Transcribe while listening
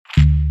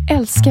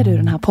Älskar du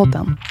den här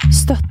podden?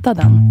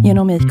 Stötta den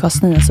genom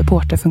IKAs nya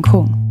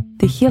supporterfunktion.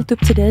 Det är helt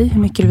upp till dig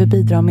hur mycket du vill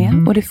bidra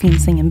med och det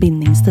finns ingen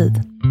bindningstid.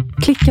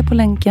 Klicka på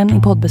länken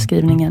i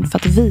poddbeskrivningen för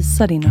att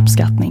visa din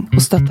uppskattning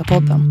och stötta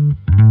podden.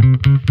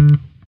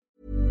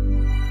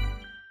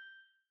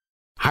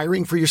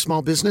 Hiring for your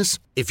small business?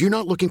 If you're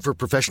not looking for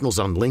professionals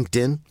on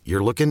LinkedIn,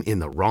 you're looking in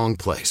the wrong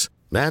place.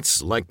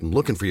 That's like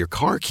looking for your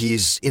car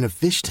keys in a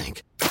fish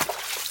tank.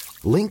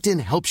 LinkedIn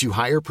helps you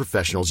hire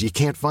professionals you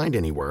can't find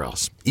anywhere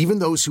else, even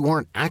those who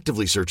aren't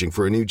actively searching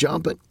for a new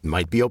job but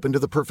might be open to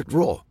the perfect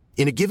role.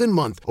 In a given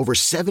month, over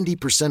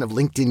 70% of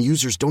LinkedIn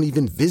users don't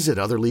even visit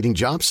other leading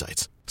job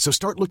sites. So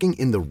start looking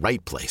in the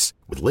right place.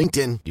 With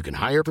LinkedIn, you can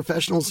hire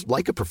professionals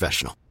like a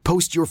professional.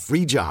 Post your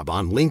free job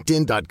on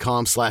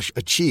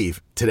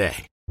linkedin.com/achieve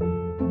today.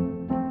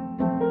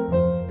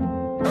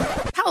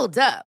 Hold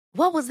up.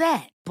 What was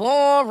that?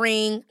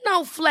 Boring.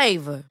 No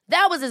flavor.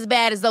 That was as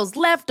bad as those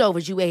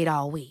leftovers you ate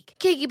all week.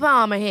 Keke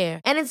Palmer here,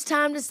 and it's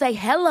time to say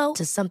hello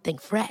to something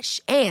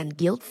fresh and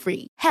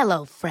guilt-free.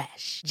 Hello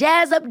Fresh.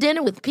 Jazz up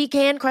dinner with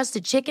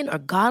pecan-crusted chicken or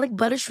garlic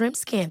butter shrimp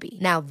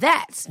scampi. Now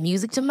that's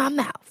music to my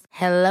mouth.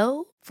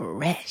 Hello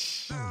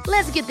Fresh.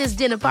 Let's get this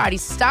dinner party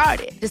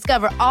started.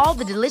 Discover all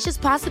the delicious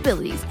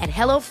possibilities at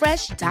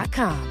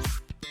hellofresh.com.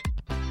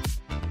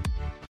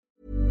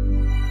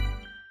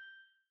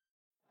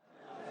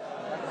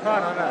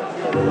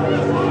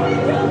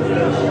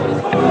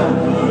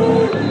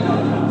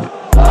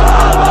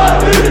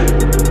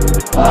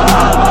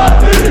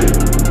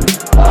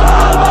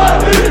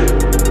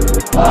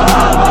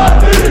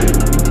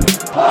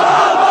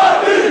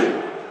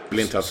 Du vill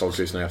inte att folk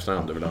lyssnar i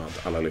efterhand, du vill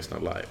att alla lyssnar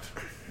live.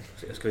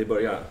 Ska vi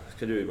börja?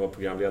 Ska du vara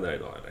programledare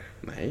idag eller?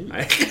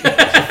 Nej.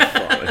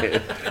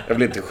 Jag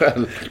vill inte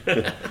själv.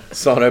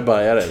 Sara är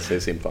bajare,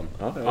 säger Simpan.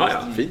 Ja.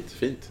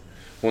 Fint.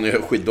 Hon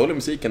gör skitdålig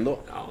musik ändå.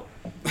 Ja.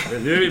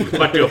 Nu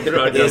vart jag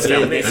upprörd. Det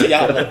är så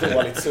jävla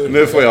dåligt.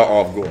 Nu får jag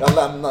avgå. Jag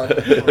lämnar.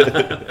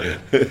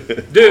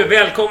 Du,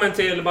 välkommen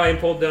till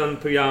Bajenpodden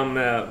program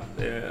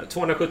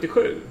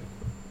 277.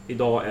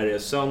 Idag är det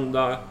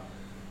söndag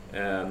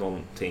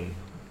någonting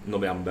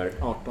november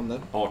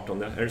 18,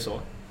 är det så?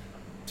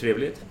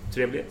 Trevligt.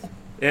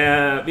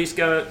 Vi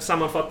ska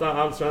sammanfatta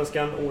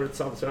allsvenskan,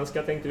 årets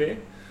allsvenska tänkte vi.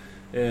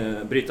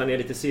 Bryta ner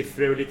lite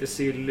siffror och lite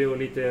silly och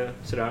lite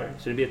sådär.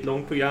 Så det blir ett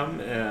långt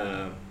program.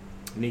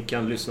 Ni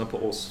kan lyssna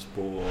på oss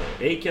på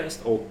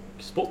Acast och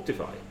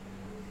Spotify.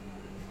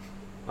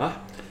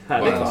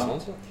 Härligt va?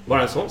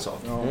 Bara en sån sak.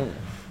 Ja.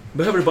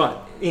 Behöver du bara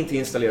inte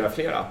installera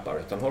fler appar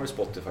utan har du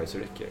Spotify så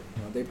räcker det.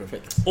 Ja, det är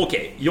perfekt.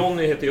 Okej,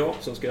 Jonny heter jag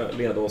som ska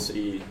leda oss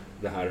i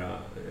det här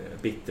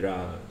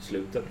bittra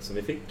slutet som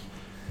vi fick.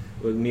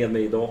 Och med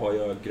mig idag har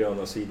jag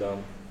gröna sidan.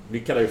 Vi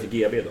kallar det för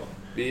GB idag.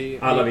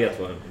 Alla vet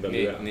vem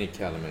det är. Ni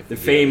kallar mig för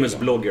The famous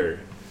blogger.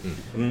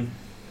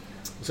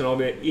 Och sen har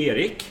vi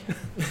Erik.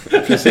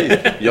 Precis.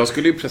 Jag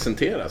skulle ju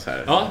presenteras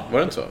här. Ja. Var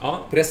det inte så?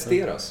 Ja.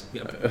 Presteras.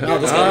 Ja,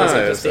 då ska man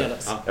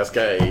presteras. Ja.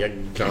 Jag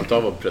klarar inte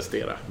av att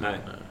prestera. Nej.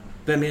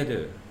 Vem är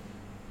du?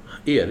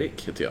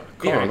 Erik heter jag.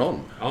 Karanholm.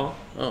 Ja.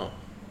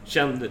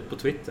 Känd på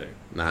Twitter.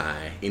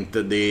 Nej,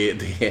 inte det.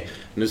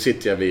 Nu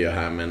sitter vi ju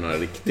här med några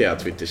riktiga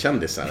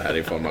Twitter-kändisar här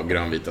i form av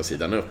grönvita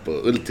sidan upp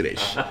och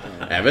Ultrich.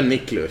 Även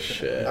Niklas.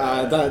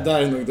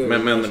 Där är nog du.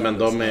 Men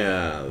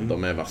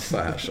de är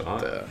vassa här så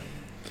att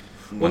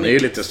man är ju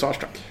lite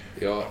starstruck.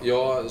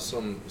 Jag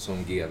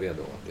som GV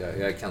då,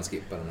 jag kan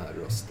skippa den här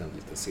rösten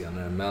lite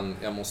senare, men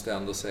jag måste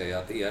ändå säga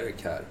att Erik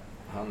här,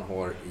 han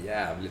har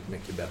jävligt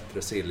mycket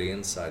bättre silly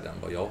inside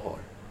än vad jag har.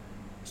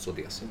 Så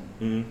det så.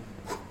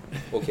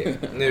 Okej,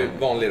 nu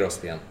vanlig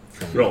röst igen.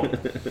 Bra.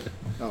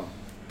 Ja.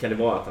 Kan det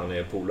vara att han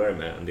är polare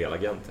med en del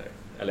agenter?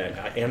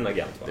 Eller en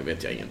agent va? Det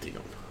vet jag ingenting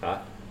om. Ja.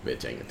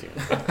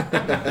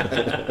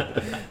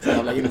 Så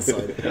jävla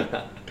inside.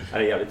 Det är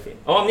jävligt fint.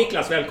 Ja,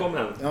 Niklas,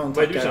 välkommen. Ja,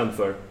 vad är du känd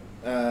för?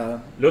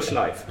 Lush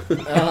Life.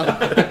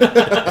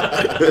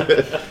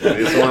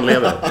 Det är så han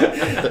lever.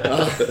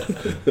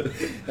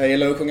 Jag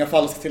gillar att sjunga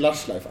falskt till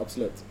Lush Life,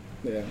 absolut.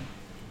 Det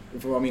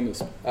får vara min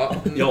USP.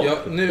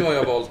 Nu har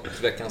jag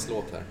valt veckans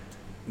låt här.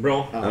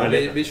 Bra. Ja,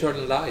 vi kör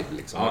den live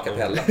liksom, a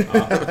cappella.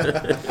 Ja,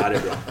 det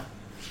är bra.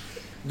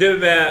 Du,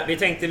 vi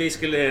tänkte vi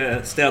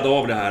skulle städa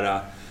av det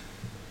här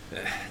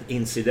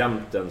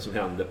incidenten som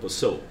hände på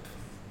Soap.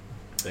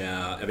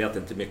 Jag vet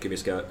inte mycket vi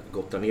ska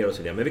gotta ner oss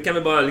i det, men vi kan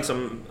väl bara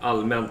liksom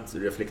allmänt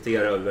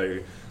reflektera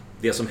över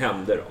det som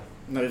hände då.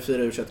 När vi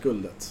firar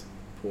U21-guldet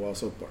på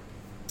Soap Bar.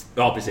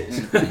 Ja,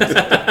 precis.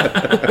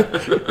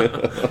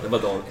 Det var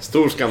dagen.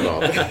 Stor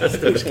skandal.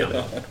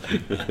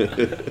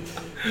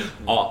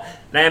 Ja,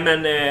 nej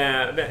men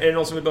är det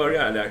någon som vill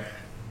börja eller?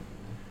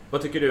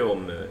 Vad tycker du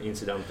om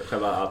incidenten,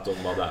 själva att de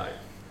var där?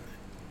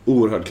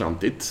 Oerhört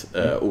klantigt,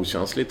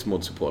 okänsligt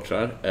mot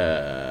supportrar.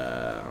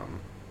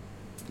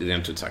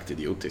 Rent ut sagt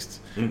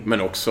idiotiskt.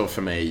 Men också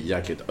för mig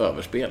jäkligt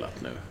överspelat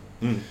nu.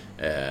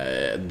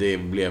 Det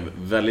blev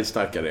väldigt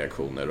starka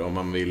reaktioner och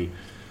man vill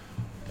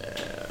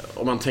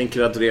om man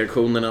tänker att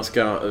reaktionerna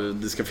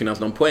det ska finnas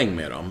någon poäng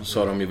med dem, så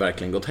har de ju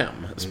verkligen gått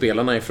hem.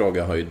 Spelarna i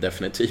fråga har ju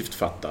definitivt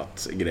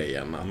fattat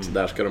grejen att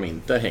där ska de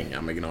inte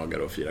hänga med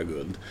gnagare och fira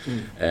guld.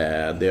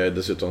 Det har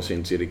dessutom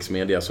synts i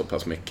riksmedia så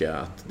pass mycket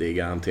att det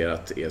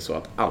garanterat är så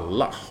att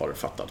alla har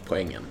fattat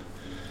poängen.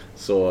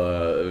 Så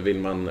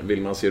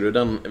vill man se ur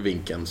den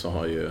vinkeln, så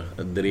har ju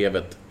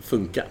drevet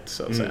funkat,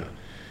 så att säga.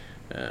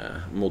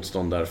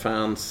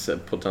 Motståndarfans,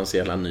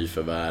 potentiella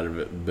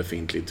nyförvärv,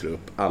 befintlig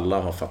trupp, alla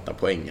har fattat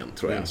poängen,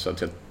 tror jag. Så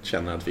att jag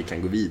känner att vi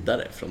kan gå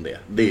vidare från det.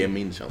 Det är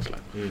min känsla.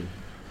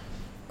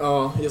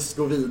 Ja, just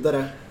gå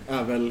vidare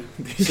är väl...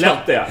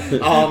 Släpp det!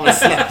 Ja, men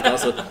släpp det.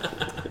 Alltså,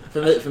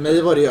 för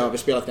mig var det ju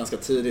överspelat ganska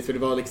tidigt, för det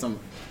var liksom...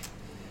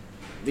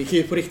 Det kan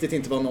ju på riktigt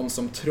inte vara någon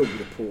som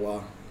tror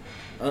på...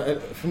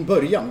 Från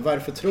början,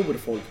 varför tror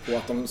folk på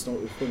att de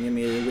sjunger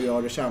med i We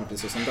Are The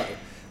Champions och sånt där?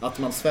 Att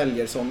man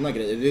sväljer sådana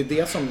grejer. Det är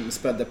det som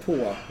spädde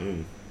på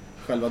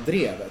själva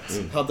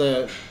drevet.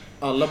 Hade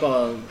alla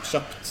bara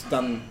köpt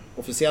den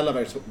officiella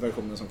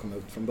versionen som kom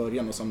ut från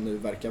början och som nu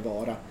verkar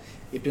vara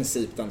i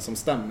princip den som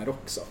stämmer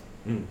också,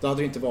 då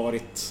hade det inte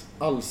varit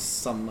alls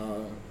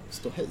samma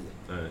ståhej.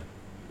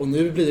 Och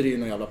nu blir det ju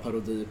någon jävla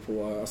parodi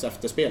på, alltså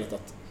efterspelet,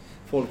 att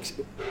folk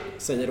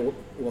säger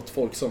åt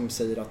folk som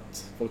säger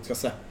att folk ska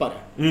släppa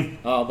det.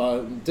 Ja,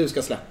 bara, du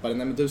ska släppa det.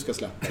 Nej, men du ska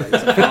släppa det.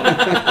 Liksom,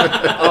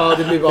 ja,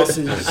 det blir bara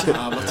så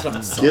jävla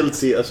tröttsamt.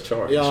 Guilty as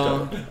charged.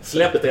 Ja.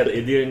 Släpp det,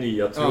 är det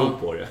nya tro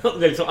på det.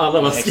 Det är liksom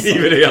alla man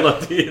skriver det hela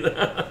tiden.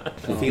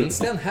 Finns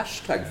det en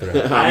hashtag för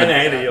det här?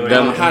 Nej, det gör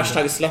jag.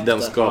 Hashtag släpp det.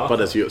 Den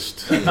skapades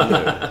just.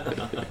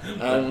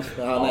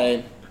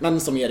 Nej. Men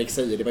som Erik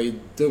säger, det var ju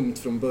dumt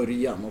från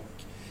början.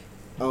 Och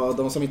ja,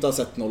 de som inte har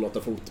sett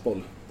 08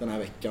 fotboll den här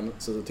veckan,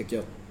 så tycker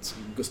jag att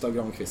Gustav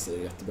Granqvist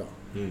är jättebra.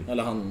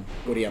 Eller han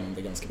går igenom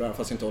det ganska bra.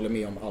 Fast jag inte håller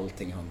med om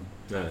allting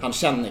han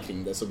känner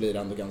kring det, så blir det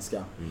ändå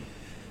ganska...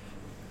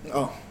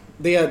 Ja,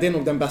 det är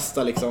nog den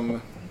bästa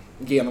liksom,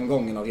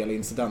 genomgången av hela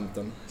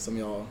incidenten som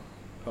jag har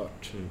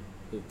hört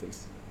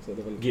hittills. Så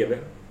det är väl... GV?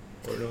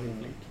 Har du någon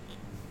link?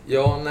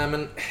 Ja, nej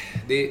men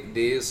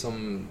det är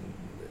som...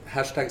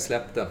 Hashtag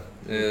släppte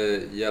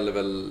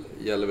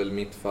gäller väl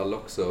mitt fall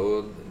också.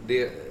 Och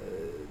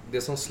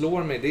det som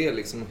slår mig, det är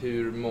liksom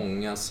hur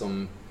många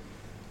som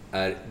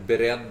är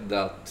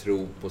beredda att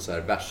tro på så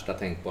här värsta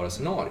tänkbara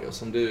scenario.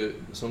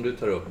 Som du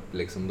tar upp,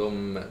 liksom,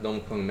 de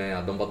sjöng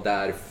med, de var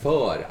där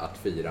för att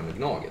fira med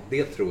Gnaget.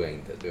 Det tror jag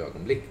inte ett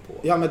ögonblick på.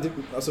 Ja, men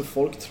alltså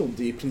folk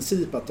trodde i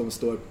princip att de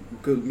står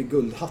med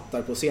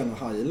guldhattar på scen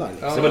och heilar.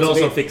 Liksom. Ja, det var någon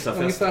som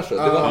fixade festen.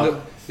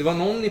 Det var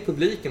någon i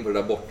publiken på det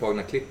där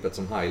borttagna klippet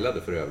som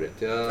heilade för övrigt.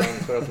 Jag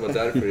antar att det var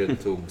därför det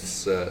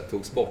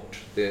togs bort.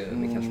 Det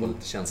kanske var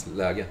lite känsligt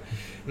läge.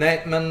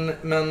 Nej, men det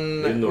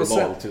är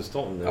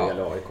normaltillstånd när det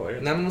gäller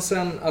AIK. Nej, men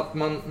sen att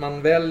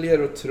man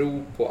väljer att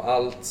tro på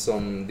allt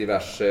som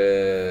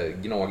diverse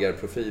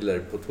gnagarprofiler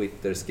på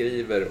Twitter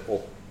skriver,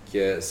 och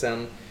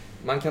sen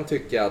man kan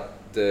tycka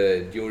att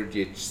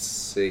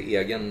Djurdjics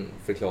egen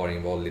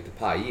förklaring var lite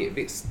pajig,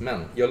 visst, men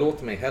jag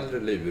låter mig hellre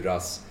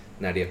luras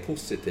när det är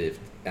positivt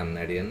än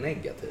när det är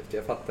negativt.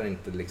 Jag fattar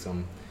inte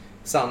liksom,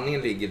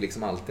 sanningen ligger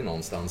liksom alltid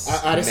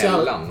någonstans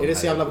mellan. Är det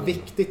så jävla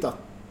viktigt att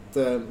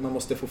man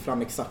måste få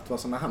fram exakt vad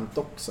som har hänt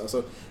också?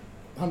 Alltså,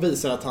 han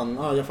visar att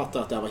jag fattar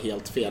att det här var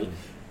helt fel.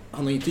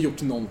 Han har inte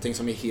gjort någonting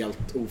som är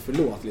helt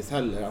oförlåtligt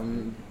heller.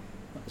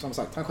 Som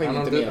sagt, han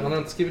har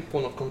inte skrivit på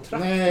något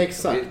kontrakt. Nej,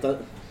 exakt.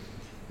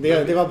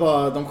 Det var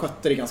bara, de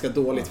skötte det ganska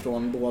dåligt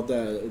från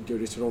både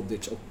Djurdjic,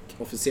 Rodic och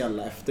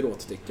officiella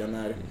efteråt, tycker jag,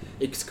 när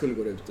X-Kull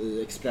går ut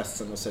i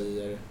Expressen och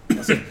säger...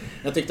 Alltså,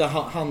 jag tyckte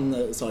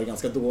han sa det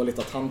ganska dåligt,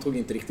 att han tog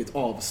inte riktigt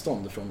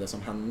avstånd från det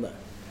som hände.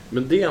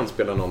 Men det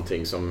anspelar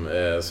någonting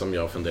som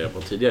jag funderade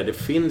på tidigare. Det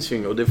finns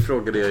ju, och det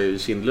frågade jag ju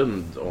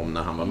Kindlund om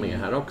när han var med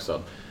här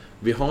också.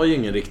 Vi har ju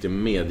ingen riktig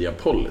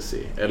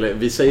mediapolicy. Eller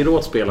vi säger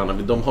åt spelarna,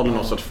 de håller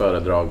någon sorts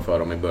föredrag för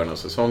dem i början av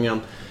säsongen.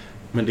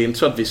 Men det är inte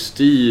så att vi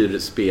styr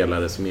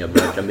spelares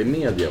medverkande i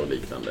media och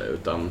liknande,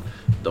 utan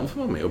de får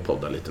vara med och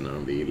podda lite när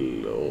de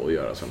vill och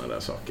göra sådana där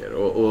saker.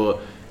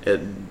 Och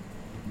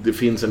det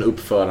finns en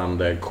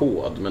uppförande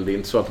kod, men det är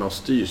inte så att man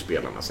styr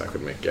spelarna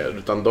särskilt mycket,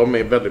 utan de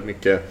är väldigt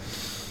mycket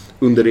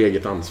under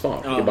eget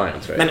ansvar i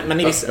Bayern, tror jag. Men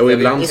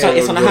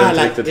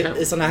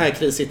i såna här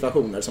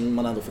krissituationer som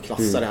man ändå får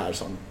klassa det här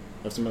som,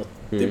 eftersom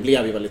det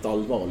blev ju väldigt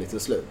allvarligt till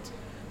slut,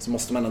 så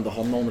måste man ändå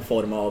ha någon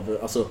form av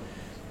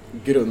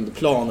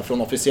grundplan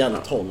från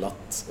officiellt håll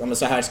att men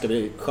så här ska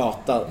vi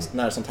sköta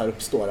när sånt här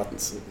uppstår,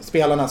 att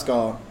spelarna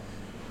ska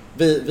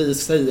vi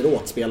säger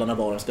åt spelarna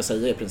vad de ska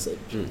säga i princip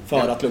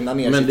för att lugna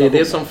ner situationen. Men det är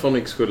det som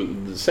Fonix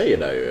säger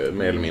där ju,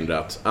 mer eller mindre,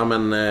 att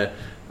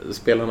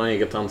spelarna har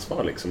eget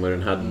ansvar liksom, och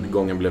den här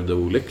gången blev det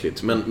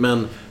olyckligt,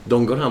 men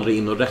de går aldrig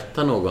in och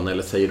rättar någon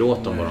eller säger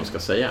åt dem vad de ska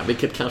säga,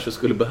 vilket kanske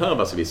skulle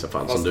behövas i vissa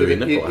fall, som du är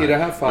inne på här. I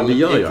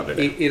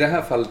det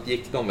här fallet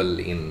gick de väl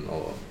in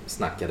och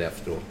snackade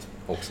efteråt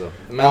också.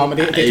 Men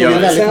det tog ju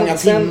väldigt många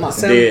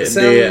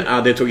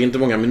timmar. Det tog inte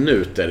många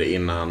minuter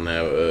innan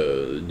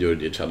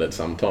Djurdjic hade ett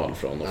samtal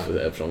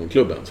från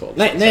klubbens håll.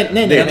 Nej,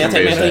 men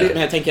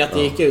jag tänker att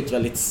det gick ut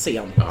väldigt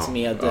sent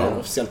med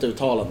officiellt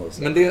uttalande.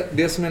 Men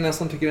det som jag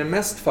nästan tycker är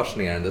mest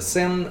fascinerande,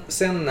 sen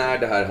när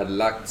det här hade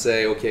lagt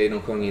sig, okej,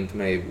 de sjöng inte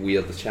med i We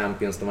Are The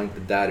Champions, de var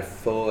inte där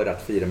för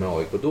att fira med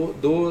AIK,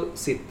 då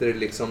sitter det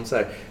liksom så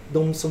här,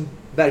 de som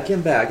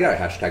verkligen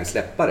vägrar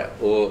 #släppare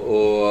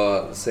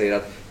och säger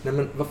att nej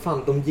men vad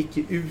fan, de gick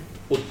ju ut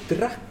och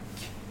drack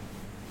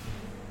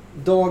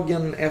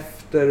dagen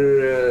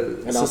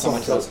efter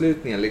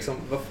säsongsavslutningen liksom,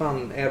 vad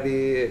fan, är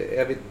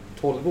vi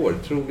 12 år,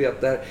 tror vi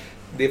att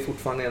det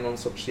fortfarande är någon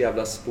sorts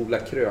jävla spola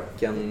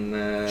kröken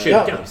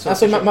kyrkan.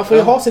 Alltså man får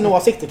ju ha sina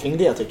åsikter kring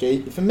det, tycker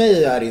jag. För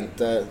mig är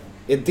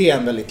det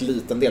en väldigt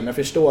liten del, men jag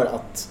förstår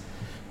att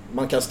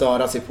man kan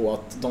störa sig på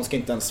att de ska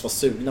inte ens vara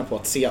sugna på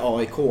att se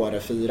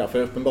AIK fira, för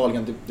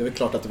uppenbarligen, det är väl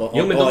klart att det var AIK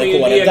där. Jo, men de är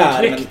ju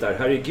egenknäktar,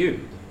 herregud.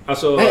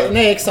 Alltså...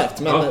 Nej,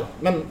 exakt,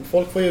 men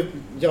folk får ju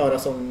göra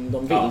som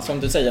de vill, som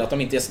du säger, att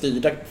de inte är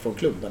styrda från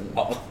klubben.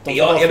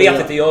 Jag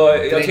vet inte,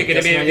 jag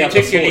tycker vi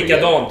tycker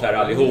likadant här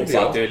allihopa,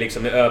 att det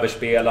liksom är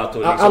överspelat.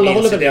 Och liksom alla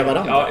håller med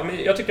varandra. Ja,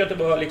 men jag tycker att det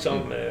var liksom...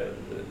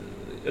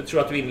 Jag tror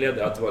att vi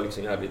inledde att det var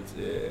liksom jävligt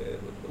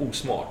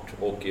osmart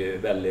och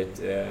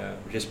väldigt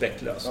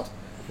respektlöst.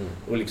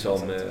 Och liksom...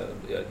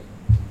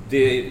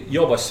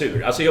 jag var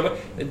sur. Alltså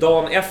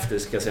dagen efter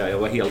ska jag säga, jag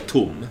var helt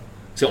tom.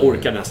 Så jag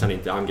orkar nästan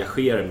inte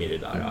engagera mig i det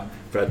där.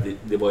 För att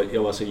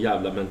jag var så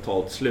jävla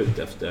mentalt slut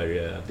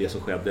efter det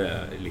som skedde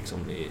liksom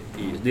i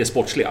det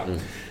sportsliga.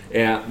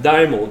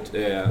 Däremot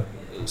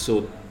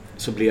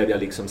så blev jag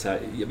liksom så här,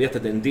 jag vet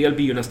att en del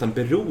blir ju nästan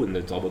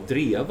beroende av att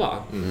dreva.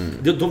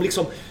 De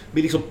liksom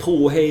blir liksom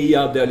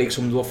påhejade,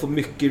 liksom, de får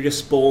mycket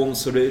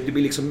respons och det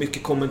blir liksom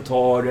mycket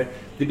kommentarer.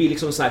 Det blir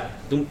liksom så här,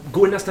 de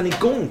går nästan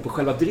igång på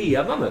själva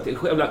drevandet.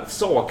 Själva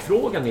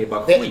sakfrågan är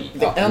bara skit.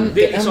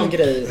 Det är en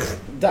grej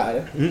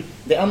där.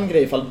 Det är en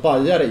grej ifall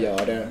bajare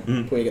gör det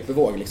på eget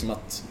bevåg, liksom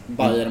att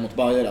bajare mot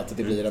bajare, att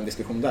det blir en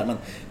diskussion där. Men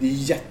det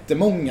är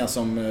jättemånga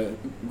som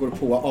går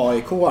på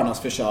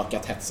AIK-arnas försök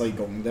att hetsa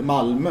igång det.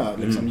 Malmö,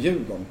 liksom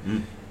Djurgården.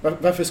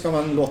 Varför ska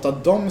man låta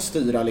dem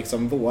styra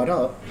liksom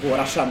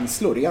våra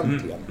känslor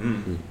egentligen?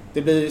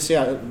 Det blir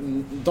så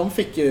de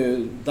fick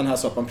ju den här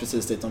soppan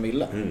precis dit de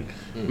ville.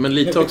 Men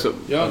lite också.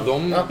 Ja,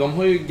 de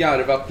har ju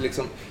garvat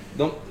liksom.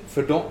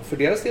 För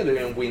deras del är det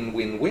en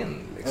win-win-win.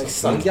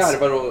 Liksom. De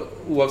garvar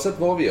oavsett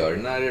vad vi gör.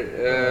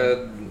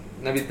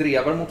 När vi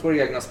drevar mot våra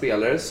egna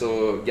spelare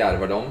så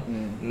garvar de.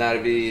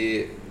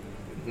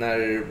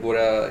 När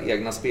våra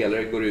egna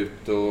spelare går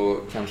ut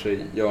och kanske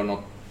gör något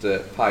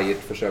pajigt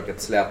försök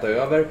att släta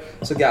över,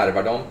 så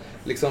garvar de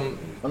liksom,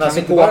 och när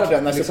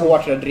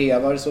supportrar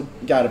drevar så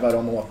garvar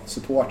de åt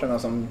supporterna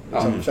som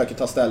försöker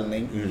ta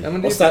ställning.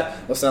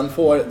 Och sen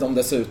får de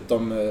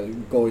dessutom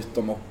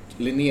Goitom och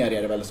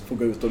Linnér väl får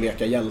gå ut och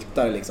leka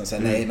hjältar liksom,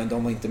 säga nej men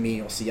de var inte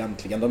med oss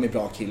egentligen, de är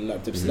bra killar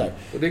typ sådär.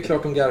 Och det är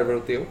klart de garvar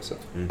åt det också.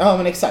 Ja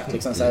men exakt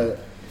liksom såhär.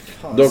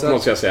 Dock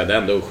måste jag säga, det är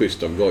ändå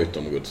schysst om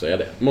Goitom och säga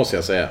det. Måste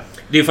jag säga.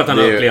 Det är för att han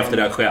har upplevt det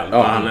där själv.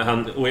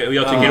 Och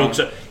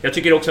jag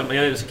tycker också, men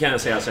jag kan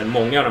säga att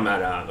många av de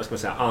här, vad ska man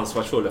säga,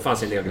 ansvarsfulla, det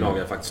fanns en del lag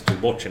som faktiskt tog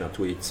bort sina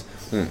tweets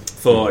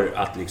för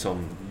att liksom,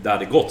 det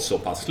hade gått så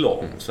pass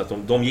långt. Så att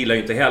de gillar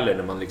ju inte heller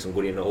när man liksom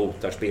går in och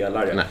hotar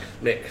spelare.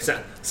 Nej.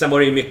 Sen var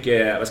det ju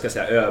mycket, vad ska jag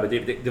säga,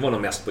 det var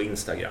nog mest på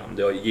Instagram.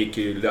 Det gick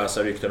ju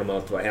lösa rykten om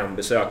att det var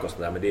hembesök och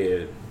sådär, men det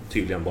är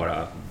tydligen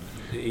bara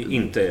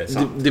inte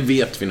sant. Det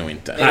vet vi nog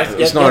inte.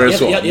 Snarare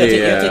så. Jag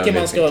tycker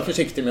man ska vara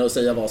försiktig med att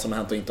säga vad som har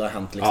hänt och inte har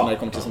hänt liksom, när det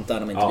kommer till sånt där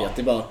när man inte vet.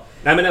 Det är bara...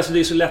 Nej, men alltså det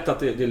är så lätt att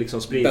det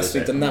liksom sprider sig.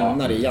 Bäst inte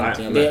nämna det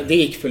egentligen. Det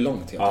gick för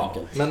långt helt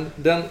enkelt. Men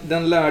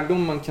den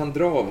lärdom man kan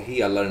dra av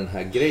hela den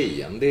här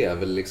grejen, det är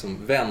väl liksom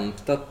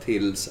vänta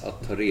tills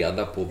att ta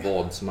reda på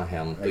vad som har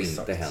hänt och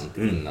inte hänt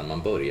innan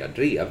man börjar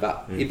dreva.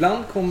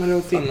 Ibland kommer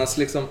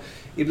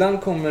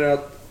det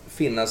att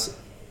finnas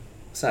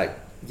så här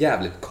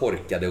jävligt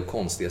korkade och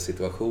konstiga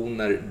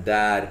situationer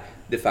där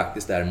det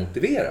faktiskt är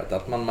motiverat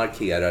att man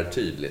markerar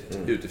tydligt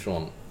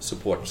utifrån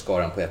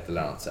supportskaran på ett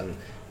eller annat sätt.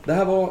 Det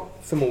här var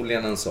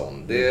förmodligen en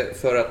sån. Det är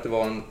för att det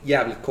var en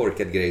jävligt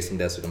korkad grej som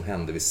dessutom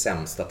hände vid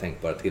sämsta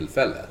tänkbara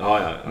tillfälle.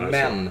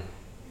 Men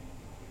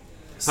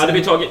hade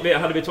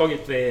vi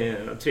tagit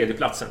tredje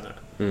platsen där,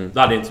 då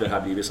hade inte det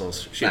här blivit sån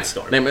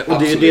shitstorm. Nej, men,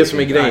 och det är ju det som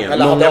är grejen.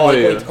 Eller hade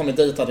AIK inte kommit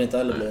dit hade det inte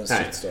heller blivit en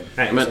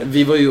shitstorm. Men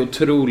vi var ju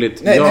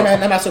otroligt... Nej,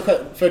 alltså,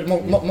 för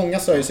många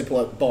stör sig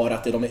på bara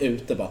att de är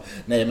ute. Bara,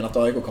 nej, men att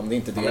AIK kom, det är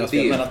inte deras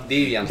fel. Det är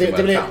ju egentligen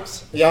bara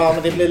trams. Ja,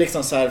 men det blir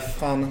liksom så här,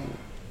 fan...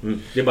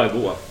 Det är bara att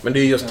gå. Men det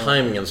är just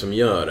timingen som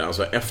gör det.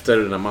 Alltså, efter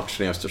den här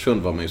matchen i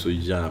Östersund var man ju så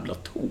jävla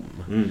tom.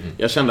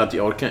 Jag kände att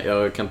jag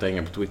kan inte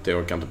hänga på Twitter,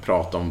 jag kan inte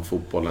prata om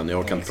fotbollen,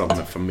 jag kan inte prata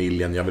med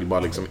familjen, jag vill bara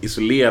liksom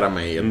isolera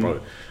mig ett par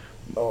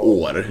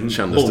år,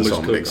 kändes det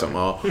som liksom.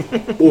 Ja.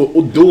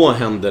 Och då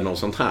händer något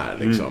sånt här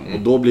liksom. Och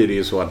då blir det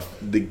ju så att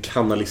det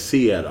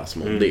kanaliseras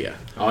mot det.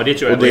 Ja, det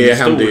tror jag och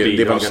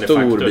det var en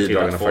stor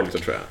bidragande faktor,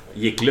 tror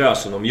jag. Gick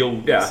lös som de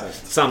gjorde.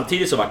 Exakt.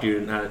 Samtidigt så var det ju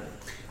den här,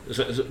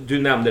 så,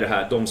 du nämnde det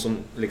här, de som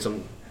liksom,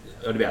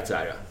 du vet så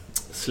här,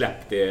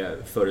 släppte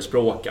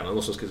förespråkarna,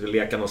 de som skulle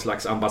leka någon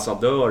slags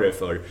ambassadörer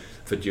för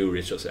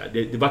Djuric och så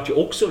här. Det var ju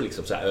också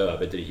liksom så här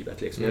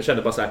överdrivet liksom. Jag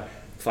kände bara så här,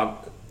 fan.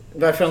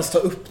 Varför ens ta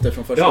upp det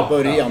från första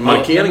början? Ja.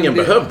 Markeringen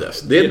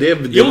behövdes. Det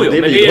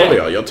vidhåller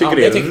jag. Jag tycker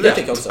det är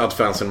rätt att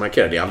fansen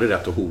markerar. Det är aldrig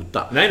rätt att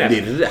hota. Nej. Det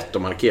är rätt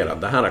att markera.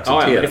 Det här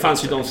accepterar. Ja, men det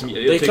fanns ju de som...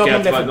 Det är klart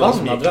man blev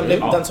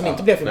förbannad. Den som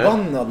inte blev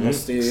förbannad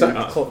måste ju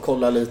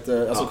kolla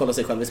lite, alltså kolla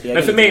sig själv i spegeln.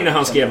 Men för mig när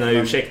han skrev den här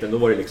ursäkten, då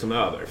var det liksom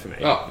över för mig.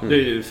 Ja.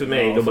 För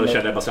mig, då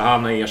kände jag bara så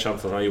han har erkänt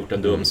att han har gjort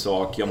en dum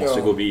sak. Jag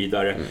måste gå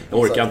vidare. Jag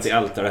orkar inte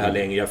älta det här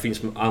längre. Det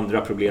finns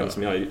andra problem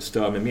som jag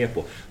stör mig mer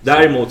på.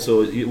 Däremot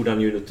så gjorde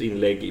han ju ett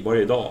inlägg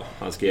varje dag.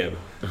 Han skrev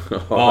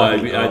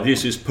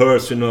this is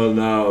personal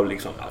now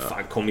liksom.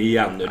 Fan, kom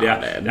igen nu.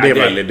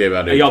 Det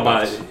var jag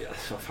bara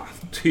fan,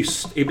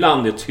 tyst.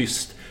 Ibland är det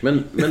tyst.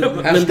 Men det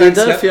är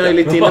därför jag är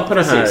lite inne på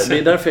det här. Det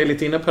är därför jag är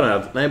lite inne på det här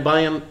att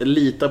Bayern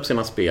litar på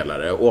sina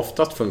spelare och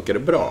oftast funkar det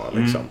bra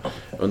liksom.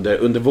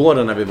 Under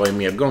våren när vi var i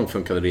medgång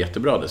funkade det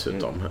jättebra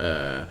dessutom.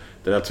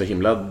 Det är rätt så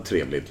himla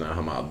trevligt när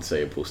Hamad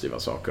säger positiva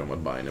saker om att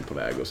Bayern är på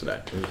väg och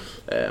sådär.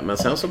 Men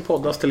sen så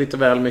poddas det lite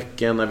väl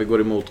mycket när vi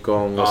går i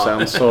motgång och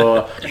sen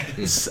så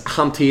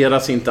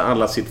hanteras inte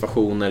alla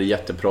situationer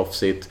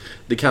jätteproffsigt.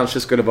 Det kanske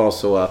skulle vara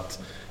så att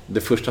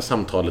det första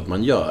samtalet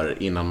man gör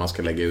innan man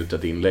ska lägga ut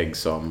ett inlägg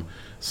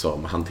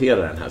som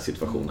hanterar den här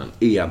situationen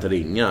är att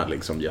ringa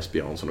liksom Jesper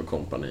Jansson och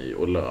kompani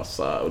och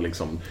lösa och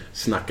liksom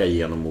snacka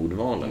igenom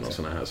ordvalen och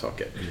såna här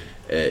saker.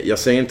 Jag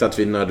säger inte att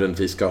vi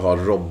nödvändigtvis ska ha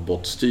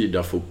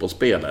robotstyrda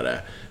fotbollsspelare,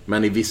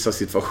 men i vissa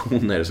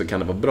situationer så kan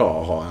det vara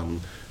bra att ha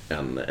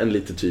en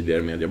lite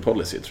tydligare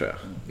mediepolicy, tror jag.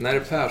 När är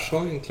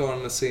Persson klar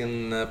med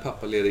sin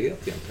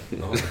pappaledighet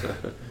egentligen?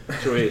 Jag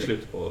tror vi är i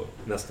slutet på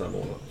nästa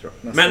månad, tror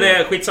jag.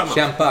 Men skitsamma.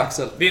 Kämpa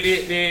Axel.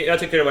 Jag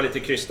tycker det var lite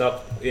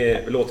krystat.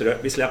 Låter det.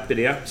 Vi släppte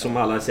det, som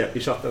alla i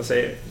chatten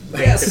säger.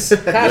 Yes!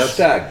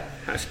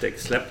 Hashtag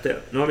släpp det.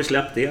 Nu har vi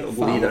släppt det och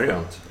går vidare.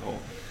 Ja.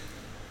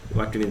 Det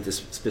vart ju inte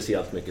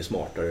speciellt mycket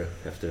smartare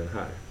efter den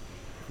här.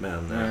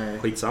 Men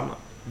skitsamma.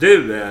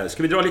 Du,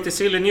 ska vi dra lite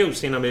silly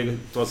news innan vi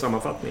tar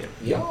sammanfattningen?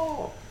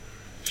 Ja.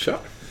 Kör.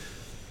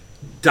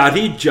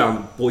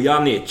 Darijan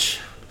Bojanic.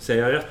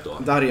 Säger jag rätt då?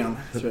 Darjan,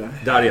 tror jag.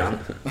 Darjan.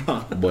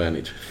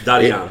 Bojanic.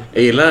 Darjan.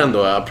 Jag gillar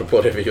ändå,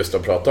 apropå det vi just har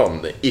pratat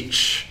om, det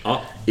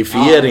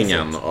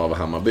ifieringen av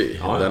Hammarby.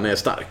 Ja. Den är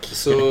stark.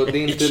 Så det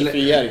är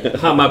inte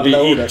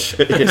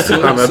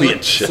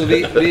Hammarby-itch. Så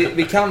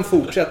vi kan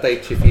fortsätta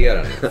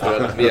itchifiera nu för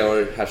att vi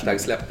har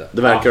hashtag släppt det.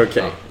 Det verkar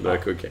okej.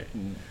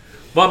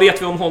 Vad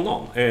vet vi om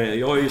honom?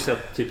 Jag har ju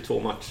sett typ 2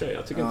 matcher.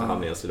 Jag tycker inte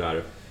han är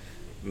sådär.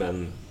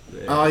 Men...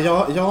 Ja,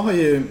 jag har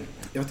ju...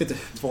 Jag vet inte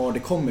var det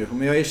kommer ifrån,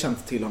 men jag har ju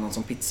känt till honom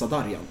som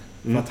Pizza-Darjan.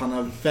 För att han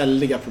har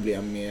väldiga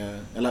problem med...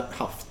 Eller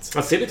haft.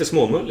 Han ser lite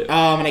småmullig.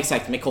 Ja, men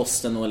exakt. Med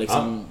kosten och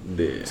liksom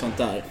sånt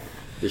där.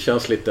 Det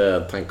känns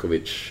lite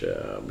Tankovic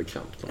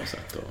bekant på något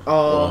sätt.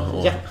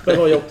 Jeppe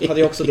hade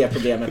ju också det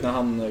problemet när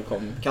han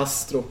kom.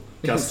 Castro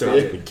är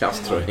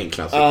en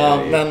klassiker. Ja,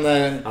 men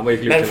han var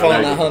ju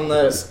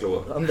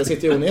han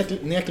besitter ju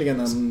onekligen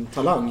en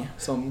talang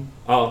som...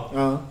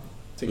 han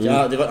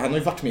har ju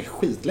varit med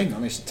skitlänge.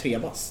 Han är 23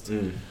 bast.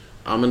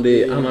 Ja,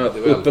 men han har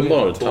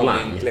uppenbar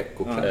talang.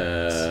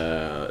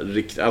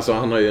 Alltså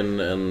han har ju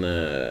en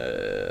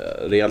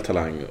rejäl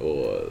talang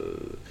och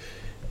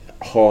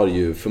har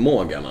ju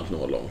förmågan att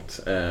nå långt.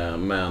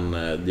 Men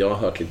jag har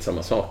hört lite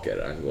samma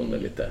saker angående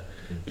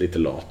lite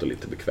lat och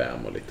lite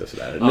bekväm och lite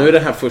sådär. Nu är det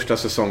här första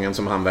säsongen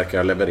som han verkar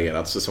ha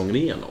levererat säsongen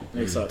igenom.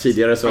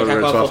 Tidigare så var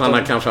det så att han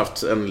har kanske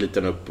haft en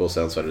liten upp och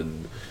sen så är det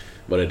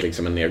varit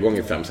liksom en nedgång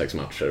i 5-6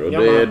 matcher. Och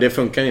det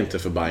funkar inte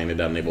för Bayern i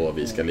den nivå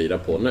vi ska lira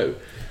på nu.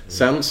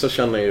 Sen så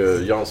känner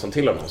ju Jansson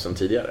till honom sen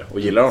tidigare och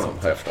gillar honom,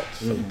 har jag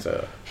förstått.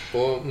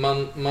 Och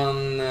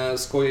man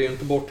skojar ju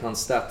inte bort hans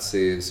stats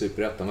i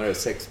Superettan. Var det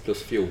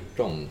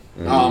 6+14?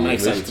 Ja, men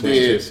exakt. Han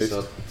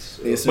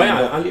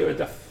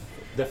lever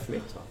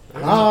definitivt, va?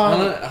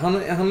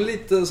 Han är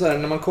lite så här,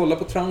 när man kollar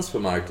på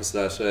Transfermarkt och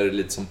så är det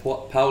lite som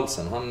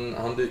Paulsen.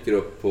 Han dyker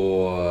upp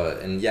på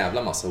en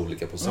jävla massa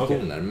olika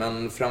positioner,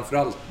 men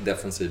framförallt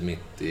defensiv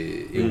mitt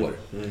i år.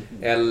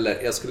 Eller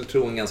jag skulle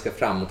tro en ganska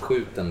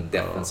framåtskjuten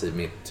defensiv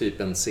mitt,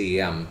 typ en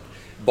CM,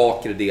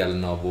 bakre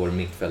delen av vår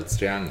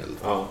mittfältstriangel.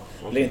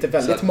 Det är inte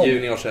väldigt så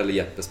juniors eller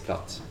Jeppes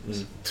plats.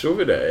 Tror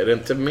vi det? Är det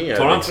inte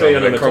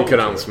mer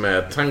konkurrens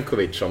med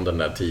Tankovic om den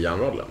där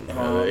 10-rollen?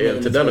 Är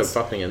inte den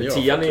uppfattningen jag?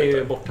 10 är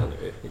ju borta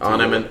nu.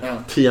 Nej, men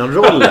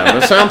 10-rollen.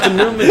 Men så är inte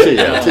nummer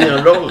 10.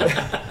 10-rollen.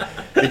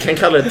 Vi kan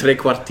kalla det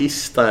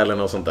trekvartista eller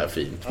något sånt där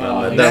fint.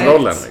 Men den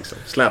rollen liksom,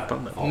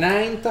 släpande.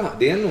 Nej, inte.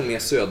 Det är nog mer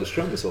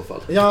Söderström i så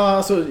fall. Ja,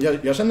 alltså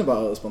jag känner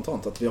bara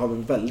spontant att vi har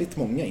väldigt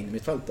många in i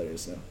mittfältare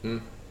just nu.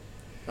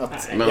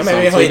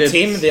 Men vi har ju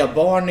Tim, vi har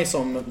Barney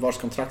som vars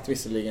kontrakt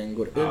visserligen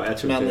går ut. Jag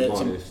tror inte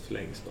Barney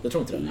förlängs då. Jag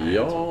tror inte det.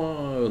 Jag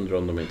undrar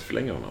om de inte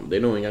förlänger honom. Det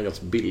är nog en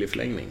ganska billig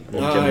förlängning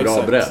och en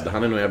bra bredd.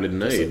 Han är nog jävligt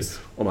nöjd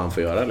om han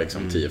får göra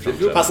liksom 10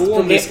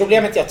 framträdanden. Fast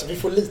problemet är att vi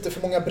får lite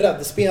för många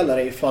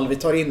breddspelare ifall vi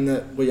tar in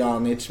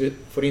Bojanic, vi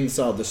får in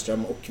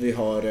Söderström och vi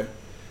har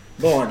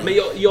Men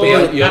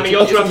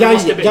jag tror att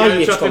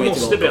vi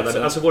måste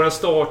bredda. Alltså våran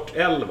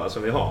startelva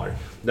som vi har,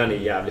 den är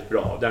jävligt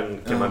bra. Den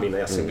kan man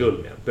vinna SM-guld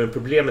med. Men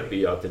problemet blir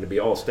ju att det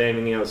blir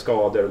avstängningar,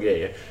 skador och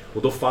grejer.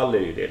 Och då faller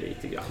ju det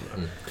lite grann.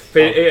 Men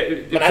det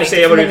är inte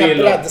för många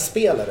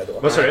breddspelare då?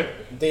 Vad sa du?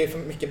 Det är för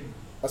mycket,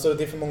 alltså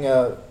det är för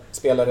många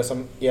spelare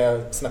som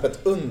är snäppet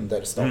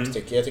under start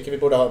tycker jag. Jag tycker vi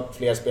borde ha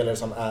fler spelare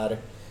som är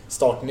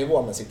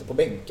startnivå men sitter på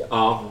bänken.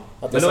 Ja.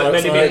 Men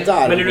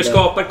när du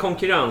skapar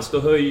konkurrens då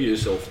höjer ju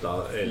så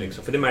ofta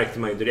liksom, för det märkte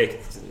man ju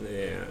direkt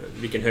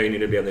vilken höjning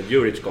det blev när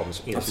Djuric kom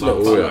in.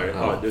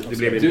 Det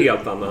blev en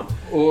helt annan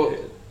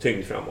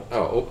tyngd framåt. Ja,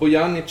 och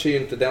Bojanic är ju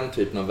inte den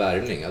typen av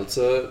värvning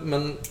alltså,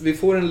 men vi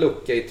får en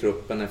lucka i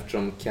truppen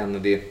eftersom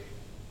Kennedy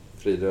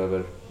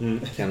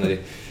Kennedy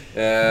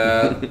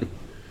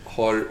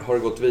har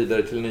gått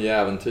vidare till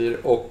nya äventyr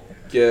och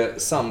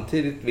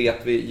samtidigt vet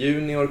vi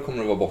Junior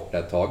kommer att vara borta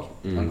ett tag.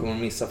 Han kommer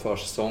att missa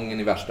försäsongen,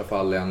 i värsta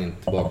fall är han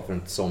inte tillbaka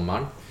förrän till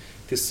sommaren.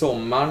 Till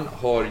sommaren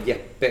har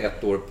Jeppe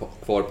ett år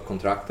kvar på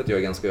kontraktet. Jag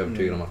är ganska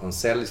övertygad om att han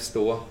säljs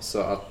då, så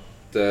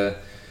att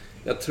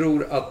jag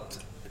tror att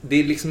det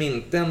är liksom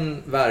inte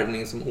en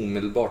värvning som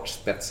omedelbart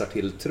spetsar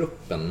till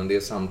truppen, men det är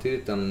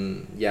samtidigt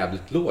en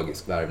jävligt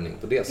logisk värvning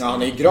på det sättet. Ja,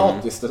 han är ju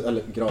gratis,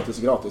 eller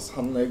gratis.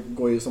 Han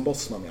går ju som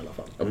Bosman i alla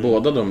fall. Ja,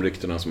 båda de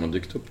ryktena som har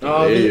dykt upp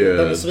är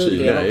ju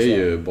tydliga, är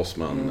ju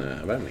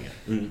Bosman-värvningar.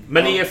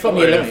 Men ni är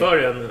för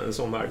en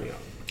sån värvning?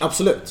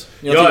 Absolut.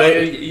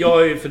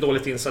 Jag är för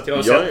dåligt insatt. Jag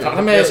har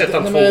sett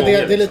han 2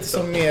 gånger. Det är lite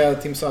som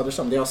med Tim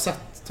Söderström. Det jag har sett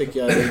tycker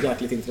jag är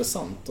jäkligt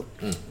intressant.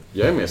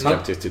 Jag är mer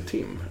skeptisk till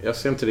Tim. Jag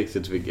ser inte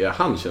riktigt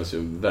han känns ju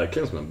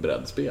verkligen som en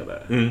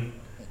breddspelare.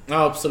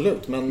 Ja,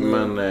 absolut.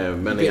 Men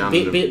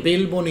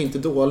Billborn är inte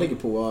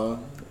dålig på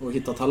att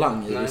hitta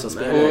talang i vissa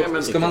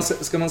spelare.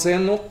 Ska man säga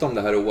något om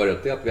det här året,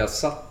 det är att vi har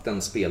satt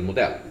en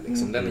spelmodell.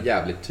 Liksom. Den är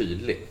jävligt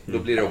tydlig. Då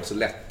blir det också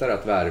lättare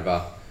att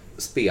värva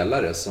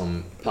spelare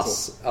som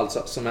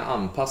som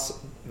är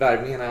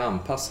värvningarna är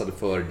anpassade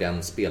för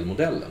den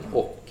spelmodellen.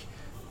 Och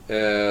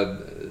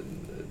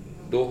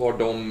då har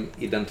de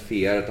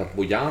identifierat att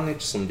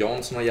Bojanic, som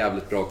Jansson har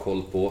jävligt bra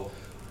koll på,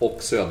 och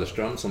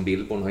Söderström, som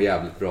Billborn har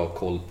jävligt bra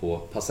koll på,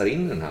 passar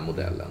in i den här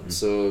modellen.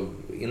 Så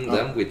in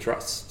them we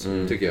trust,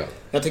 tycker jag.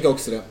 Jag tycker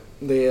också det.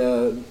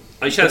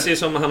 Det känns ju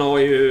som han har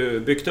ju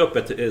byggt upp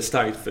ett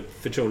starkt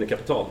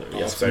förtroendekapital nu,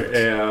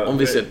 Jesper. Om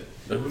vi ser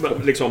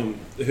liksom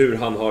hur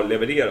han har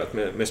levererat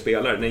med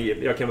spelare.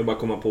 Jag kan väl bara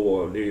komma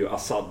på, det är ju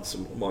Assad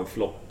som var en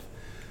flopp.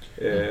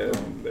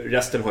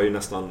 Resten har ju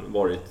nästan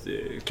varit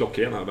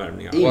klockrena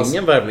värvningar.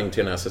 Ingen värvning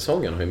till den här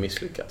säsongen har ju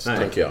misslyckats,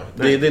 tänker jag.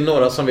 Det är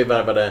några som vi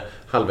värvade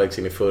halvvägs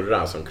in i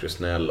förra, som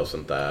Krusnell och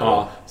sånt där,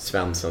 och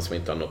Svensson som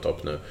inte har nått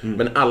upp nu.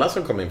 Men alla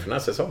som kom in för den här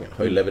säsongen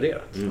har ju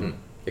levererat.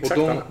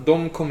 Och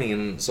de kom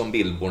in som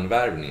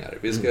Billborn-värvningar.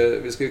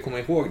 Vi ska ju komma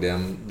ihåg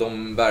det.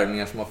 De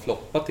värvningar som har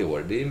floppat i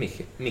år, det är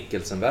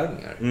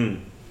Mikkelsen-värvningar.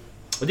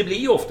 Och det blir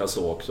ju ofta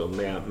så också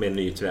med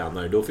ny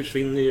tränare. Då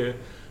försvinner ju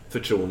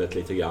förtroendet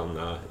lite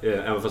grann.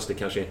 Även fast det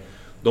kanske...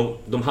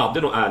 De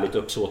hade nog ärligt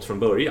uppsåt från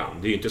början.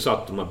 Det är ju inte så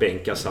att de har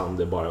bänkat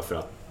Sander bara för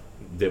att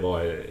det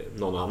var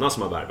någon annan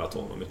som har värvat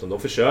honom. Utan de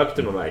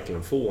försökte nog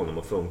verkligen få honom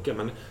att funka.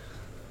 Men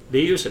det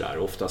är ju sådär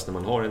oftast när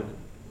man har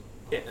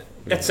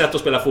ett sätt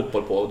att spela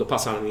fotboll på, och då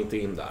passar han inte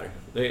in där.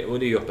 Och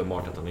det är ju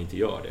uppenbart att han inte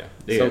gör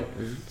det.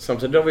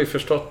 Samtidigt har vi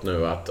förstått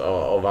nu att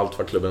av allt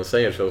vad klubben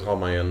säger så har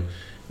man ju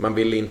man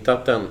vill inte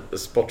att den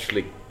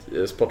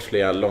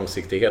sportsliga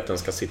långsiktigheten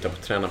ska sitta på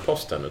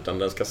tränarposten, utan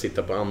den ska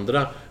sitta på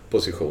andra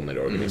positioner i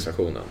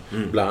organisationen.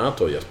 Bland annat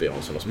då Jesper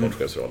Jansson och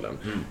sportchefsrollen.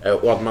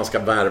 Och att man ska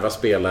värva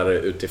spelare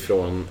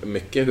utifrån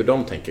mycket hur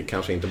de tänker,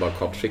 kanske inte bara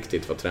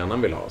kortsiktigt vad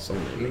tränaren vill ha.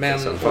 Men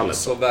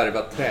också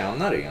värva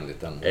tränare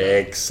enligt den.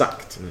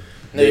 Exakt.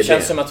 Det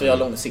känns som att vi har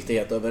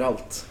långsiktighet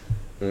överallt.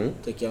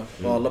 Tycker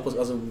jag. Alla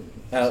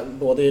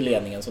både i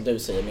ledningen som du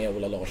säger med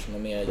Ola Larsson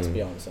och med Jesper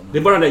Jansson. Det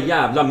är bara den där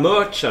jävla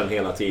merchen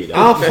hela tiden.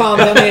 Fan,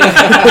 den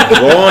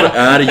är... Var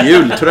är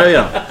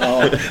jultröjan?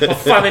 Vad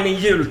fan är min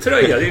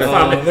jultröja? Det är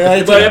fan,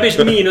 det börjar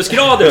bli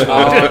minusgrader.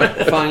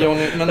 Fan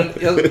Johnny, men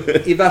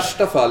i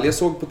värsta fall, jag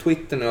såg på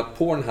Twitter nu att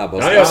Pornhub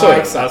har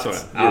exakt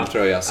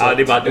jultröja.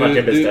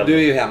 Du är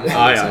ju hemma.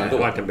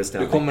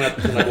 Du kommer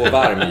att kunna gå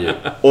varm jul.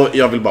 Och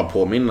jag vill bara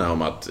påminna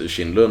om att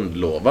Kindlund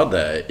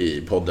lovade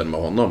i podden med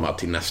honom att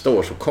till nästa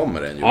år så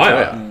kommer en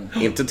jultröja.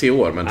 Inte till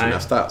år, men till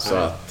nästa. Så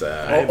att,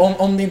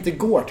 om det inte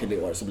går till i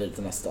år så blir det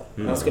till nästa.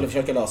 Man skulle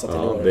försöka lösa till i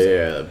år. Det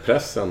är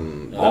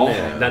pressen.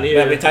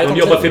 De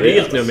jobbar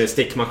febrilt nu med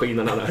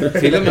stickmaskinerna där.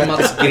 Till och med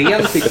Mats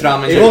Gren fick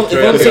fram en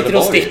jultröja. Yvonne sitter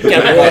och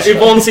stickar.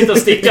 Yvonne sitter och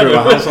stickar.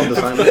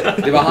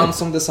 Det var han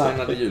som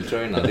designade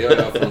jultröjorna. Det gör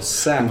jag från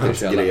säker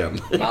källa.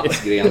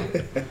 Mats Gren.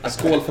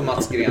 Skål för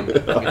Mats Gren.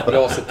 Mitt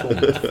glas är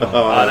tomt.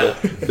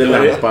 Det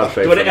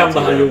var det enda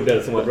han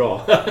gjorde som var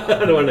bra.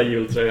 Det var den där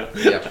jultröjan.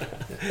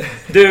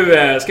 Du,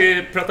 ska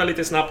vi prata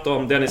lite snabbt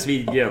om Dennis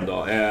Widgren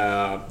då?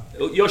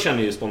 Jag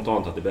känner ju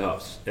spontant att det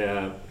behövs.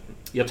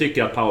 Jag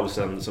tycker att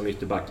Paulsen som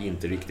ytterback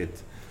inte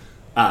riktigt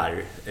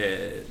är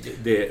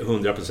det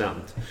 100%.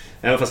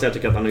 Även fast jag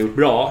tycker att han har gjort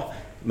bra.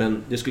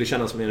 Men det skulle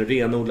kännas som en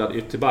renodlad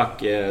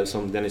ytterback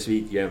som Dennis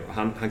Wigge.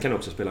 Han kan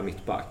också spela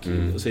mittback.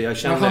 Så jag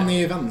känner... han är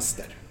ju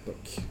vänster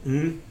dock.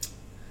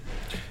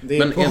 Det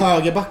är på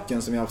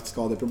högerbacken som jag har haft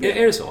skadeproblem.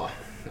 Är det så?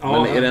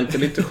 Ja. Men är det inte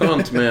lite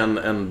skönt med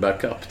en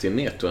backup till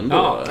Neto ändå?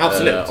 Ja,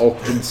 absolut. Och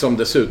som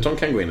dessutom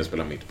kan gå in och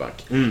spela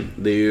mittback.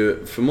 Det är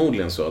ju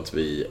förmodligen så att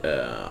vi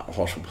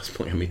har så pass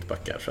många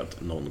mittbackar så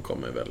att någon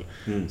kommer väl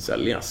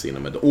säljas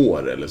inom ett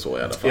år eller så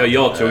i alla fall. Ja,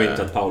 jag tror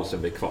inte att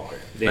Paulsen blir kvar.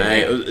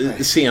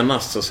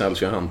 Senast så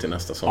säljs ju han till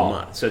nästa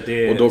sommar. Så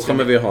och då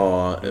kommer vi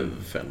ha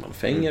Fällman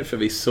Fänger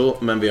förvisso,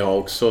 men vi har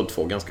också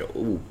två ganska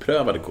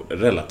oprövade,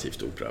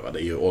 relativt oprövade,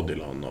 är ju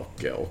Odilon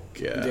och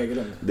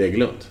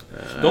Degerlund.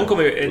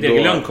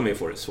 Degerlund kommer ju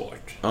få det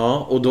svårt.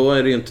 Ja, och då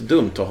är det ju inte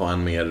dumt att ha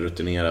en mer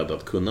rutinerad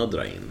att kunna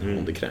dra in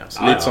om det krävs.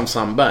 Lite som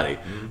Sandberg.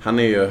 Han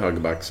är ju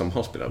högerback som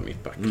har spelat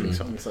mittback.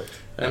 Liksom.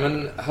 Nej,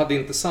 men hade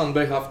inte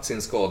Sandberg haft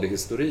sin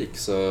skadehistorik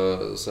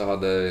så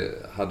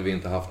hade vi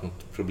inte haft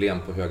något problem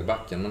på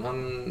högerbacken.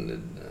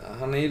 Men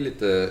han är ju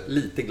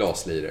lite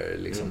glaslirare.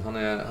 Liksom. Han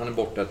är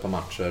borta ett par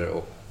matcher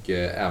och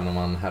även om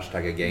han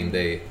hashtaggar game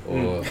day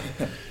och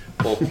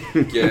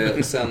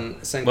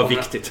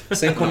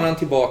sen kommer han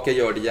tillbaka och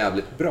gör det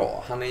jävligt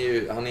bra. Han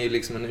är ju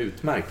liksom en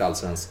utmärkt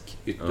allsvensk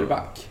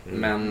ytterback.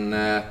 Men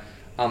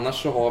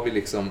annars så har vi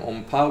liksom,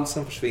 om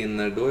Paulsen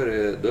försvinner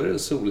då är det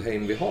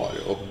Solheim vi har.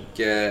 Och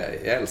jag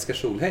älskar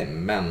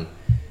Solheim, men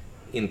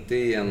inte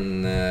i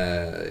en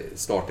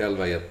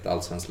startelva i ett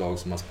allsvenskt lag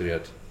som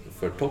aspirerar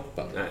för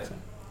toppen. Liksom.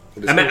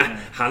 Nej, men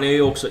han har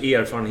ju också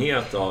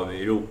erfarenhet av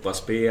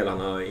Europaspel, han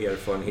har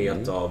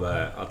erfarenhet av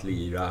att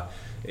lira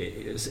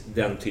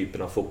den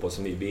typen av fotboll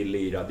som vi vill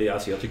lira.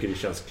 Jag tycker det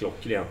känns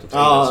klockrent.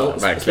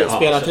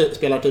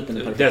 Spelartypen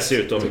är perfekt.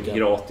 Dessutom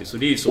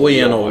gratis. Och i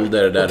en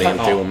ålder där det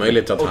inte är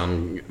omöjligt att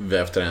han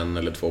efter 1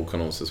 eller 2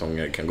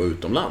 kanonsäsonger kan gå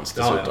utomlands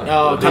dessutom.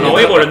 Han har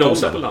ju varit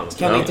nosa på lands.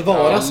 Kan det inte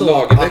vara så?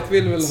 Lagerbäck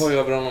vill väl ha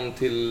över honom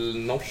till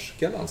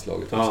norska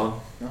landslaget också.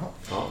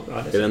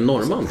 Är det en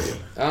norrman till?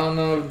 Ja, han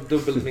har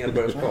dubbelt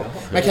medborgarskap.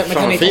 Men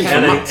kan inte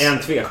en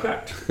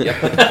tvestjärt.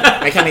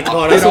 Men kan det inte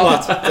vara så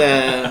att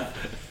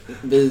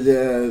vi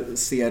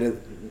ser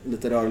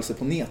lite rörelse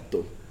på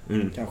Neto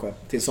kanske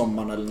till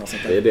sommaren eller något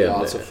sånt där. Det.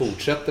 Alltså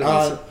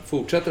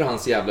fortsätter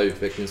hans jävla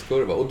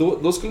utvecklingskurva. Och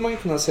då skulle man ju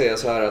kunna säga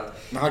så här att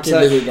men han kan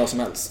bli hur bra som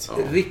helst.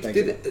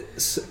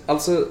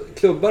 Alltså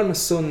klubbar med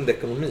sund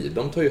ekonomi,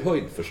 de tar ju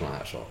höjd för såna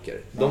här saker.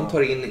 De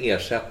tar in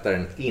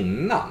ersättaren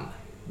innan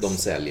de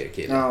säljer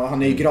killen. Ja, och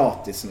han är ju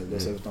gratis nu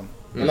dessutom.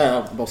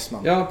 Eller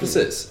Bosman. Ja,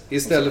 precis.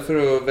 Istället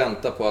för att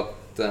vänta på att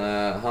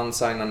han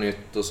signar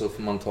nytt och så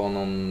får man ta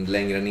någon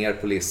längre ner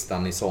på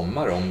listan i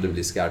sommar om det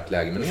blir skarpt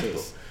läge med Neto.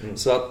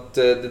 Så att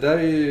det där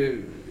är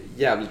ju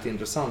jävligt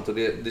intressant och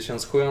det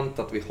känns skönt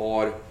att vi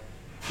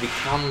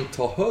kan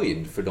ta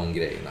höjd för de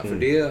grejerna. För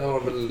det har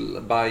väl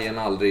Bayern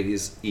aldrig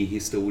i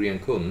historien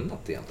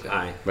kunnat egentligen.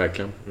 Nej,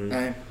 verkligen.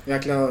 Nej,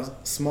 jäkla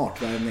smart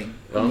värvning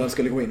om den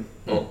skulle gå in.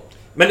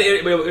 Men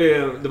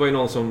det var ju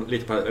någon som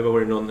var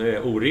det någon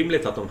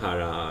orimligt att de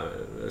här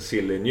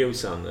silly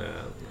newsen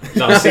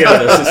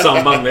lanserades i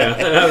samband med...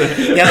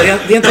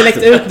 Det är inte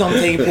läckt ut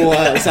någonting på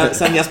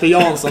sen Jesper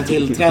Jansson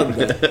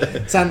tillträdde.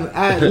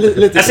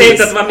 Lite jag säger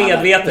inte att det var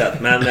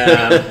medvetet,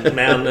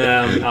 men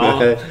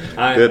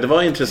det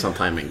var intressant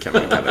timing kan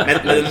man kalla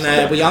det.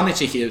 Men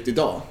Bojanic gick ut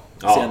idag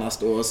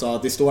senast och sa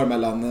att det står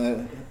mellan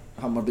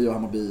Hammarby och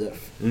Hammarby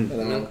IF.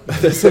 Men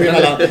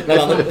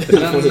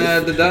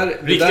det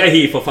där riktiga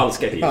HIF och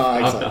falska HIF. Ja,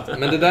 exakt.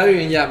 Men det där är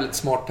ju en jävligt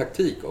smart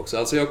taktik också.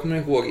 Alltså jag kommer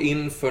ihåg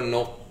inför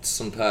något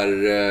sånt här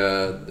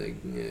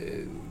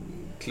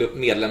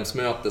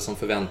medlemsmöte som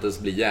förväntades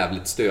bli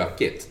jävligt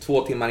stökigt.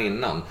 2 timmar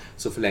innan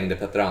så förlängde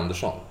Petter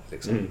Andersson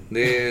liksom.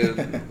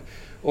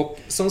 Och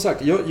som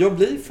sagt, jag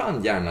blir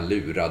fan gärna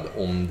lurad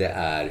om det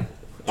är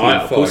till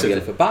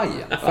fördel för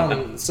Bayern.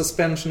 Fan,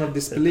 suspension of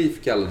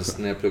disbelief kallades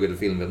när jag pluggade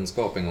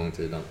filmvetenskap en gång i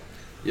tiden.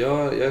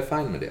 Jag är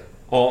fine med det.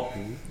 Ja,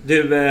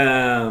 du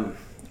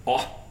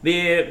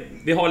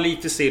vi har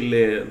lite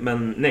silly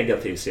men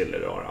negativ silly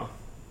då.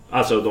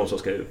 Alltså de som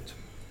ska ut.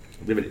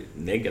 Det är väl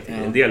negativt,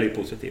 en del är ju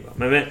positiva.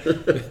 Men det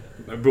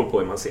beror på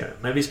hur man ser det.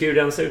 Men vi ska ju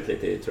rensa ut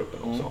lite i truppen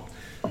också.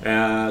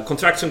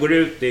 Kontrakt som går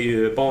ut, det är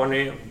ju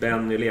Barney,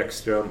 Benny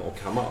Lekström och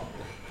Hamad.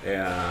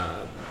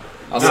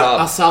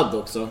 Assad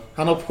också.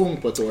 Han har option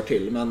på ett år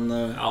till,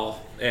 men...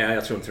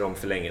 jag tror inte de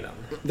förlänger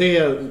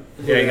den.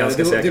 Jag är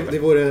ganska säker på det. Det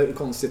vore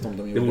konstigt om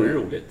de gjorde det. Vore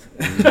roligt.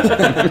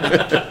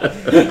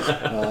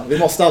 Vi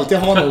måste alltid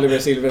ha en Oliver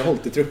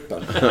Silverholt i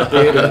truppen.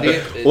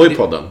 Och i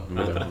podden.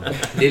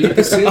 Det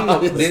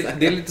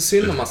är lite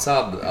synd om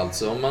Assad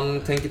alltså. Om man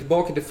tänker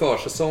tillbaka till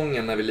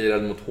försäsongen när vi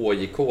lirade mot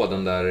HJK,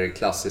 den där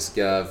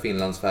klassiska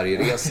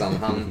Finlandsfärjeresan.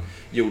 Han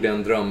gjorde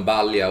en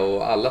drömbalja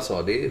och alla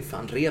sa det är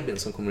fan Rebin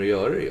som kommer att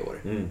göra det i år.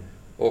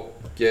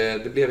 Och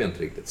det blev ju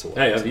inte riktigt så.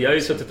 Nej, vi har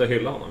ju suttit och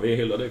hyllat honom. Vi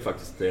hyllade ju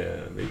faktiskt,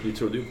 vi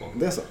trodde ju på honom.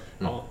 Det är så?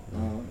 Ja.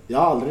 Jag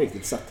har aldrig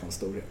riktigt sett hans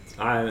storhet.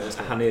 Nej,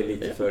 han är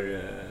lite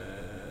för...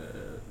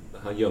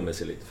 han gömmer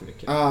sig lite för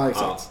mycket.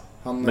 Exakt.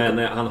 Men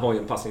han har ju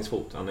en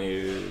passningsfot. Han är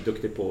ju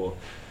duktig på...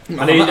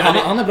 Han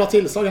är bra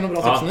tillslag, han har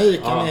bra teknik.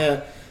 Han är...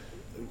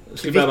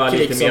 Skulle behöva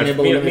lite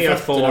mer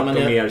fart och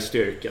mer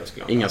styrka.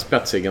 Inga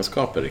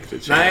spetsegenskaper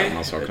riktigt. Nej.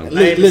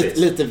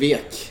 Lite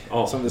vek,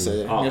 som du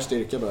säger. Mer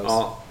styrka behövs.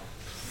 Ja.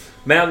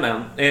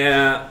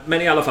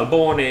 Men i alla fall,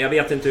 Barney, jag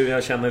vet inte hur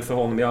jag känner för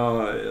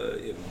honom.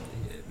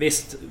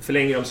 Visst,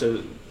 förlänger de så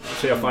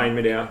är jag fine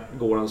med det.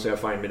 Går han så är jag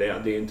fine med det.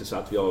 Det är inte så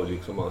att jag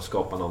liksom har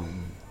skapat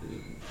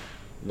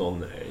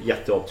någon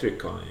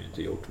jätteavtryck, har han ju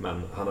inte gjort.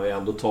 Men han har ju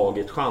ändå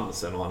tagit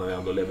chansen och han har ju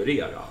ändå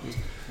levererat.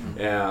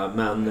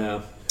 Men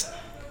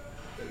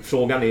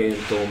frågan är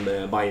inte om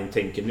Bayern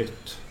tänker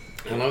nytt.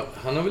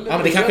 Han har väl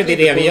men det kanske är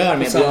det vi gör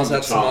med samma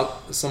sätt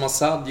som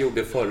Assad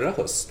gjorde förra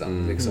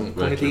hösten. Liksom,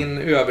 kommit in,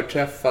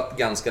 överträffat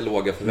ganska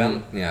låga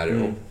förväntningar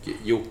och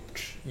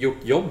gjort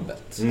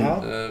jobbet.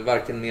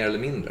 Varken mer eller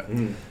mindre.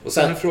 Och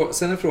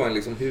sen är frågan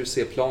liksom, hur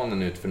ser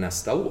planen ut för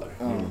nästa år?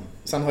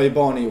 Sen har ju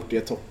Barney gjort det i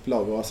ett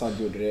topplag och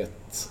Assad gjorde det i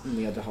ett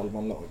nedre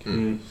halvanlag.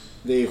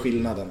 Det är ju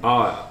skillnaden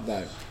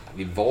där.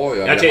 Vi var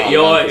ju jag kan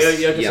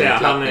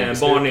säga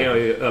Barney har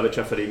ju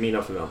överträffat i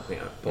mina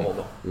förväntningar på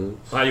honom.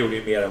 Han gjorde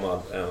ju mer än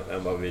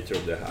vad vi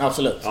trodde här.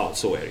 Absolut. Ja,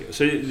 så är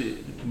det ju. Så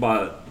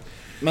bara...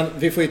 Men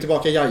vi får ju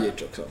tillbaka Jajic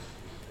också.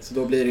 Så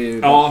då blir det ju...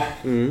 Ja,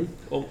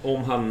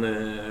 om han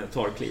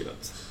tar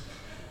klivet.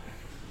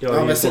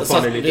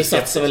 Vi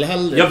satsar väl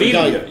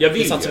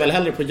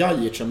hellre på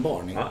Jajic än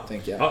Barney,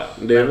 tänker jag.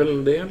 Det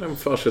är en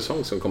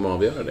försäsong som kommer att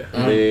avgöra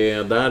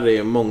det. Där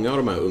är många av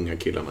de här unga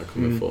killarna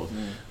kommer få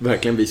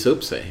verkligen visa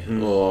upp sig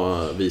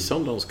och visa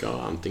om de ska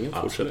antingen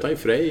fortsätta i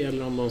Frej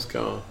eller om de ska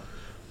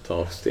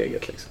ta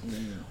steget liksom.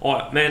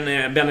 Ja,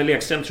 men Benny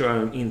Lekström tror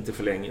jag inte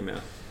förlänger med.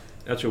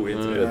 Jag tror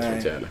inte det. Det tror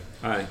inte jag heller.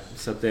 Nej,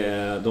 så att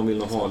de vill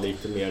nog ha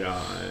lite mera...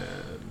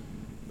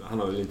 Han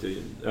har väl inte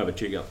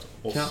övertygat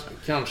oss.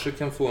 Kanske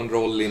kan få en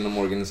roll inom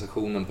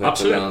organisationen på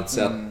ett eller annat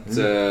sätt.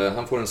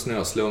 Han får en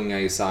snöslunga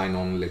i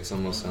sign-on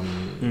liksom, och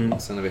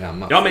sen är vi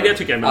hemma. Ja, men det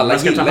tycker jag. Alla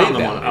ska ta hand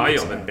om Ben.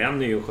 Ja, men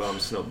Ben är ju en skön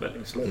snubbe.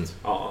 Liksom.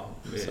 Ja,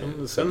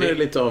 sen är det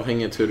lite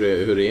avhängigt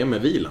hur det är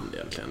med Wieland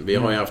egentligen. Vi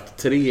har ju haft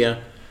 3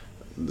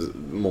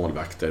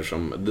 målvakter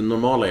som... Det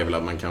normala är väl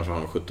att man kanske har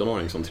en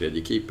 17-åring som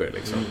tredje keeper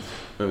liksom.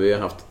 Men vi har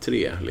haft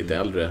 3 lite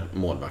äldre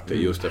målvakter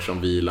just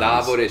eftersom Wieland...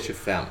 Där var det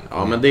 25.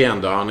 Ja, men det är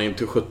ändå, han är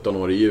inte 17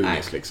 år i juni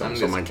liksom,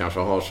 som man kanske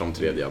har som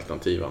tredje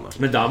alternativ annars.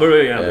 Men där var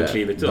det ju ändå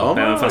klivit upp,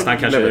 fast han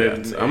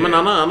kanske... Ja, men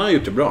han har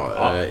gjort det bra.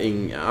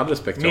 All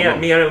respekt till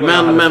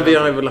honom. Men vi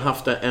har väl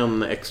haft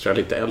en extra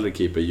lite äldre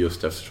keeper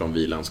just eftersom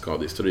Wielands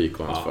skadehistorik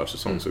och hans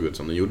försäsong såg ut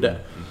som den gjorde.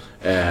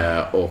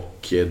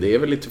 Och det är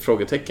väl lite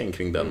frågetecken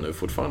kring den nu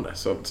fortfarande.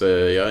 Så att,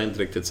 jag är inte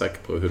riktigt säker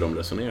på hur de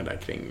resonerar där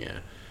kring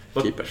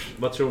keepers.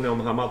 Vad tror ni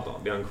om Hamad då?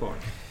 Blir han kvar?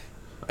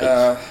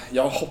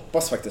 Jag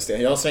hoppas faktiskt det.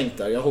 Jag har svängt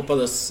där. Jag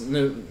hoppades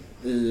nu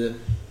i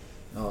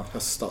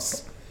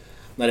höstas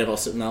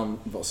när han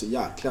var så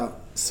jäkla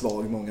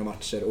svag många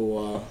matcher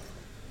och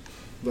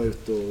var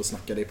ute och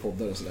snackade i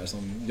poddar och sådär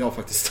som jag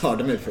faktiskt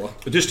störde mig på.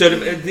 Det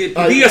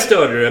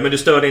störde du, men du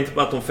störde inte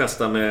på att de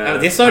festar med... Ja,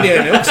 det störde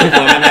jag mig också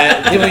på, men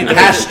det var inte...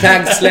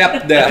 Hashtag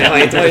släpp det! Det var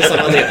inte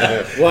samma det.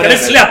 Eller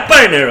släppa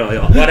det nu då,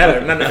 ja.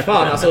 Whatever. Men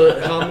fan, alltså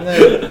han...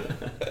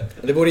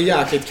 Det vore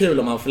jäkligt kul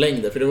om han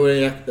förlängde, för det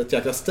vore ett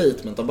jäkla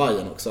statement av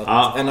Bayern också.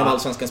 Att en av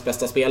allsvenskans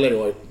bästa spelare i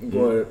år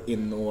går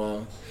in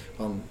och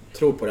han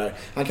tror på det här.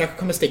 Han kanske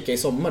kommer sticka i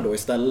sommar då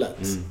istället.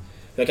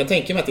 Jag kan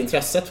tänka mig att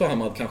intresset för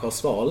Hamad kanske har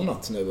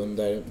svalnat nu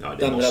under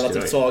den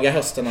relativt svaga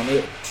hösten han har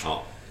gjort.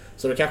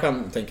 Så då kanske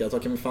han tänker att då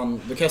kan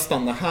jag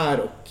stanna här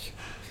och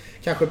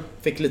kanske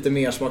fick lite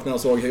mer smak när han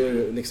såg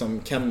hur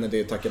liksom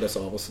Kennedy tackades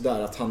av och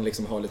sådär. Att han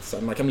liksom har lite så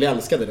här, man kan bli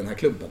älskad i den här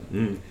klubben.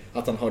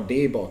 Att han har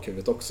det i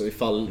bakhuvudet också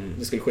ifall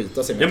det skulle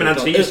skita sig med men han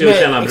trivs ju att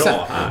känna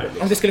bra här.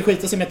 Om det skulle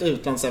skita sig med ett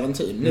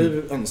utlandsäventyr.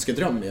 Nu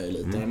önskedrömmer jag ju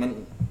lite. Men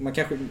man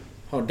kanske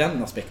har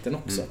den aspekten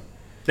också.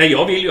 Nej,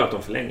 jag vill ju att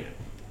de förlänger.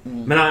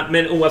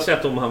 Men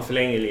oavsett om han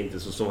förlänger eller inte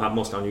så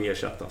måste han ju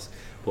ersättas.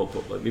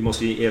 Vi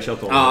måste ju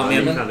ersätta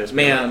honom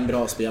med en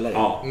bra spelare.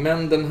 Ja.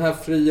 Men den här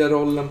fria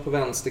rollen på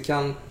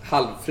vänsterkant,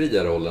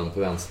 halvfria rollen på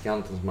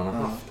vänsterkanten som man har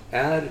haft,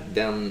 är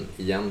den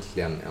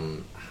egentligen en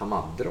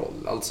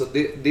Hamad-roll? Alltså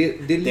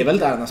det är väl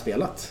där han har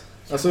spelat.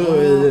 Alltså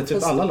i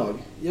typ alla lag.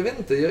 Jag vet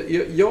inte.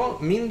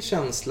 Min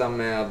känsla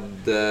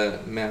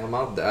med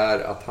Hamad är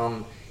att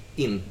han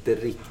inte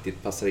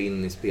riktigt passar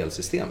in i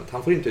spelsystemet.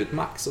 Han får inte ut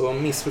max. Och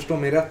missförstå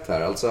mig rätt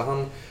här.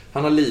 Alltså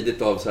han har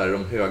lidit av så här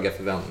de höga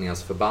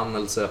förväntningarnas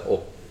förbannelse,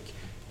 och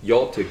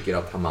jag tycker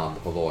att Hamad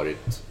har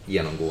varit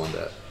genomgående.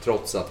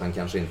 Trots att han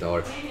kanske inte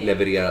har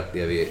levererat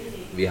det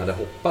vi hade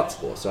hoppats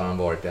på, så har han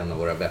varit en av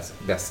våra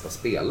bästa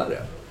spelare.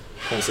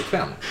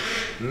 Konsekvent.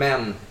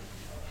 Men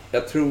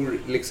jag tror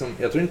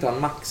inte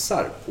han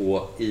maxar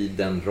på i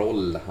den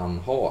roll han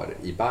har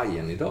i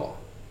Bayern idag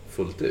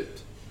fullt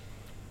ut.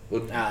 Och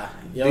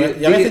det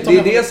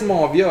är det som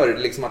avgör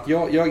liksom, att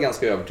jag är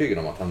ganska övertygad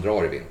om att han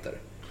drar i vinter.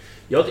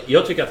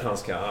 Jag tycker att han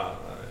ska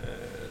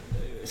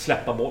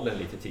släppa bollen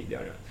lite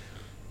tidigare.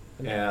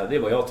 Det är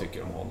vad jag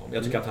tycker om honom.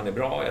 Jag tycker att han är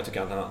bra, jag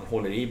tycker att han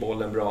håller i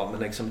bollen bra,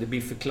 men liksom det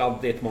blir för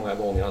kladdigt många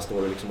gånger. Han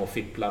står liksom och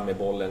fipplar med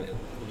bollen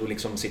och då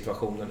liksom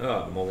situationen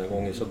över många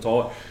gånger. Så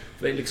tar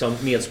liksom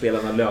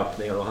medspelarna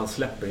löpningar och han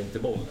släpper inte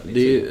bollen.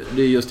 Liksom.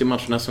 Det är just i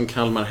matcherna som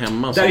Kalmar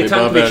hemma som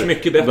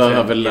vi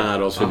behöver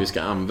lära oss hur vi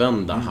ska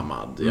använda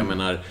Hamad. Jag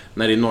menar,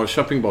 när det är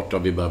Norrköping borta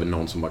och vi behöver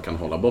någon som bara kan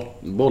hålla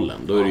bort bollen,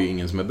 då är det ju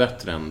ingen som är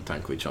bättre än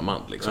Tankovic och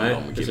Hamad liksom, de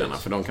killarna.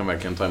 För de kan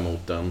verkligen ta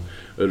emot den,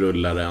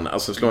 rulla den,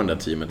 alltså slå den där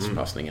teamets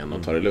passningen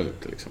och ta det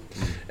lugnt liksom.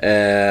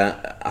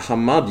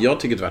 Hamad, jag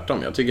tycker tvärtom.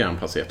 Jag tycker han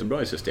passar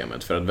jättebra i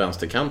systemet, för att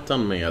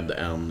vänsterkanten med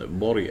en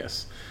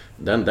Borges,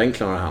 den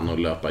klarar han att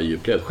löpa i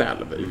djupled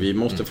själv. Vi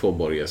måste få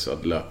Borges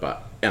att löpa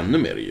ännu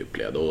mer i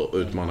djupled och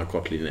utmana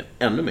kortlinjen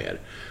ännu mer.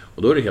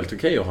 Och då är det helt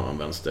okej att ha en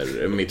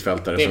vänster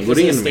mittfältare som går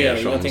in mer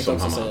som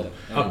Hamad.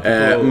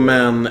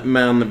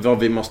 Men vad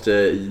vi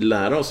måste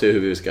lära oss är hur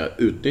vi ska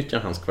utnyttja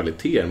hans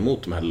kvaliteter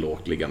mot de här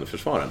lågt liggande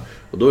försvaren.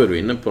 Och då är du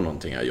inne på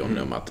någonting här, Johnny,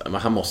 om att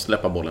han måste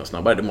släppa bollen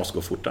snabbare, det måste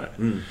gå fortare.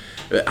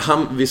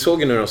 Vi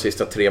såg ju nu de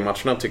sista 3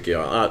 matcherna, tycker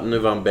jag. Nu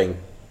var han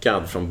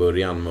bänkad från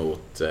början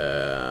mot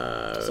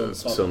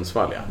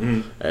Sundsvall.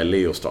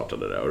 Leo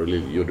startade där och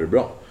gjorde det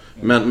bra.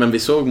 Men vi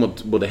såg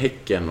mot både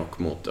Häcken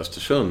och mot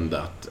Östersund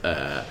att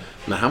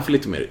när han får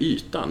lite mer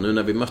yta, nu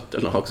när vi mötte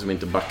lag som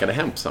inte backade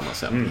hem på samma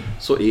sätt,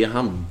 så är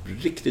han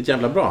riktigt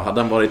jävla bra.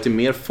 Hade han varit i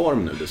mer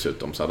form nu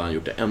dessutom, så hade han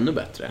gjort det ännu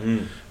bättre.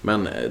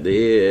 Men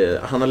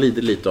han har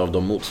lidit lite av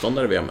de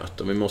motståndare vi har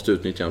mött, och vi måste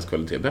utnyttja hans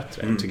kvalitet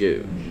bättre. Jag tycker,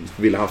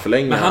 vill han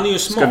förlänga, men han är ju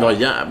smart. Ska vara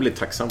jävligt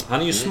tacksam.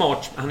 Han är ju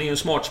smart, han är ju en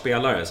smart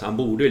spelare, så han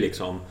borde ju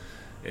liksom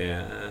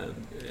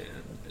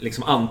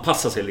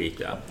anpassa sig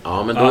lite.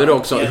 Ja, men då är det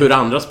också hur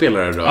andra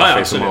spelare rör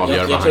sig som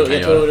avgör vad han kan göra.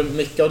 Jag tror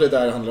mycket av det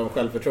där handlar om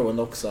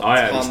självförtroende också.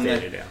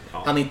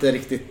 Han inte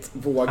riktigt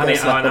vågar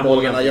släppa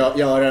bollen och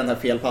göra den här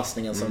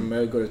felpassningen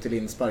som går ut till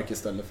inspark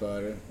istället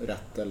för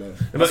rätt. Eller,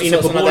 jag var inne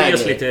på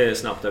Borges lite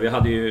snabbt där. Vi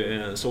hade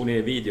ju, såg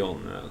ni videon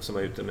som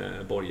var ute med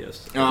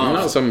Borges? Ja,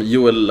 som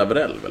Joel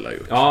Lavrell väl har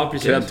gjort. Ja,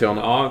 precis. Cred till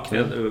honom. Ja,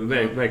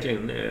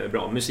 verkligen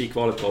bra.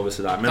 Musikvalet var väl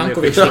sådär.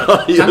 Tankovic.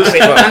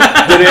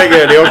 Det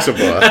reagerade jag också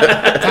på.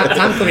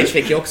 Tankovic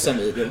fick ju också en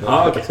video.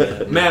 Ja, okay.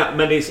 Men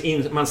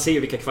man ser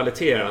vilka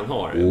kvaliteter han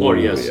har.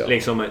 Borges,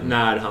 liksom,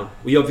 när han,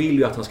 och jag vill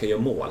ju att han ska göra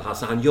mål.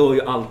 Alltså, han gör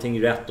ju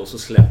allting rätt och så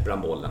släpper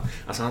han bollen.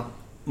 Alltså,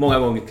 många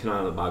gånger kunde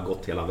han bara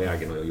gått hela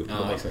vägen och gjort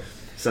mål.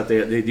 Så att det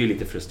är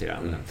lite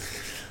frustrerande.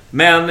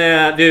 Men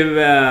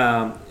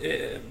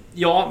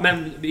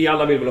men vi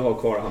alla vill väl ha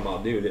kvar Hamad.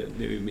 Det är ju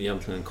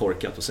egentligen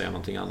korkat att säga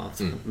någonting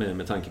annat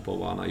med tanke på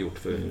vad han har gjort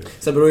för.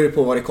 Sen beror det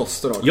på vad det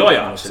kostar då.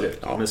 Ja, absolut.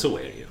 Ja, men så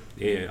är det ju.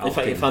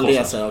 Ifall det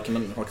är så här, kan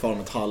man ha kvar om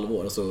ett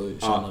halvår och så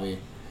tjänar vi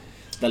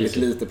väldigt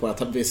lite på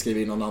att vi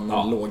skriver in någon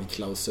annan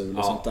lågklausul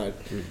och sånt där.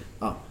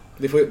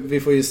 Vi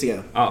får ju se.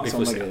 Ja, vi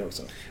får se.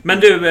 Också. Men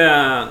du,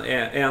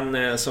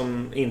 en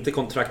som inte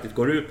kontraktet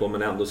går ut på,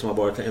 men ändå som har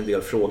varit en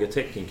del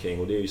frågetecken kring,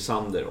 och det är ju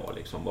Sander då,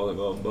 liksom.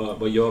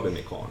 Vad gör vi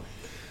med Karn?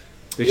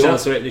 Det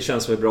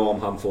känns väl bra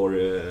om han får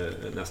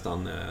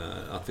nästan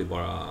att vi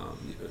bara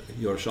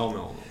gör sig av med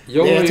honom.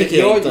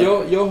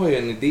 Jag har ju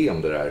en idé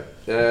om det där.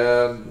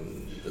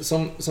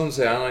 Som du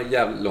säger, han har ett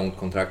jävligt långt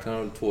kontrakt. Han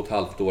har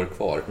 2,5 år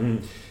kvar.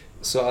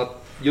 Så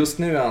att just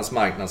nu är hans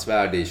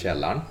marknadsvärde i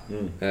källaren.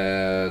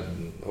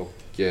 Och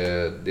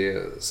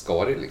det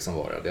ska det liksom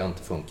vara. Det har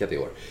inte funkat i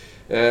år.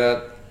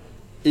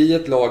 I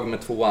ett lag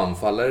med 2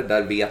 anfallare,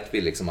 där vet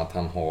vi liksom att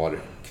han har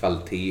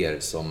kvaliteter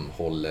som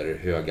håller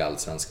hög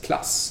allsvensk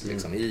klass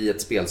liksom, i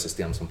ett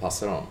spelsystem som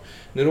passar honom.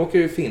 Nu råkar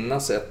det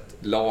finnas ett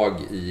lag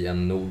i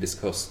en nordisk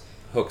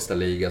högsta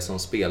liga som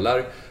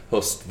spelar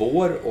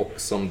höst-vår och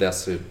som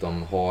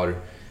dessutom har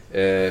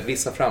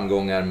vissa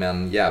framgångar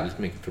men jävligt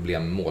mycket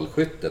problem med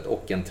målskyttet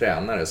och en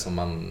tränare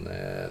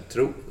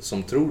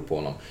som tror på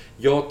honom.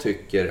 Jag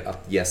tycker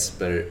att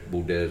Jesper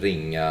borde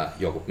ringa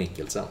Jakob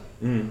Mikkelsen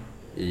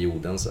i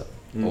Odense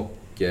och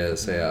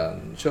säga,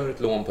 kör ett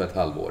lån på ett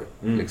halvår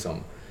liksom.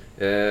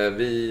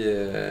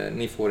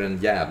 Ni får en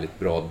jävligt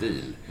bra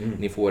deal.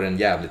 Ni får en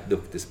jävligt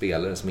duktig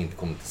spelare som inte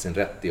kommer till sin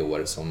rätt i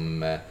år,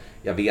 som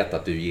jag vet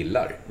att du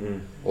gillar.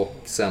 Och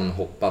sen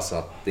hoppas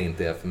att det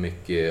inte är för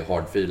mycket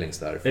hard feelings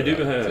där. Är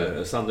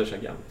du Sanders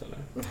agent eller?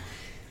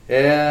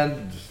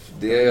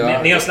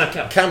 Ni har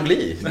snackat. Kan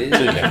bli.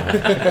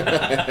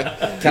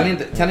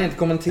 Kan inte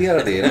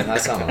kommentera det i den här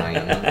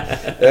sammanhangen.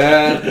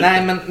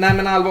 Nej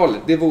men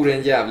allvarligt, det vore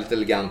en jävligt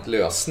elegant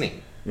lösning,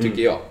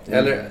 tycker jag.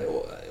 Eller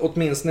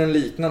åtminstone en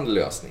liknande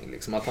lösning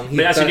liksom, att han hittar.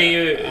 Men alltså det är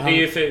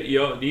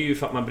ju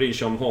för att man bryr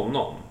sig om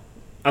honom.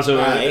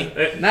 Alltså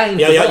nej,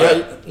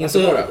 inte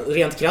bara.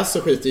 Rent krasst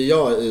så skiter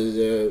jag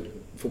i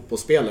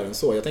fotbollsspelaren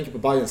så. Jag tänker på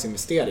Bayerns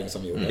investering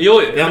som vi gjorde.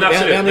 Jo, men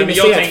absolut. Men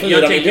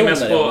jag tänker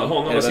mest på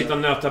honom och sitta och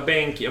nöta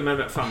bänk. Ja,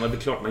 men fan, det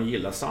är klart man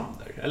gillar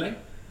Sander, eller?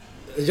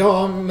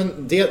 Ja,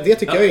 men det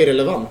tycker jag är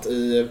relevant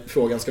i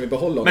frågan, ska vi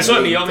behålla honom? Men så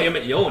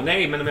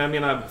nej, men jag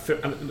menar,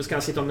 ska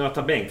han sitta och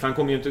nöta bänk? För han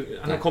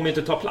kommer ju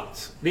inte ta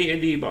plats. Det är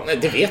ju bara... Nej,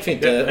 det vet vi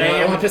inte.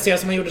 Om han presterar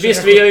som han gjorde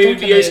 2017.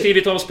 Visst, vi har ju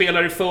skrivit av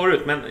spelare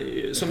förut, men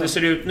som det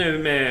ser ut nu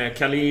med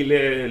Khalil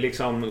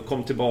liksom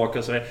kom tillbaka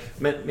och så där.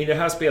 Men med det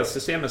här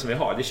spelsystemet som vi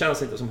har, det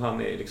känns inte som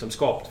han är liksom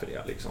skapt för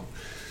det liksom.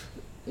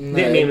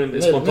 Nej, det är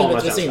min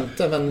spontana känsla.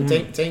 Inte, men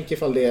tänk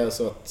ifall det är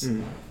så att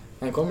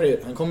han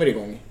kommer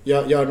igång,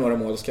 gör några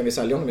mål, så kan vi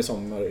sälja honom i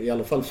sommar, i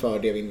alla fall för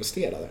det vi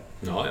investerade.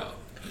 Ja.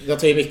 Jag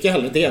tar ju mycket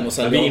hellre det än att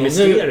sälja honom. Vi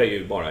investerar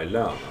ju bara i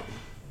lönen.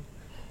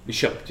 Vi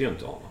köpte ju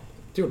inte honom.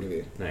 Det gjorde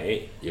vi.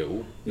 Nej,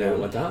 det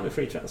var inte han med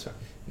free transfer.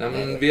 Nej,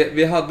 men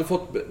vi hade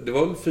fått, det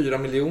var väl 4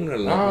 miljoner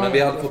eller något, men vi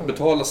hade fått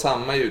betala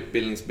samma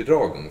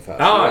utbildningsbidrag ungefär.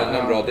 Så det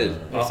var en bra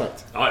deal.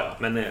 Exakt. Ja,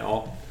 men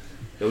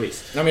jo,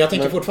 visst. Ja, men jag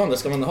tänker fortfarande,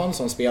 ska man ha en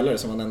sån spelare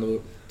som man ändå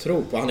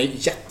tror på? Han är ju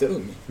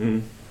jätteung.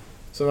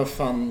 Så vad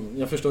fan,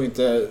 jag förstår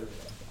inte.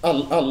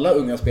 Alla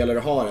unga spelare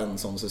har en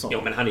sån säsong. Jo,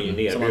 men han är ju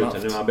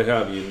nedbruten nu. Han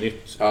behöver ju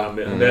nytt. Jag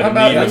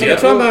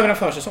tror han behöver en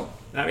försäsong.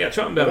 Nej, jag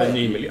tror han behöver en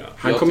ny miljö.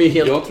 Jag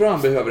tror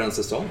han behöver en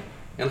säsong.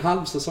 En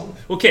halv säsong.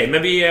 Okej,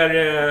 men vi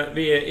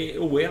är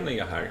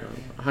oeniga här.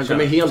 Han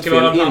kommer helt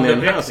fel in i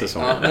den här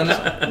säsongen.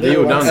 Det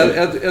gjorde han.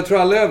 Jag tror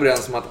alla är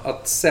överens om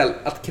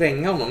att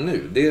kränga honom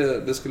nu,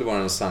 det skulle vara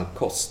en sann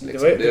kost.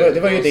 Liksom.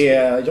 Det var ju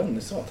det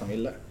Johnny sa att han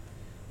ville.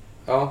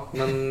 Ja,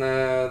 men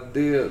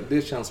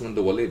det känns som en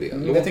dålig idé.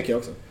 Det tycker jag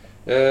också.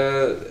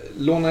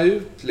 Låna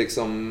ut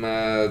liksom,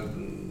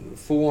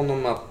 få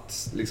honom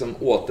att liksom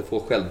återfå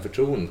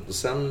självförtroende, och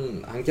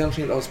sen han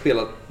kanske inte har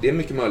spelat, det är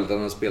mycket möjligt att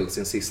han har spelat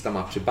sin sista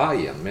match i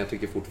Bayern, men jag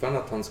tycker fortfarande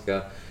att han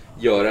ska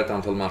göra ett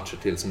antal matcher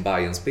till som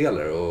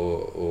Bayern-spelare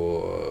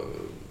och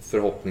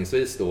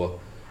förhoppningsvis då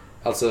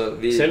alltså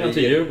sälja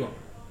till Djurgården.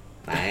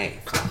 Nej,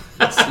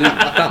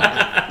 sluta.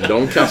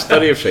 De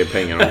kastar i och för sig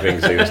pengar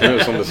omkring sig just nu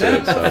som det ser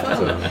ut. Så att,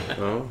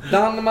 ja.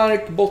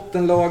 Danmark,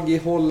 bottenlag i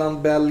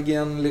Holland,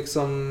 Belgien,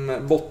 liksom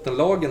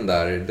bottenlagen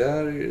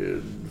där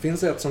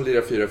finns det ett som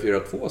lirar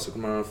 4-4-2, så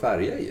kommer han att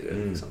färga i det.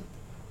 Liksom.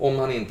 Om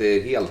han inte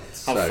är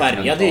helt han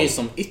färgade ju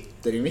som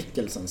ytter i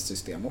Mikkelsens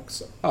system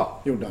också.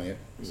 Ja. Gjorde han ju.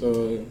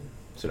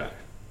 Sådär.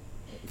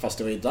 Fast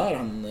det var ju där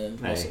han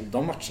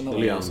de matcherna var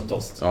ju som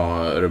topp.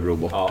 Ja, Örebro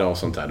borta och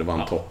sånt där, det var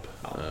en topp.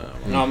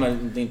 Ja,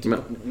 men det är inte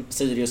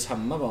Sirius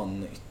hemma var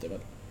en ytter väl.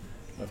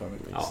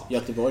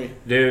 Göteborg.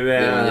 Du, det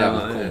är en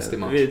jävligt konstig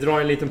match. Vi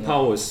drar en liten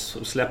paus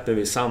och släpper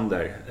vi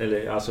Sander,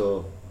 eller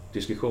alltså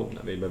diskussionen.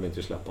 Vi behöver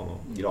inte släppa honom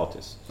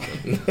gratis.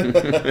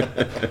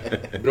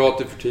 Bra att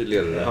du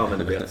förtydligar det där. Ja, men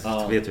du vet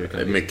hur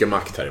det är mycket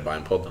makt här i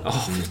Bayern-podden. Ja,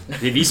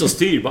 det är vi som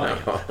styr Bayern.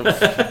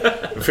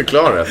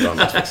 Förklara ett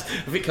annat.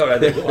 Jag fick höra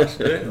det igår.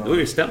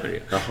 Då stämmer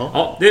det.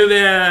 Ja,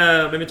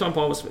 men vi tar en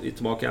paus. Vi är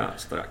tillbaka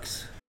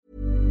strax.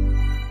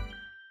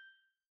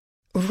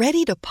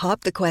 Ready to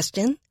pop the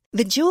question?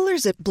 The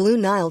jewelers at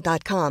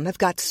BlueNile.com have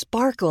got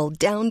sparkle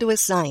down to a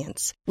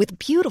science with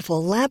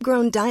beautiful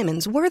lab-grown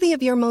diamonds worthy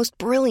of your most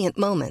brilliant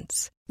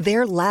moments.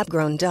 Their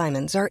lab-grown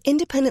diamonds are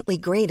independently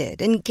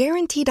graded and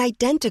guaranteed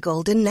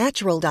identical to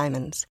natural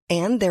diamonds,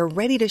 and they're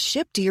ready to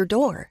ship to your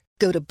door.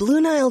 Go to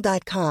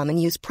BlueNile.com and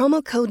use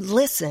promo code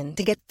LISTEN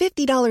to get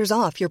 $50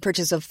 off your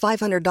purchase of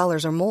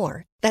 $500 or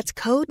more. That's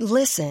code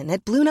LISTEN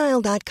at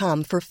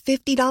BlueNile.com for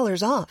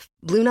 $50 off.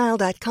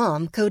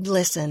 BlueNile.com, code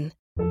LISTEN.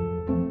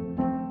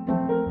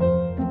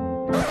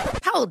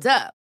 Hold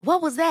up.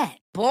 What was that?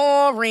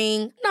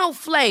 Boring. No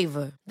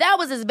flavor. That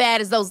was as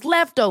bad as those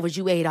leftovers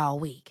you ate all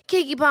week.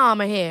 Keke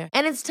Palmer here,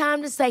 and it's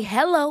time to say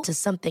hello to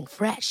something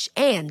fresh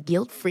and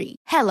guilt-free.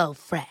 Hello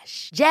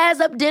Fresh.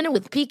 Jazz up dinner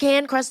with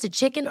pecan-crusted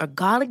chicken or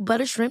garlic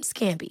butter shrimp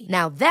scampi.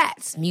 Now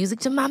that's music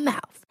to my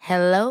mouth.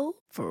 Hello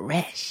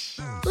Fresh.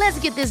 Let's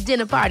get this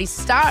dinner party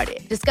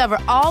started. Discover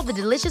all the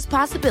delicious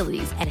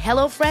possibilities at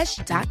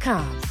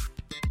hellofresh.com.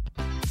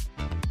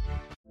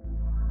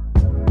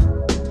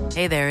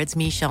 Hey there, it's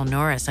Michelle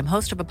Norris. I'm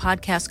host of a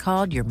podcast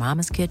called Your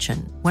Mama's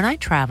Kitchen. When I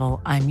travel,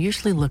 I'm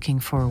usually looking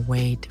for a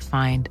way to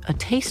find a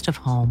taste of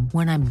home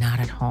when I'm not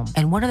at home.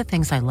 And one of the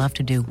things I love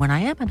to do when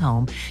I am at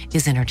home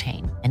is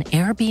entertain. And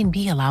Airbnb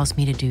allows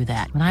me to do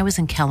that. When I was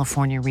in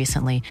California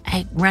recently,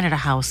 I rented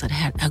a house that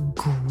had a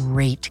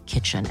great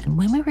kitchen. And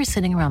when we were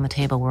sitting around the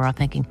table, we were all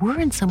thinking,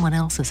 we're in someone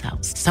else's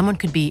house. Someone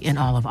could be in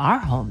all of our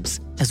homes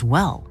as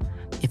well.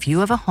 If you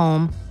have a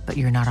home, but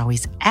you're not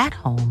always at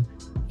home,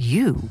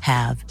 you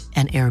have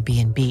an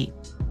Airbnb.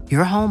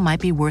 Your home might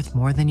be worth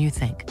more than you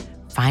think.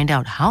 Find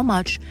out how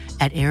much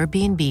at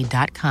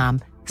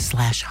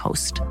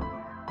airbnb.com/host.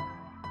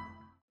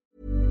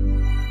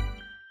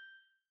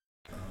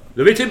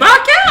 Då är vi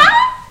tillbaka!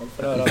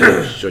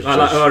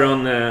 Alla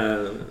öron,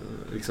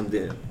 liksom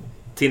det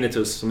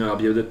tinnitus som jag har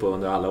bjudit på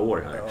under alla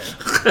år här.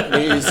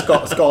 Det är ju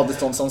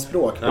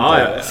skadeståndsanspråk.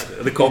 Ja,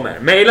 det kommer.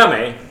 Maila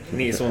mig,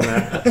 ni som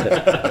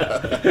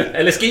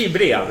eller skriv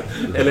brev,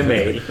 eller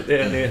mail.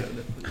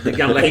 Det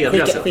gamla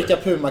hedliga. Skicka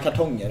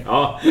Puma-kartonger.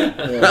 Ja,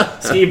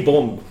 skriv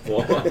bomb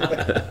på.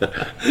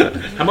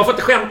 Man får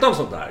inte skämta om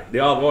sånt där. Det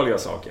är allvarliga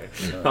saker.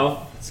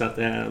 Ja, så att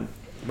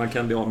man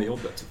kan bli av med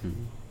jobbet.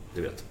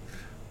 du vet.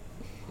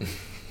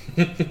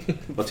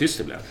 Vad tyst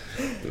det blev.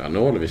 Ja, nu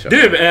håller vi kört.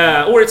 Du,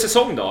 årets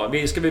säsong då.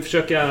 Ska vi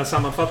försöka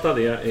sammanfatta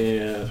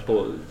det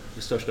på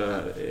det största,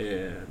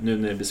 nu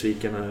när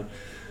besviken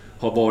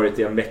har varit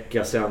i en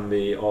vecka sedan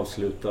vi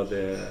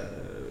avslutade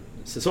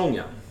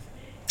säsongen.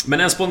 Men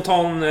en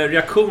spontan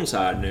reaktion så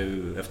här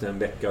nu efter en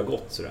vecka har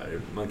gått så där.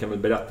 Man kan väl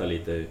berätta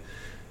lite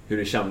hur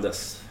det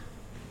kändes.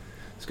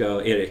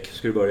 Erik,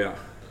 ska du börja?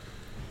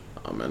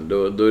 Ja, men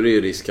då är det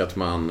ju risk att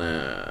man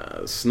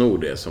snor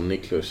det som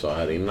Niklas sa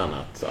här innan,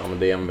 att men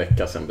det är en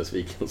vecka sedan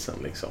besvikelsen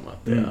liksom,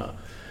 att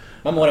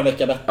man mår en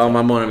vecka bättre. Ja,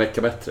 man mår en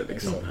vecka bättre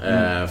liksom.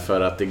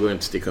 För att det går inte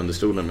att sticka under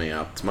stolen med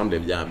att man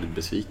blev jävligt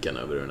besviken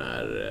över den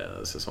här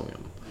säsongen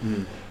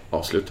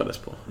avslutades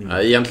på.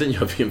 Egentligen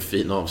gör vi en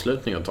fin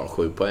avslutning och tar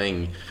 7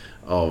 poäng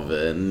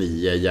av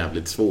 9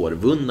 jävligt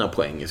svårvunna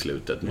poäng i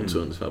slutet mot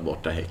Sundsvall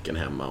borta, Häcken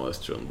hemma och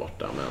Östersund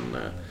borta,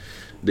 men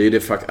det är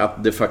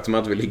det faktum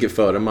att vi ligger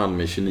före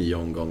Malmö i 29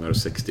 omgångar och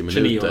 60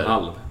 minuter.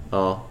 29,5.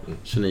 Ja,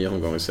 29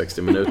 omgångar och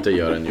 60 minuter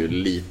gör en ju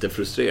lite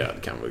frustrerad,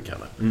 kan vi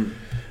kalla.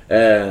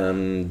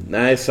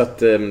 Nej, så att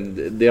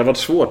det har varit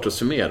svårt att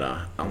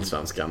summera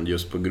Allsvenskan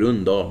just på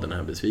grund av den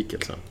här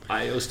besvikelsen.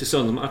 Nej,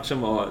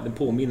 Östersund-matchen den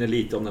påminner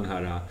lite om den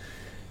här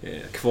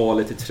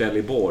kvalet till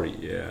Trelleborg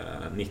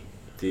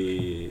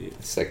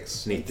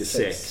 96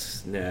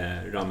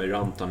 när Rami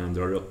Rantanen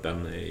drar upp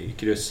en i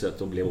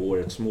krysset och blev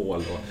årets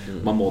mål och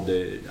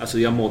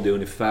jag mådde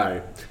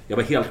ungefär, jag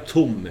var helt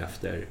tom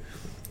efter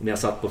när jag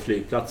satt på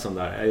flygplatsen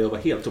där. Jag var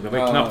helt tom, jag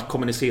var knappt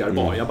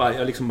kommunicerbar.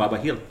 Jag liksom bara var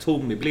helt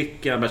tom i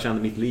blicken, jag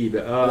kände mitt liv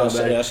är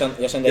över.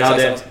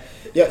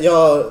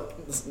 Jag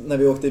när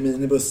vi åkte i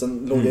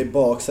minibussen låg jag i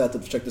baksätet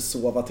och försökte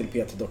sova till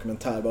Peter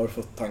Dokumentär, bara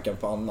för tankar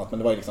på annat, men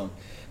det var liksom,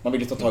 man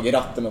ville ta tag i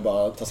ratten och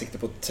bara ta sikte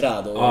på ett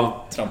träd och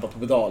trampa på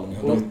pedalen i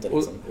 180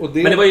 liksom.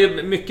 Men det var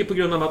ju mycket på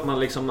grund av att man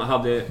liksom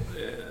hade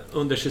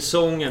under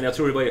säsongen, jag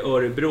tror det var i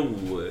Örebro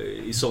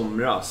i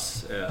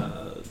somras,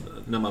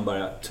 när man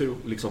började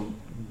liksom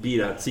bli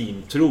det här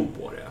teamtro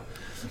på det.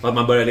 Att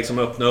man börjar liksom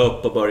öppna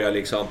upp och börja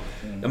liksom,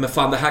 ja men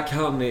fan, det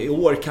här i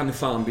år kan det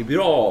fan bli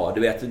bra,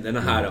 du vet, den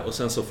här, och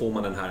sen så får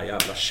man den här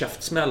jävla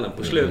käftsmällen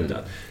på slutet.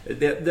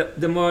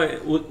 Det var,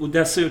 och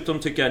dessutom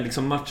tycker jag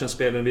liksom matchen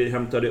vi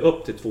hämtade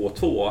upp till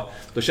 2-2,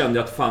 då kände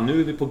jag att fan, nu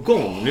är vi på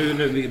gång, nu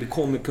vi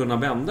kommer kunna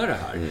vända det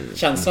här.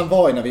 Känslan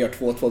var ju när vi gör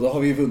 2-2, då har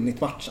vi ju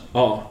vunnit matchen.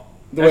 Ja.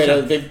 Då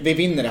är det, vi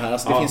vinner det här,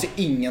 alltså det finns ju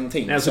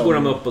ingenting. Nej, så går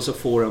de upp och så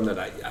får de det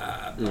där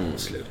jävla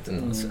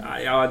slutet. Alltså,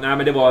 nej,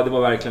 men det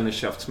var verkligen en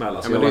käftsmäll.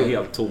 Alltså, jag var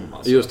helt tom.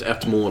 Alltså. Just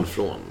ett mål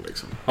från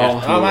liksom.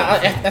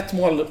 Ett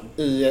mål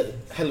i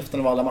hälften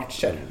av alla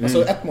matcher.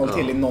 Alltså ett mål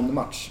till i någon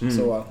match.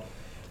 Så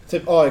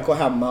typ AIK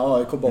hemma,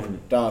 AIK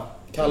borta,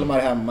 Kalmar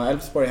hemma,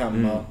 Elfsborg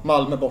hemma,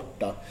 Malmö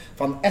borta.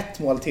 Fan, ett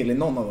mål till i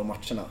någon av de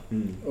matcherna.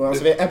 Och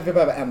alltså vi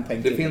behöver en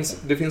poäng till.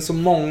 Det finns så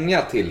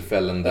många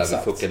tillfällen där vi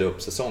fuckade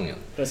upp säsongen.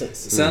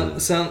 Precis.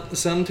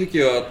 Sen tycker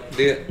jag att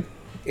det är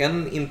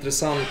en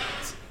intressant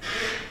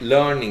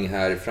learning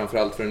här,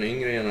 framförallt för den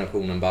yngre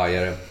generationen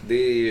bajare. Det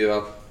är ju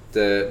att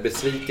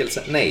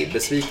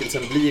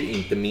besvikelsen blir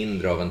inte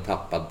mindre av en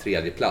tappad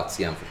tredjeplats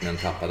jämfört med en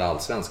tappad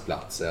allsvensk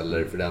plats,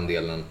 eller för den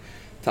delen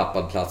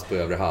tappad plats på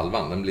övre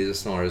halvan. Den blir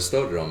snarare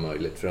större om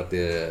möjligt, för att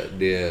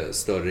det är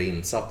större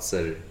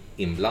insatser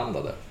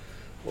inblandade.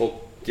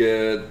 Och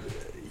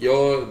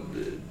jag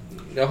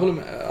håller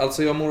med.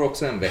 Alltså jag mår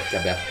också en vecka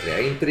bättre. Jag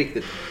är inte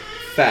riktigt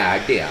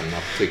färdig än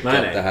att tycka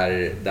att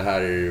det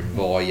här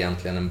var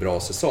egentligen en bra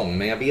säsong,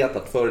 men jag vet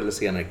att förr eller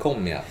senare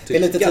kommer jag tycka.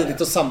 Det är lite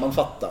tidigt att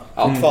sammanfatta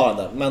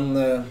fortfarande,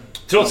 men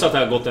trots att det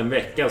har gått en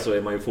vecka så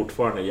är man ju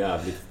fortfarande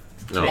jävligt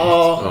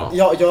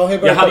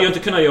jag hade ju inte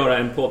kunnat göra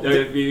en podd.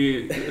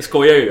 Vi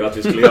skojar ju att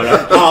vi skulle göra.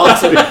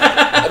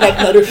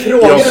 När du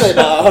frågade mig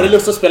bara, har du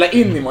lust att spela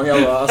in imorgon?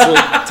 Jag bara, alltså,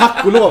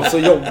 tack och lov så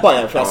jobbar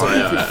jag för alltså,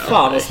 fy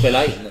fan att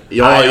spela in.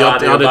 Jag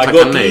hade bara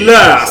tackat nej.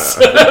 Lös!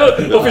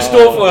 Och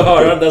förstå för att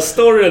höra den där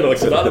storyn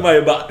också. Då hade man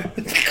ju bara...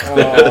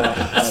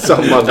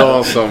 Samma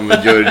dag som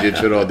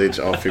Djurdjic och Rodic.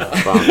 Fy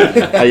fan.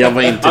 Jag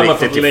var inte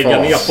riktigt i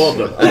lägga ner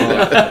podden.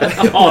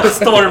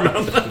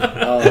 Stormen.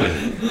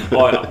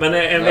 Men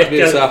en vecka... Det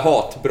blir så här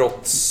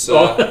hatbrotts...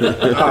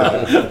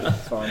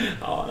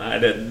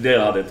 nej, det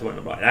hade inte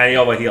varit bra. Nej,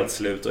 jag var helt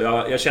slut. Och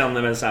jag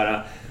kände mig så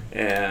här...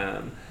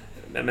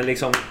 men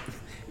liksom...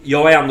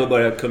 Jag har ändå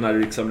börjat kunna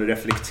liksom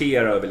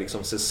reflektera över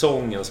liksom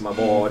säsongen som har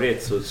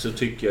varit, så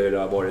tycker jag det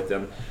har varit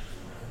en...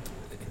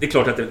 Det är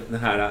klart att den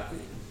här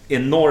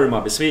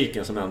enorma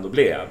besviken som ändå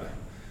blev.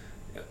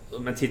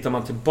 Men tittar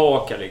man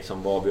tillbaka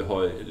liksom vad vi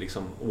har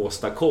liksom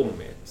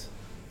åstadkommit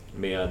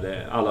med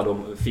alla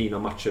de fina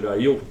matcher vi har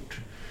gjort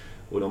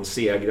och de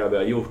segrar vi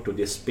har gjort och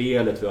det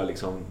spelet vi har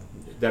liksom,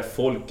 där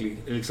folk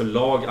liksom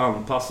lag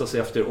anpassar sig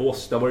efter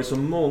oss. Det har varit så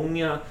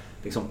många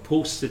liksom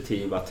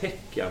positiva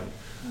tecken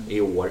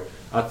i år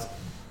att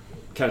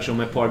kanske om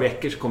ett par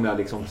veckor så kommer jag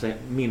liksom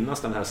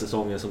minnas den här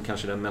säsongen som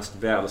kanske den mest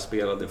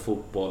välspelade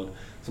fotboll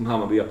som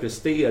Hammarby har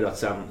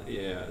presterat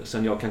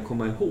sen jag kan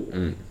komma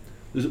ihåg.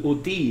 Och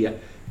det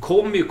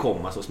kommer ju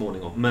komma så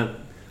småningom, men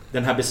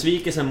den här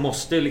besvikelsen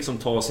måste liksom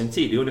ta sin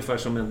tid. Det är ungefär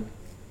som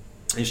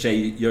en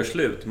tjej gör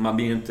slut. Man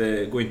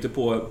går inte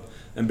på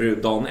en brud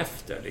dagen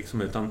efter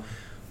liksom, utan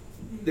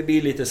det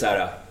blir lite så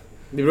här.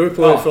 Det beror ju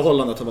på hur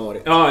förhållandet har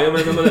varit. Ja,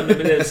 men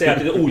det säger att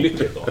det är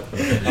olyckligt då.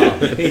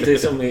 Ja, inte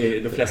som i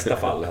de flesta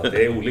fall att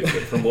det är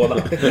olyckligt från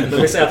båda.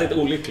 Men vi säger att det är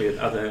olyckligt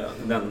att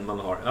den man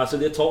har. Alltså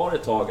det tar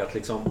ett tag att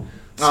liksom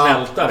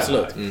smälta det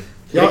här. Mm.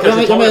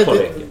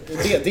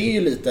 Det är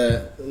ju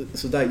lite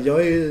sådär. Jag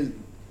har ju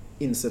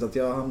insett att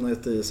jag har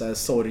hamnat i så här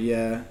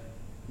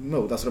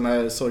sorgemode, alltså de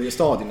här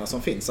sorgestadierna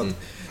som finns. Så att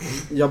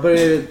jag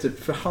börjar ju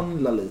typ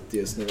förhandla lite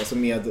just nu, alltså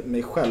med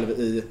mig själv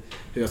i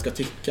hur jag ska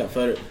tycka.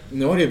 För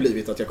nu har det ju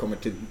blivit att jag kommer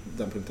till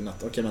den punkten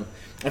att okej, men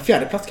en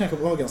fjärde plats kanske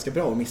var ganska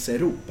bra att missa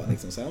Europa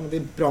liksom. Så, ja, men det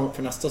är bra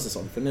för nästa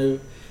säsong, för nu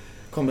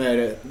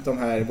kommer de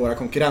här våra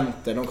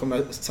konkurrenter, de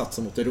kommer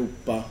satsa mot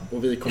Europa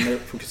och vi kommer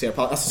fokusera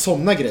på alltså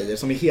sådana grejer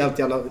som är helt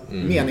jävla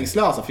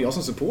meningslösa, för jag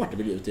som supporter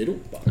vill ju ut i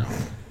Europa.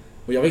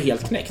 Och jag var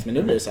helt knäckt, men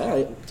nu blir det så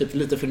här typ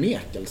lite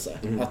förnekelse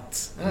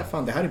att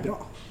fan, det här är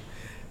bra.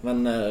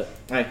 Men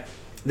nej.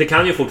 Det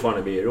kan ju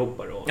fortfarande bli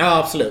Europa då. Ja,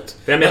 absolut.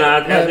 För jag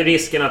menar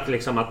risken att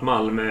liksom att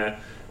Malmö,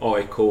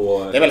 AIK,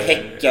 det är väl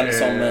Häcken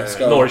som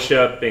ska...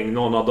 Norrköping,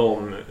 någon av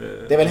dem.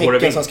 Det är väl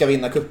Häcken som ska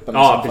vinna kuppen.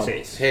 Ja,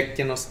 precis.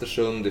 Häcken och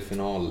Östersund i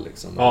final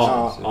liksom.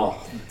 Ja.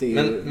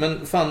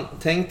 Men fan,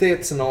 tänk dig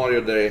ett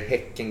scenario där det är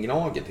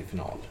Häcken-Gnaget i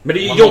final. Men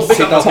det är ju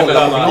jobbigt att man ska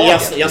behöva...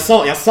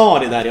 Jag sa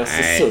det där i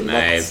Östersund.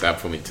 Nej, där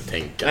får vi inte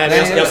tänka.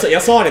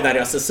 Jag sa det där i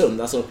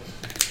Östersund. Alltså,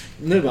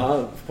 nu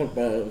bara folk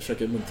bara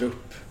försöker muntra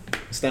upp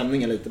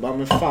stämningen lite. Bara,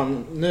 men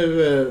fan, nu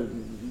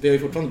vi har ju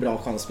fortfarande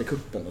bra chans med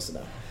kuppen och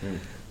sådär.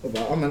 Och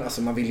bara, men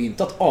alltså, man vill ju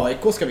inte att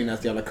AIK ska vinna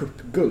ett jävla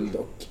cupguld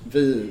och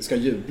vi ska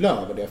jubla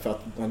över det, för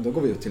att då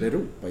går vi ut till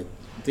Europa.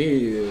 Det är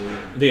ju...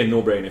 Det är en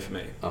no-brainer för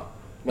mig. Ja.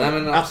 Nej,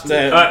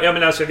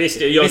 men alltså,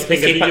 visst,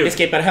 vi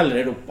skippar hellre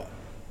Europa.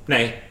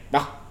 Nej.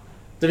 Va?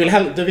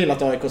 Du vill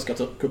att AIK ska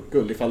ta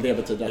cupguld ifall det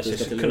betyder att vi ska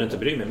till Europa? Jag kunde inte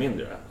bry mig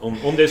mindre.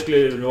 Om det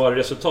skulle vara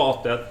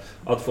resultatet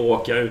att få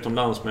åka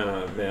utomlands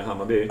med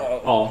Hammarby.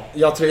 Ja.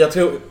 Jag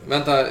tror...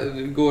 Vänta,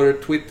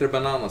 går Twitter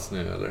bananas nu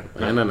eller?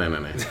 Nej.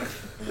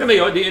 Nej,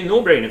 men det är en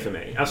no-brainer för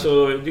mig.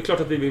 Alltså, det är klart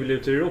att vi vill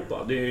ut i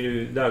Europa. Det är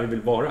ju där vi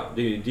vill vara.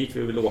 Det är ju dit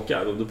vi vill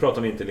åka. Och då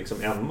pratar vi inte liksom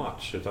en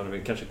match, utan vi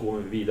kanske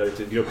går vidare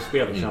till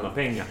gruppspel och tjäna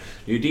pengar.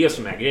 Det är ju det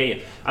som är grejen.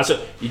 Alltså,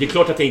 det är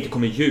klart att jag inte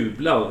kommer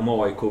jubla om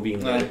AIK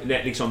vinner. Det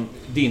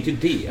är inte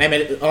det. Nej, men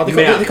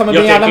det kommer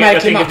bli en jävla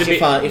märklig match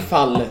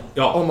ifall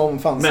om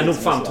fan. Men nog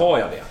fan tar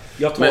jag det.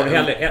 Jag tar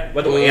hellre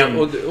och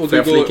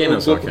du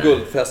går på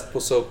guldfest på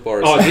Soap Bar.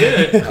 Ja,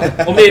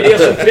 om det är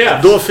det som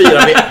krävs. Då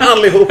firar vi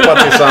allihopa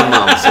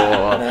tillsammans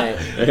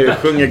och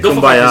sjunger Kumbaya. Då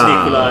får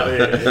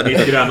faktiskt Nikola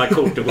mitt gröna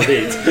kort och gå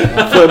dit.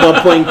 Får jag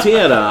bara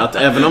poängtera att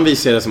även om vi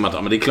ser det som att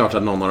men det är klart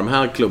att någon av de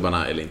här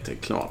klubbarna, eller inte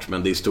klart,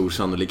 men det är stor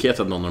sannolikhet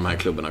att någon av de här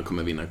klubbarna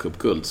kommer vinna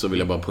cupguld, så vill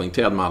jag bara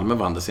poängtera att Malmö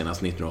vann det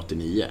senast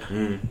 1989.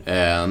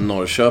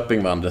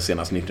 Norrköping vann det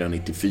senast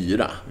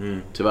 1994.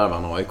 Tyvärr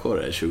vann AIK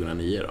det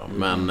 2009 då.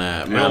 Men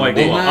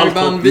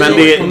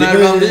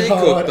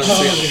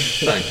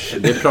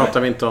det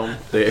pratar vi inte om.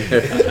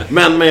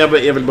 Men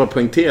jag vill bara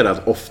poängtera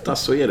att ofta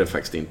så är det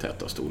faktiskt inte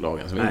ett av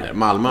storlagen som vinner.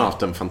 Malmö har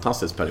haft en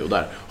fantastisk period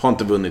där. Har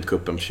inte vunnit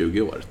kuppen på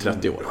 20 år,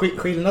 30 år.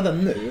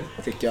 Skillnaden nu,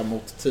 tycker jag,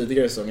 mot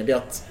tidigare säsonger, det är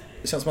att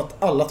det känns som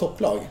att alla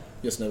topplag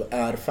just nu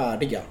är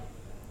färdiga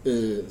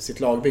i sitt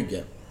lagbygge.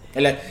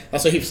 Eller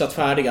alltså hyfsat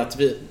färdiga, att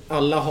vi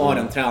alla har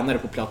en tränare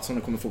på plats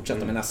som kommer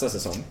fortsätta med nästa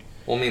säsong.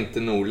 Om inte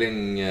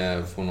Norling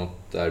får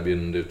något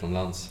erbjudande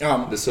utomlands.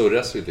 Ja. Det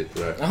surras ju lite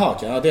där. Jaha,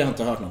 okej, det har jag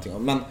inte hört någonting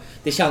om. Men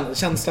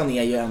känslan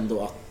är ju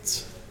ändå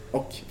att,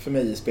 och för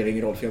mig spelar det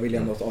ingen roll, för jag vill ju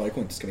ändå att AIK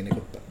inte ska vinna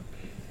kuppen.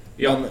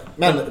 Ja.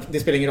 Men det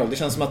spelar ingen roll. Det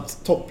känns som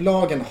att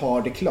topplagen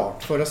har det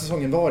klart. Förra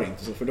säsongen var det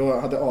inte så, för då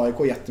hade AIK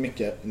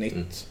jättemycket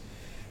nytt.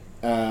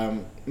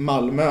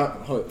 Malmö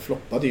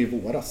floppade ju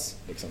våras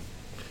liksom.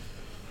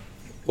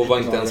 Och var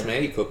inte ens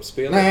med i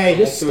kuppspelet. Nej,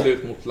 just det. De åkte väl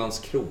ut mot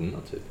Landskrona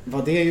typ.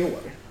 Var det i år?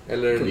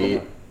 Eller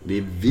det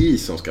är vi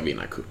som ska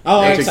vinna cup.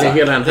 Jag tycker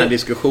hela den här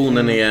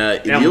diskussionen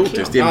är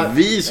idiotisk. Det är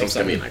vi som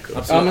ska vinna cup.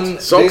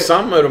 Sak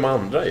samma hur de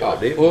andra gör.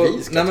 Det är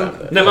vi ska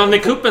När vann ni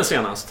kuppen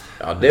senast?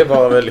 Ja, det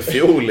var väl i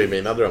fjol i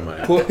mina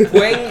drömmar.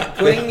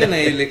 Poängen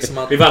är ju liksom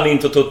att vi vann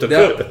inte Toto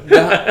Cup.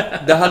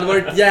 Det hade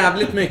varit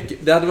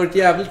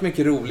jävligt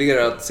mycket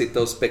roligare att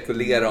sitta och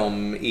spekulera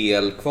om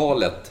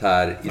EL-kvalet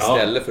här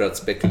istället för att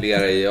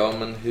spekulera i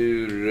men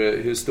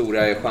hur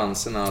stora är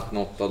chanserna att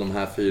något av de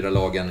här 4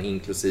 lagen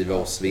inklusive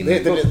oss vinner.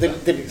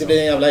 Det blir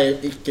en jävla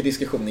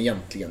icke-diskussion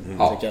egentligen.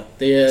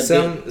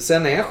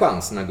 Sen är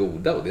chanserna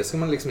goda och det ska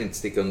man liksom inte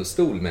sticka under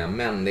stol med,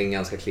 men det är en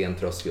ganska klen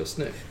tröst just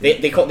nu.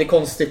 Det är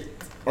konstigt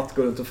att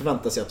gå runt och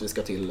förvänta sig att vi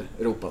ska till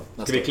Europa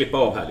nästa Ska vi klippa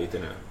av här lite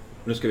nu?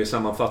 Nu ska vi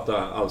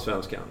sammanfatta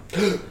Allsvenskan,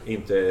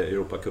 inte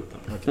Europacupen.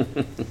 Okay.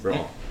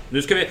 Bra.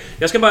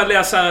 Jag ska bara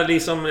läsa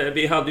liksom,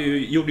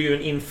 vi gjorde ju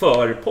en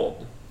införpodd.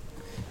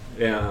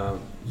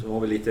 Så har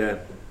vi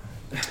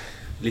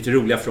lite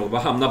roliga frågor.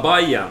 Vad hamnar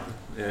Bayern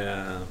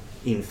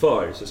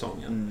inför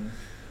säsongen?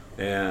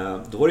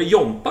 Då var det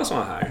Jompa som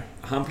var här.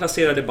 Han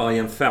placerade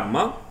Bayern 5.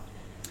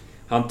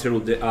 Han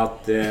trodde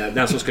att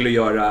den som skulle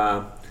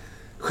göra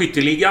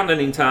Skytteligan, den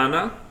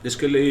interna. Det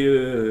skulle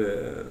ju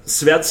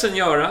Svedsen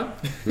göra.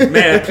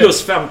 Med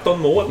plus 15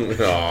 mål.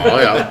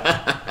 Ja.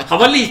 Han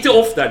var lite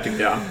off där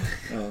tyckte jag.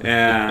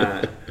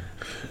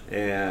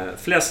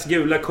 Flest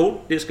gula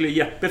kort, det skulle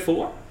Jeppe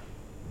få.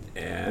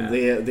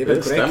 Det är väl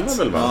korrekt. Stämmer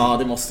väl, va? Ja,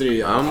 det måste det ju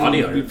göra.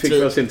 Han fick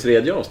väl sin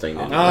 3:e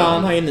avstängning. Ja,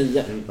 han har ju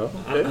 9.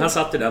 Han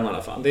satte den i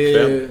alla fall. Det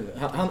är ju,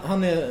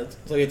 han är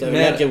tagit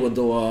över Good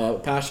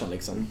och Persson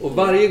liksom. Och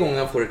varje gång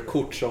han får ett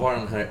kort så har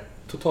han den här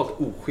totalt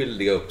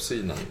oskyldiga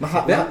uppsynen.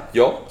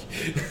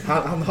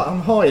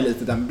 Han har ju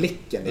lite den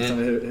blicken liksom,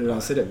 hur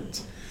han ser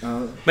ut.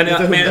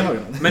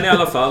 Men i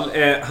alla fall,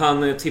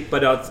 han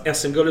tippade att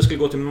SM-guldet skulle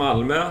gå till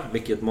Malmö,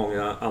 vilket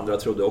många andra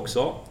trodde också.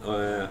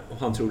 Och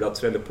han trodde att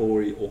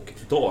Trelleborg och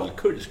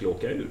Dalkurd skulle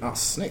åka ut.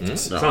 Snyggt.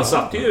 Så han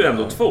satte ju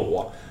ändå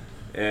 2.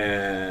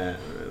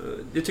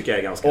 Det tycker jag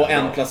är ganska bra. Och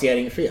en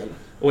placering fel.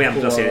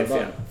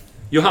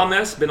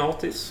 Johannes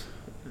Benatis,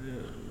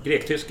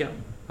 grektyskan.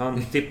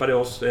 Han tippade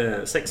oss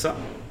 6.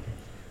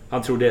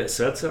 Han trodde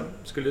Svedsen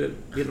skulle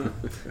vinna.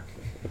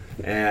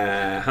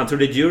 Han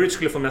trodde Djuric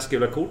skulle få mest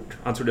gula kort.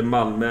 Han trodde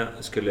Malmö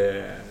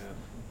skulle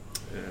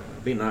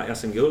vinna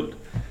SM-guld.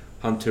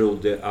 Han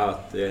trodde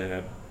att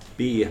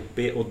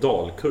BP och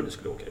Dalkurd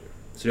skulle åka ut.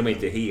 Så det var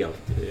inte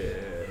helt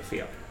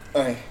fel.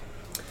 Nej.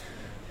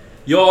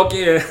 Jag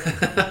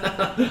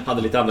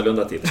hade lite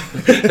annorlunda tips.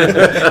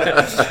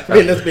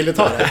 Vill du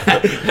ta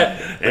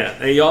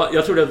det?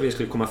 Jag trodde att vi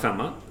skulle komma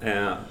 5.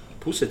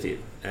 Positiv.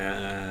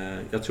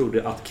 Jag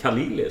trodde att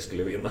Khalili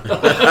skulle vinna.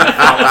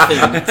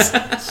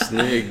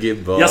 Snygg.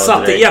 Jag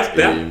satte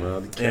Jeppe.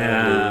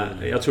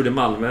 Jag trodde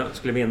Malmö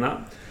skulle vinna.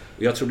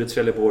 Och jag trodde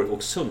Trelleborg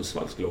och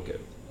Sundsvall skulle åka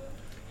ut.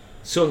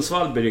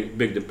 Sundsvall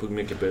byggde på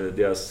mycket på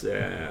deras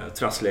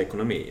trassliga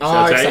ekonomi. Så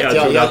jag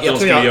trodde att de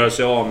skulle göra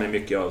sig av med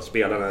mycket av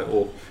spelarna.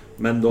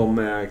 Men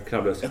de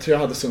kravlösa. Jag tror jag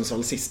hade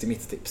Sundsvall sist i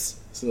mitt tips.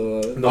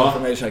 Så för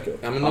mig käka upp.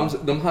 Ja, men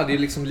de hade ju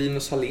liksom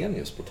Linus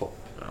Hallenius på topp.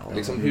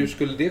 Liksom, hur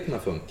skulle det kunna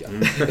funka?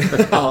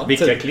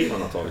 Vilka kliv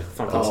han har tagit.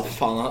 Fantastiskt.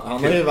 Ja, fan,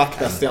 han har ju varit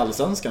bäst i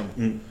Allsvenskan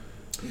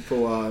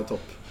på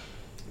topp.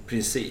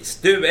 Precis.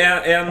 Du,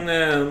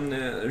 en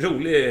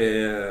rolig,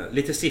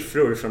 lite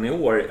siffror från i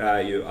år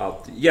är ju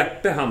att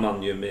Jeppe han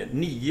vann ju med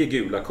 9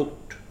 gula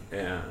kort.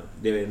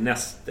 Det är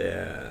näst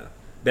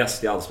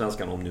bäst i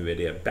Allsvenskan, om nu är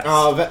det bäst.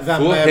 Ja,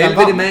 vem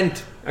vann?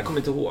 Jag kommer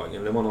inte ihåg.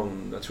 Det var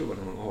någon, jag tror det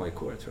var någon AIK,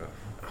 tror jag.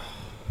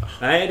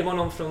 Nej, det var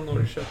någon från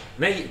Norrköping.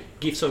 Nej,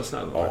 GIF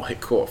Sundsvall.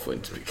 AIK får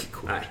inte mycket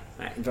kort.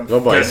 Nej. Det var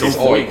bara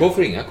AIK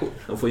får inga kort.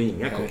 De får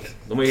inga kort.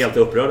 De är helt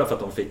upprörda för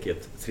att de fick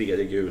ett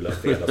 3:e gula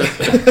fredag.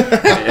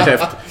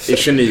 I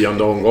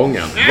 29:e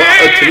omgången.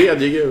 Vad är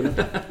 3:e gula?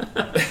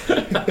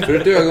 För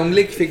ett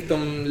ögonblick fick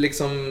de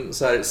liksom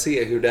så här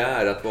se hur det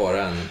är att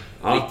vara en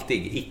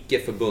riktig,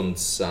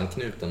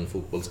 icke-förbundsanknuten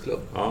fotbollsklubb.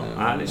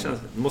 Det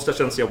måste ha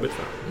känts jobbigt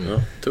för dem.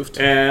 Ja, tufft.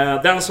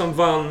 Den som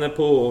vann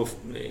på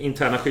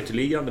interna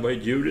skytteligan, det var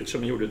ju Djuric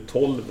som gjorde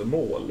 12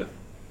 mål.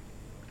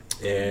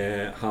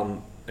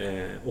 Han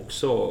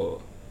också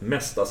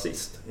mest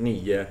assist,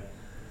 9.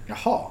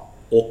 Jaha.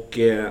 Och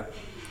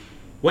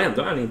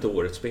ändå är han inte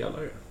årets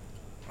spelare.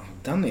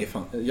 Den är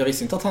fan. Jag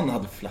visste inte att han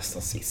hade flest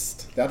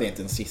assist. Det hade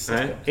inte en sist.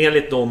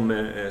 Enligt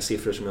de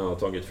siffror som jag har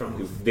tagit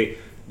fram.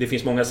 Det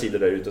finns många sidor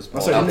där ute.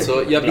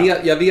 Alltså,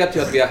 jag vet ju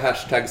att vi har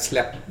hashtag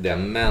släppt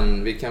den,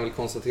 men vi kan väl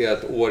konstatera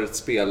att årets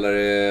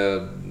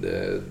spelare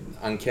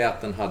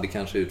enkäten hade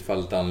kanske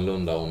utfallit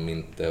annorlunda om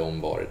inte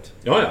omvarit.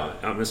 Ja,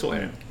 men så är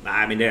det.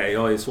 Nej, men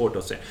jag är svårt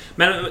att se.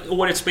 Men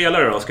årets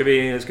spelare då, ska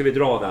vi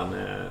dra den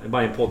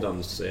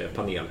Bajen-poddens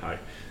panel här.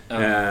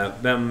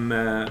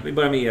 Vi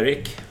börjar med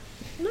Erik.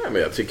 Nej,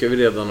 men jag tycker vi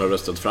redan har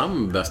röstat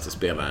fram bästa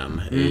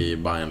spelaren i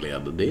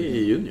Bajen-led. Det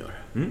är Junior.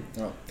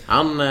 Ja.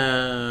 Han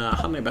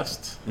är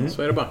bäst.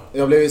 Så är det bara.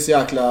 Jag blev ju så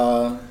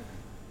jäkla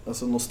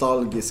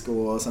nostalgisk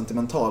och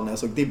sentimental när jag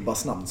såg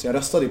Dibbas namn. Så jag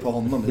röstade ju på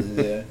honom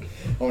i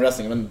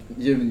omröstningen. Men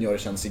Junior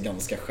känns ju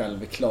ganska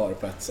självklar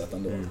på ett sätt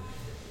ändå.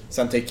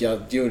 Sen tycker jag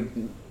att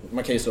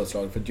man kan ju slå ett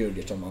slag för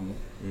Djurgic om man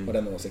har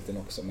den åsikten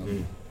också.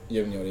 Men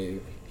Junior är ju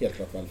helt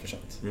klart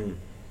välförtjänt.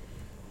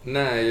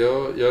 Nej,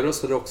 jag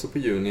röstade också på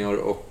Junior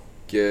och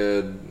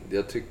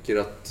jag tycker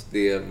att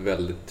det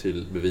väldigt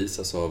tydligt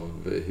bevisas av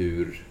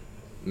hur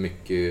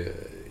mycket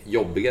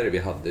jobbigare vi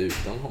hade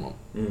utan honom.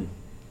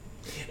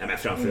 Ja, men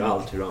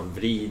framförallt hur han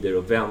vrider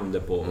och vänder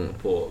på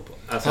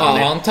alltså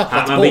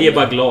han blir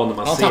bara glad när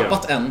man ser han har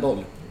tappat en boll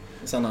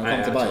sen han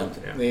kom till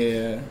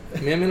Bayern.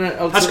 Men jag menar,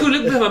 alltså, han skulle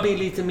behöva bli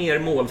lite mer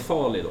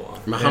målfarlig då.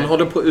 Men han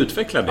håller på att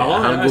utveckla det.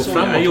 Han går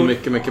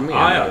framåt mycket mer.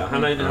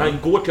 Han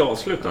går till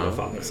avslut i alla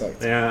fall.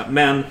 Exakt.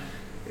 Men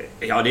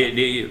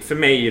för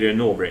mig är det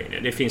en no-brainer.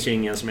 Det finns ju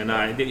ingen som är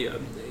nära.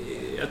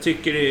 jag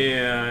tycker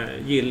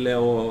Gille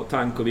och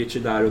Tankovic är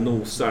där och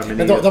nosar.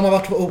 Men de har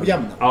varit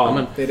ojämna.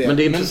 Ja, men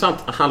det är intressant.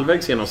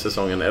 Halvvägs genom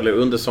säsongen, eller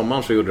under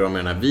sommaren, så gjorde de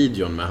den här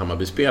videon med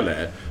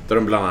Hammarby-spelare där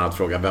de bland annat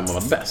frågade vem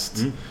var bäst.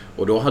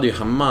 Och då hade ju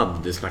Hamad,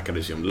 det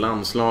snackades ju om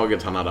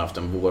landslaget, han hade haft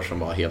en vår som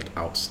var helt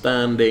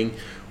outstanding.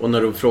 Och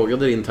när de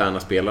frågade de interna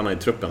spelarna i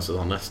truppen så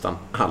sa nästan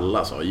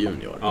alla sa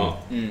junior. Ja.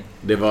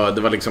 Det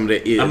var liksom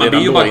det. Ja, man blir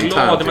ju bara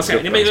glad. Man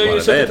säger, men jag har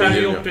ju suttit här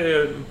och gjort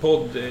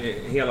podd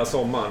hela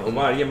sommaren och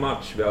varje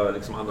match vi har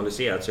liksom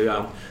analyserat så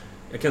jag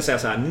kan säga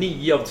så här,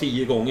 9 av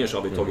 10 gånger så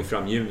har vi tagit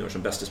fram junior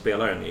som bästa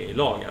spelaren i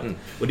laget.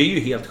 Och det är ju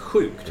helt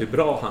sjukt hur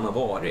bra han har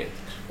varit.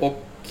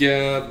 Och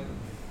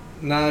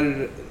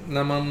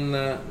när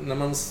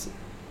man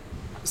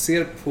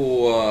ser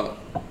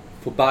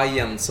på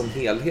Bayern som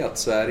helhet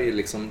så är det ju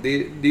liksom det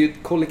är ju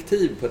ett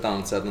kollektiv på ett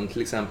annat sätt än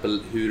till exempel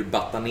hur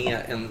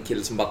en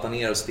kille som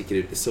Bataner sticker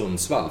ut i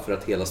Sundsvall för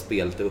att hela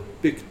spelet är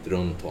uppbyggt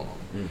runt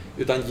honom.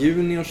 Utan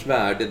juniors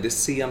värde, det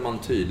ser man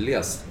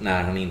tydligast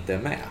när han inte är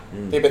med.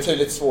 Det är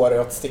betydligt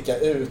svårare att sticka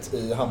ut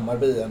i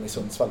Hammarby än i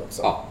Sundsvall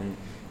också. Ja.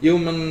 Jo,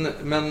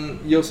 men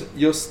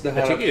just det här.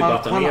 Jag tycker ju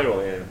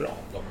Batanero är bra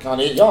dock. Han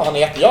är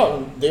jättebra.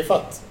 Det är för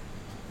att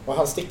och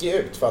han sticker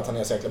ut för att han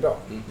är så jäkla bra.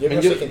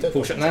 Junior sticker inte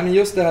ut. Nej, men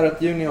just det här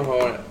att Junior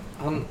har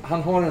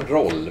han har en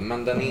roll,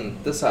 men den är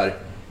inte så här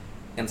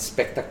en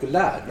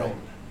spektakulär roll.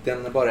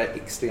 Den är bara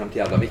extremt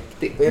jävla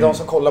viktig. Det är de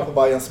som kollar på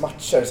Bayerns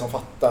matcher som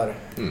fattar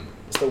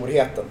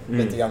storheten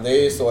lite grann. Det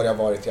är ju så det har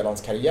varit hela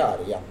hans karriär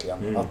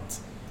egentligen.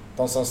 Att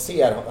de som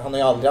ser, han har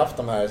ju aldrig haft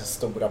de här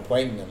stora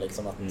poängen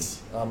liksom att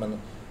ja, men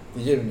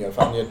det är Junior,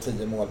 för han gör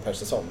 10 mål per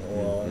säsong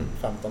och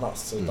 15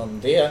 ass. Utan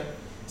det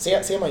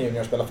ser man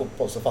Junior spela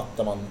fotboll så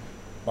fattar man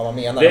vad man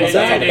menar. Det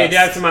är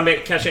därför man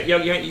kanske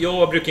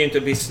jag brukar inte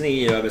bli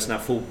sned över såna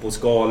här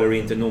fotbollsgalor och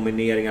inte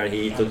nomineringar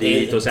hit och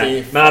dit och så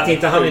här. Men att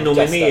inte han är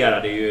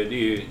nominerad det är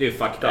ju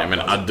fucked up. Men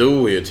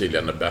Ado är ju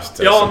tydligen det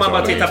bästa. Ja, man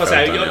bara tittar på så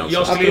här.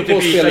 Jag skulle inte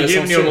byta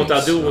Junior mot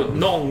Ado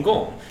någon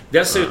gång.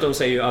 Dessutom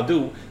säger ju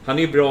Ado, han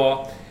är ju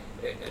bra.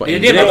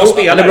 Det är bra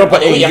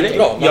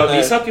spelare.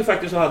 Vi satt ju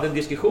faktiskt och hade en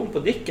diskussion på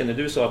Dicken när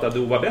du sa att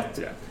Ado var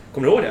bättre.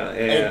 Kommer du ihåg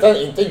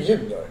det? Inte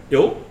Junior.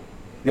 Jo,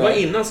 det var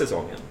innan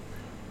säsongen.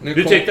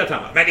 Du tyckte att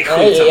han var... Men det är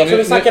skitsamt. Jag tror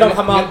vi snackade om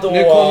Hamad och...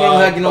 Nu kommer de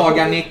här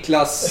gnagar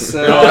Niklas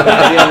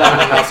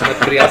delarna som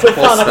ett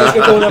brevposter.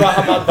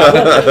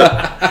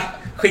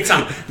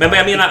 Skitsamt. Men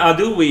jag menar,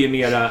 Ado är ju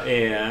mera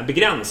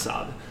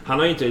begränsad. Han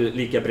har ju inte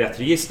lika brett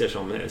register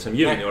som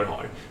Junior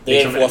har.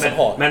 Det är liksom, få som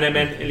har.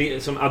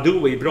 Men som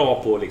Ado är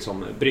bra på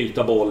liksom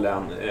bryta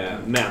bollen.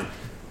 Men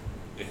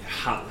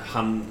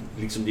han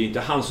liksom, det är ju inte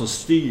han som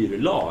styr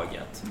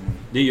laget.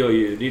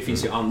 Det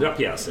finns ju andra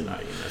pjäser där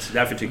inne. Så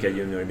därför tycker jag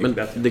Junior är mycket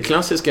bättre. Det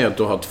klassiska är att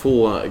du har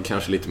 2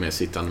 kanske lite mer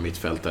sittande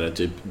mittfältare.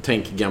 Typ,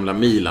 tänk gamla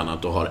Milan,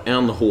 att du har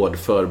en hård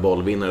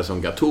förbollvinnare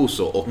som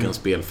Gattuso och en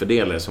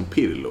spelfördelare som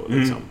Pirlo.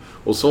 Liksom.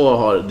 Och så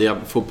har det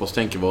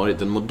fotbollstänket varit.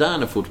 Den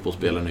moderna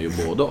fotbollsspelaren är ju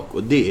både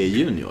och det är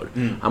Junior.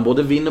 Han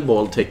både vinner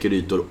boll, täcker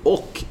ytor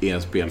och är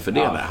en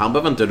spelfördelare. Han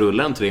behöver inte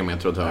rulla en 3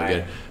 meter åt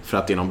höger för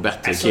att det är någon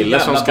bättre kille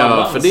som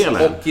ska fördela.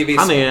 Och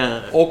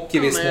i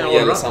viss mån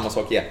gäller samma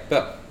sak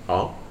Jeppe.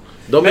 Ja.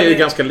 De är ju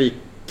ganska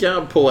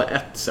lika på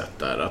ett sätt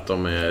där, att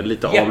de är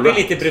lite Jeppe är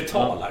lite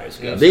brutalare.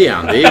 Det är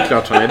han, det är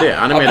klart han är det.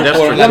 Han är mer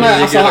destruktiv.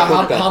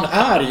 Han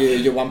är ju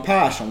Johan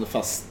Persson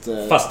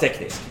fast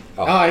teknisk.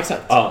 Ja,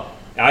 exakt. Ja,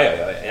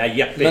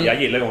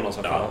 jag gillar ju honom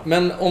som fan.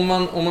 Men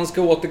om man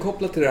ska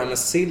återkoppla till det här med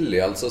Silly,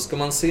 alltså ska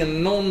man se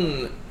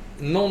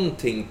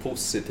någonting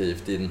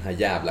positivt i den här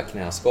jävla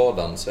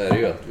knäskadan, så är det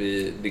ju att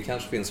det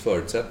kanske finns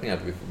förutsättningar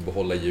att vi får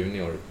behålla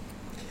Junior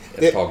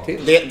ett tag till.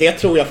 Det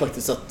tror jag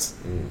faktiskt att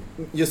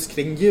just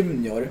kring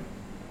Junior,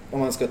 om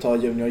man ska ta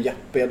Junior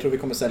Jeppe, jag tror vi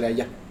kommer sälja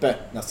Jeppe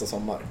nästa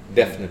sommar.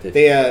 Definitivt.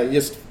 Det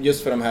är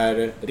just för de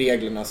här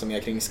reglerna som är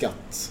kring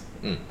skatt.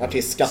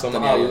 Artistskatten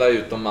som alla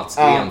utom Mats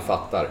Gren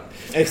fattar.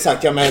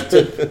 Exakt, ja, men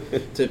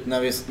typ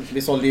när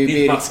vi sålde ju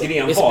Birk. Mats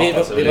Gren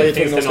vi var ju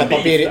tvungna att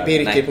släppa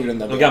Birk på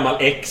grund av någon gammal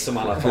ex som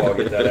han har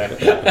tagit eller?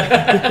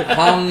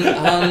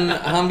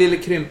 han ville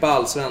krympa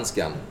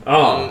allsvenskan.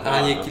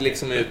 Han gick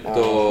liksom ut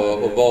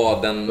och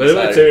var den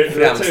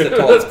främste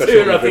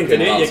talspersonen för att inte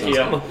det gick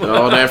igenom.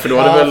 Ja, nej, för då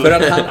hade väl för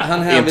att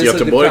han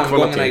hänvisade till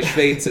framgångarna i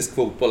schweizisk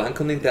fotboll. Han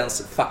kunde inte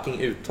ens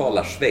fucking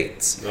uttala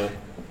Schweiz.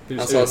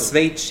 Han sa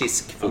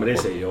schweizisk fotboll. Ja, men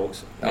det säger jag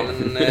också. Ja,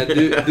 men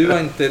du har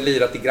inte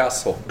lirat i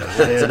grasshopper.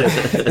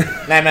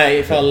 Nej, men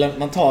ifall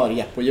man tar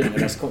Jeppe och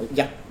Junior,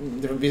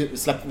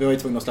 vi var ju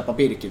tvungna att släppa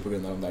Birki på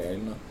grund av de där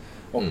reglerna.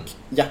 Och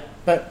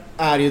Jeppe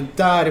är ju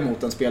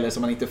däremot en spelare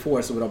som man inte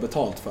får så bra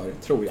betalt för,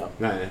 tror jag.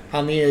 Nej.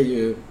 Han är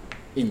ju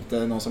inte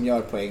någon som gör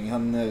poäng.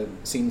 Han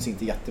syns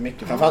inte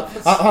jättemycket.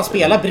 Han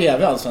spelar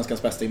bredvid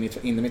allsvenskans bästa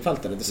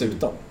innermittfältare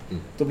dessutom.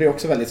 Då blir det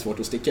också väldigt svårt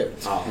att sticka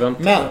ut.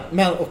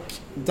 Men och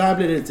där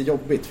blir det lite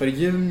jobbigt, för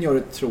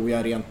Junior tror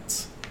jag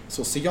rent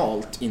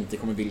socialt inte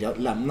kommer vilja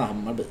lämna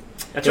Hammarby.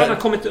 Jag tror han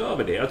har kommit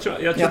över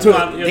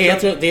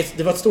det.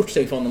 Det var ett stort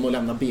steg för honom att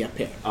lämna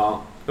BP.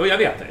 Ja. Jo, jag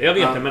vet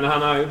det, men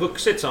han har ju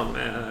vuxit som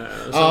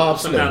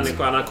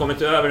människa. Han har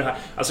kommit över det här.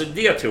 Alltså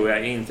det tror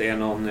jag inte är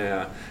någon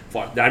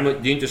Däremot,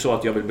 det är inte så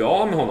att jag vill bli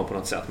av med honom på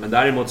något sätt, men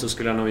däremot så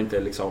skulle jag nog inte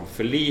liksom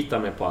förlita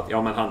mig på att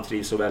men han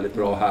trivs så väldigt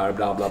bra här,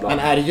 bla bla bla. Men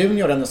är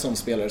Junior en sån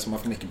spelare som man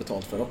får mycket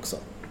betalt för också?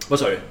 Vad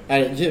sa du?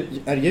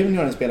 Är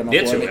Junior en spelare man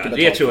får mycket betalt för?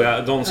 Det tror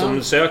jag. De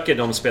som söker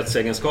de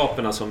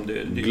spetsegenskaperna som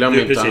du glöm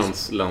inte precis.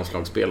 Hans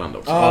landslagsspelande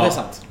också. Ja, det är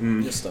sant.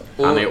 Just det.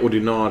 Han är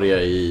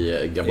ordinarie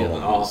i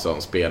Gabon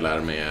som spelar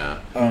med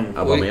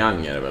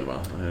Aubameyang är det väl va?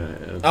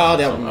 Ja,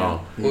 det är Aubameyang.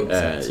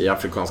 I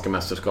afrikanska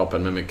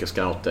mästerskapen med mycket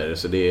scouter,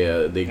 så det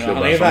är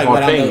klubbar som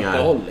har pengar.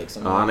 Uppehåll,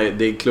 liksom.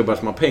 Det är klubbar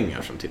som har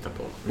pengar som tittar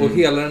på. Och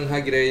hela den här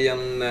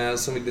grejen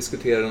som vi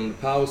diskuterade under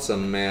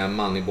pausen med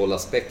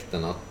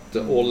Moneyball-aspekten, att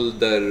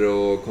ålder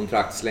och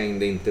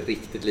kontraktslängd är inte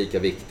riktigt lika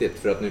viktigt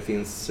för att nu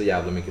finns så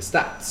jävla mycket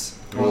stats.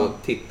 Och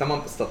tittar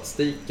man på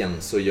statistiken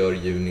så gör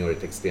Junior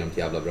ett extremt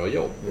jävla bra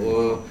jobb.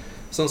 Och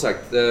som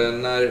sagt,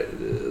 när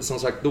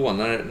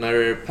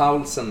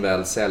Paulsen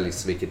väl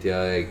säljs, vilket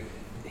jag är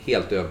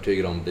helt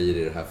övertygad om blir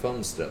i det här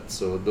fönstret,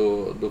 så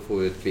då får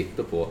vi ett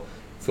kvitto på,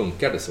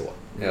 funkar det så?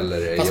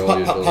 Eller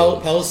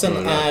är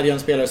Paulsen är ju en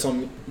spelare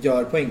som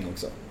gör poäng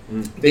också.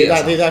 Det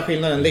är där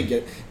skillnaden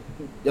ligger.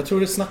 Jag tror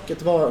det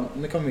snacket var,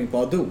 nu kommer vi in på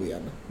Ado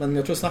igen, men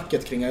jag tror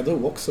snacket kring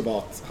Ado också var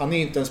att han är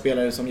inte en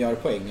spelare som gör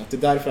poäng, att det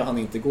är därför han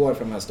inte går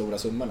för de här stora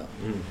summorna.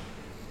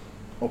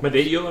 Men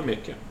det gör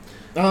mycket.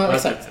 Ja,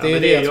 exakt. Det är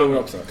det jag tror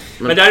också.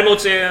 Men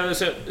däremot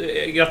så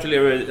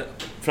gratulerar jag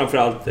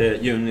framförallt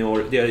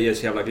Junior. Jag är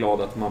så jävla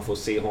glad att man får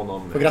se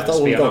honom spela. Får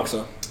gratta Olga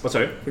också. Vad sa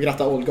du? Får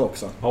gratta Olga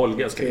också.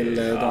 Olga ska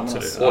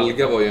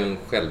Olga var ju en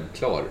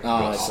självklart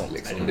röst.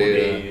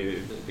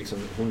 Liksom.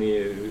 Hon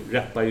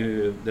räppar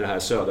ju det här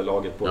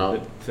söderlaget på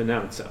ett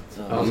förnämnt sätt.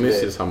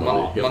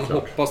 Man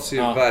hoppas ju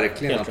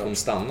verkligen att hon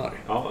stannar.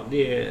 Ja,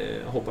 det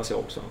hoppas jag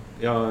också.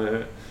 Jag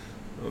har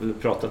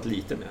pratat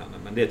lite med henne,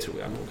 men det tror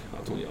jag nog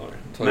att hon gör.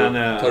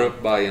 Tar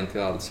upp Bayern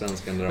till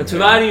allsvenskan. Men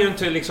tyvärr är ju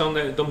inte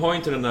liksom, de har ju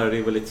inte den där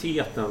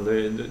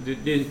rivaliteten.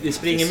 Det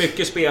springer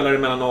mycket spelare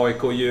mellan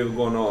AIK,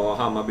 Djurgården och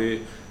Hammarby.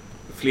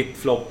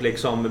 Flip-flop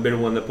liksom,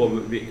 beroende på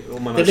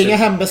om man det blir inga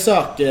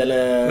hembesök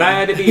eller...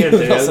 Nej, det blir inte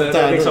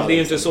det. Det är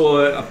inte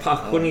så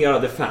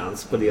passionerade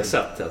fans på det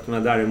sättet.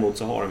 Men däremot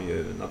så har de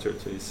ju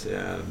naturligtvis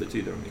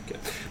betyder de mycket.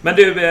 Men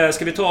du,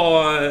 ska vi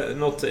ta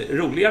något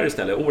roligare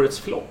istället? Årets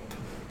flopp.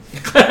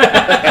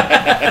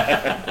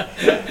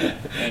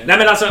 Nej,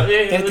 men alltså,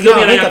 då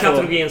menar jag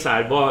kategorin så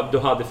här, vad du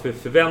hade för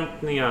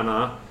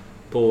förväntningarna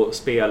på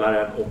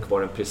spelaren och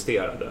vad den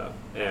presterade.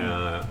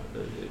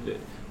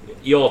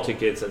 Jag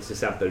tycker till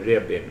exempel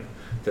Rebin,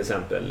 till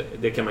exempel,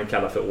 det kan man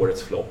kalla för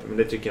årets flopp, men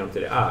det tycker jag inte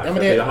det är.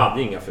 För jag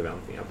hade inga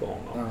förväntningar på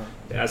honom.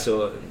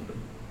 Alltså,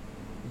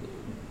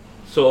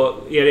 så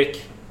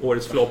Erik,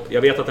 årets flopp.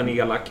 Jag vet att den är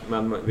elak,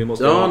 men vi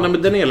måste...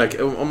 men den är elak.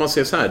 Om man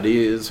ser så här, det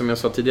är, som jag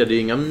sa tidigare, det är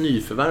inga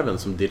nyförvärven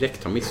som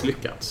direkt har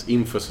misslyckats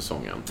inför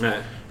säsongen. Nej.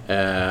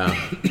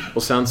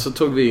 Och sen så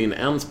tog vi in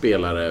en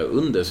spelare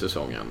under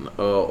säsongen.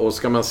 Och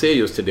ska man se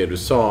just till det du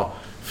sa,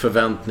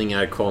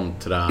 förväntningar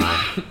kontra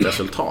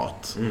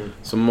resultat,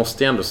 så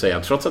måste jag ändå säga,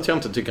 trots att jag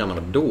inte tycker han har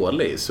varit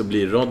dålig, så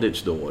blir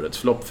Rodic då årets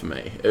flopp för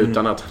mig.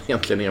 Utan att han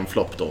egentligen är en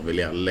flopp då, vill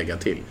jag lägga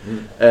till.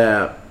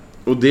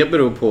 Och det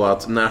beror på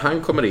att när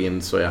han kommer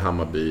in så är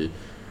Hammarby,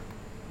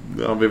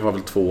 vi var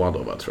väl 2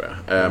 då, tror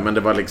jag. Men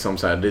det var liksom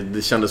så här,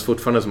 det kändes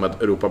fortfarande som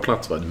att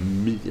Europaplats var ett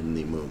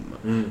minimum.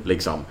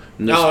 Liksom.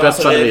 Nu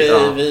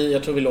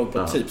jag tror vi låg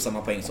på typ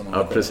samma poäng som han.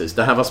 Ja, precis.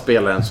 Det här var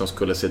spelaren som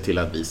skulle se till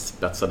att vi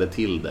spetsade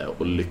till det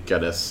och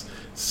lyckades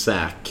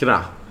säkra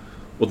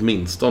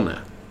åtminstone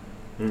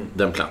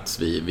den plats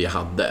vi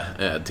hade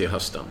till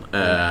hösten.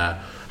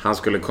 Han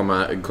skulle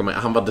komma,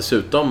 han var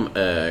dessutom,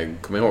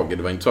 kom ihåg,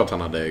 det var inte så att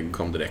han hade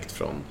kom direkt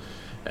från,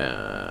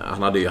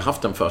 han hade ju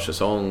haft en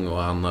försäsong och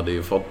han hade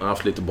ju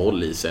haft lite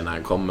boll i sig när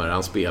han kommer.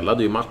 Han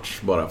spelade ju match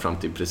bara fram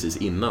till precis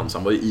innan, så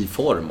han var ju i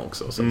form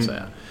också, så att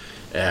säga.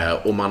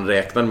 Och man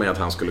räknade med att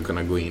han skulle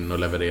kunna gå in och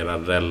leverera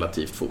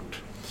relativt fort.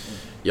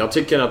 Jag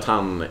tycker att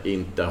han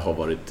inte har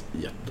varit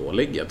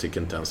jättedålig. Jag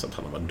tycker inte ens att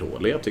han har varit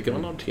dålig. Jag tycker att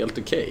han har varit helt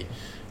okej.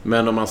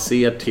 Men om man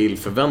ser till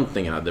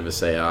förväntningarna, det vill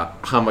säga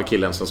han var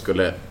killen som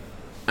skulle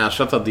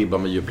ersätta Dibba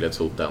med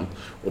djupledshoten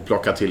och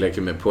plocka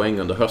tillräckligt med poäng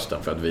under hösten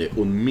för att vi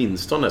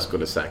åtminstone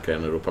skulle säkra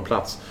en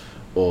Europaplats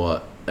och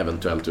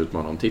eventuellt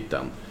utmana om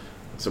titeln,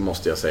 så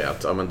måste jag säga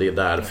att men det är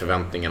där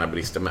förväntningarna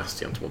brister mest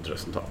gentemot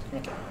resultat.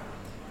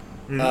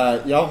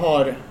 Jag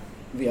har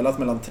velat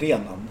mellan 3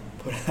 namn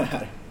på det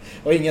här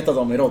och inget av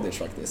dem är Rodic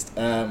faktiskt.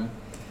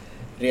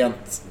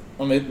 Rent,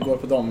 om vi går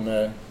på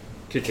de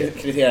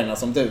kriterierna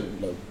som du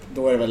la upp,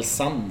 då är det väl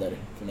Sander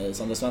för mig,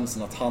 Sander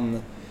Svensson, att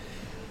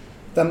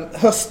den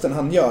hösten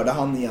han gör, där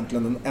han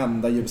egentligen den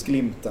enda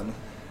ljusglimten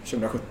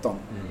 2017.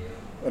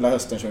 Eller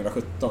hösten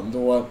 2017,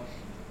 då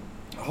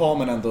har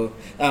man ändå,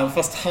 även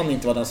fast han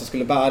inte var den som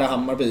skulle bära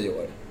Hammarby i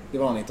år, det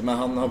var han inte, men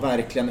han har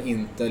verkligen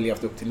inte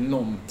levt upp till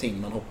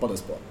någonting man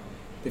hoppades på.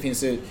 Det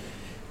finns ju,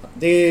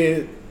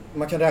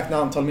 man kan räkna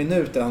antal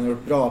minuter han har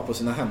gjort bra på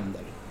sina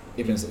händer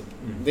i princip.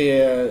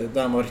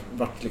 Där han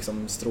varit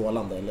liksom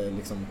strålande, eller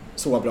liksom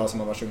så bra som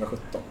han var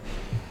 2017.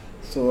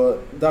 Så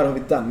där har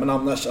vi den. Men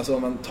annars, alltså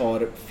om man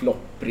tar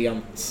flopp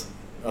rent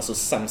alltså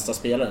sämsta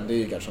spelaren, det är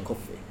ju Gerson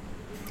Coffey.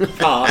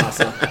 Fan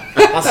alltså.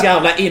 Hans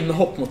jävla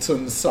inhopp mot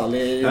Sundsvall.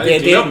 Jag har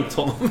inte glömt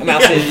honom. Men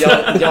alltså,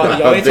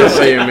 jag det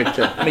säger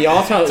mycket. Men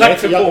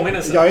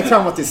jag är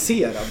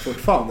traumatiserad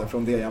fortfarande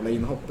från det jävla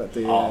inhoppet.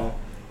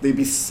 Det är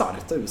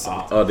bizarrt uselt.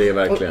 Ja, det är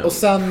verkligen. Och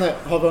sen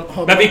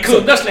men vi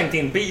kunde ha slängt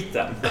in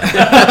biten.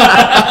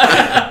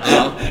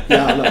 Ja,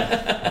 jävlar.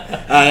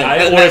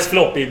 Nej, årets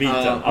flopp i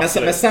biten.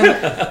 Men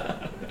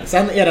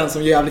sen är den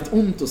som gör jävligt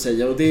ont att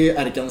säga, och det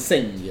är Erkan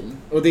Sengin.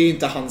 Och det är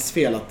inte hans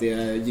fel att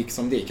det gick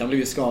som det gick. Han blev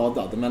ju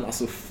skadad. Men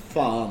alltså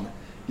fan.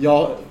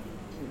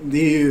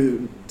 Det är ju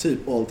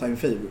typ all time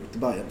favorite i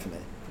Bayern för mig.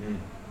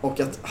 Och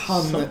att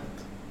han...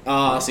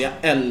 alltså jag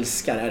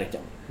älskar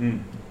Erkan.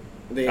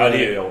 Det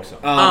gör jag också.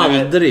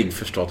 Aldrig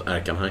förstått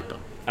Erkan-hypen.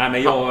 Nej,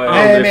 men jag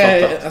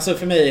alltså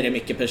för mig är det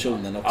mycket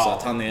personen också,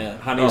 att han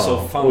är så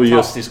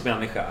fantastisk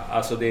människa.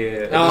 Alltså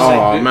det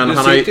men han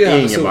har ju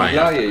ingen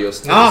Bayern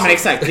just nu. Ja, men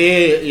exakt. Det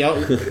är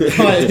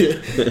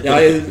jag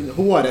har ju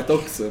håret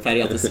också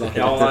färgat i svart.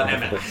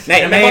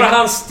 Men bara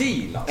hans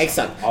stil alltså.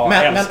 Exakt.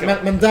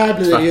 Men där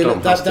blir det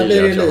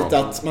ju där lite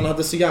att man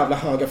hade så jävla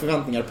höga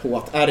förväntningar på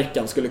att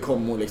Erkan skulle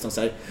komma och liksom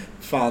så här,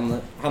 fan,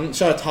 han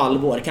kör ett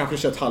halvår, kanske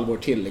kör ett halvår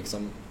till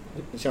liksom.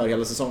 Kör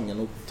hela säsongen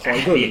och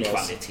tar guld med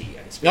oss.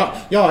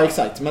 Ja,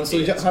 exakt. Men så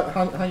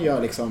han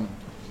gör liksom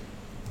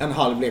en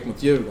halvlek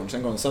mot Djurgården,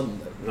 sen går han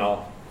sönder.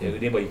 Ja,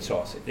 det var ju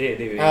trasigt. Det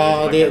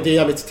är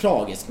jävligt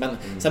tragiskt. Men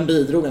sen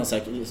bidrog han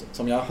säkert,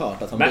 som jag har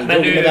hört, att han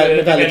bidrog med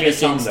väldigt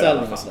mycket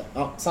inställning och sådär.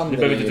 Ja, du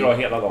behöver inte dra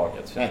hela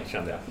laget,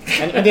 kände jag.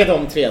 Men det är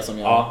de tre som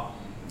jag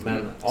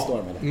står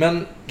med det.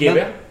 Men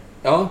GB?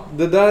 Ja,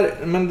 det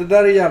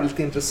där är jävligt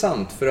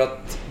intressant, för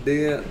att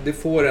det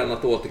får en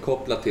att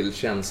återkoppla till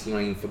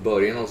känslorna inför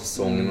början av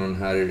säsongen och den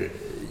här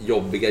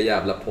jobbiga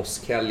jävla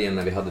påskhelgen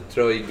när vi hade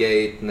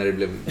tröjgate, när det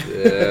blev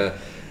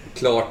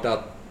klart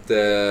att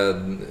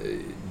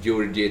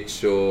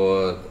Djurdjic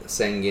och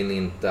Sengin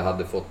inte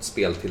hade fått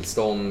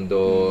speltillstånd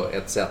och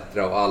etc.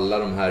 Och alla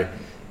de här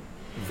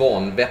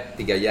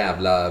vanvettiga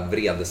jävla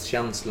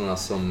vredeskänslorna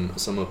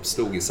som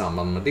uppstod i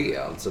samband med det.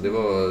 Alltså det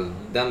var,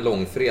 den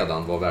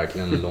långfredagen var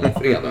verkligen en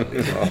långfredag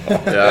liksom.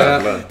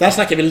 Där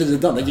snackar vi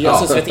lidande.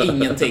 Jesus vet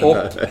ingenting. Och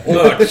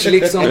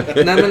liksom,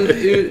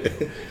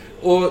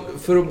 och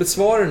för att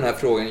besvara den här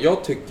frågan,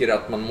 jag tycker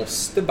att man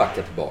måste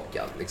backa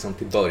tillbaka liksom,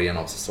 till början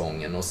av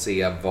säsongen och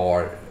se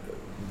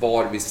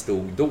var vi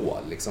stod då,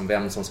 liksom,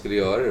 vem som skulle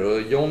göra det.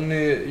 Och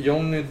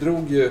Johnny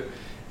drog ju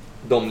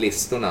de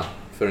listorna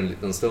för en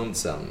liten stund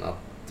sedan, att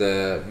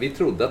vi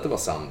trodde att det var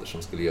Sander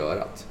som skulle göra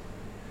det.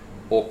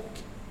 Och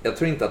jag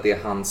tror inte att det är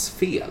hans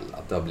fel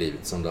att det har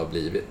blivit som det har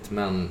blivit,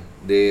 men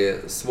det är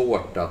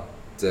svårt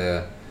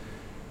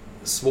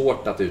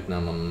att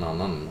utnämna någon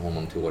annan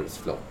honom till årets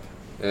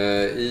flopp.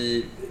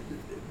 I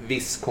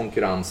viss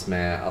konkurrens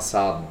med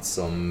Assad,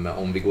 som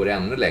om vi går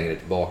ännu längre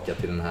tillbaka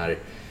till den här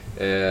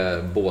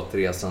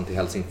båtresan till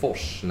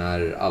Helsingfors,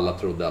 när alla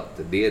trodde att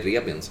det är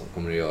Rebin som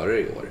kommer att göra det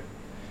i år.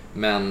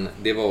 Men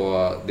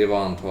det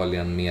var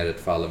antagligen mer ett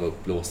fall av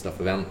uppblåsta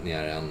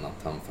förväntningar än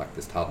att han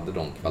faktiskt hade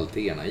de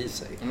kvaliteterna i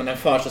sig. Men en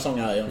försäsong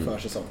är ju en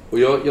försäsong. Och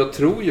jag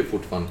tror ju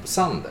fortfarande på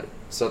Sander.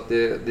 Så att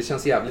det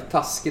känns jävligt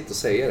taskigt att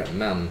säga det,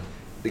 men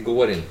det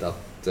går inte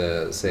att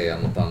säga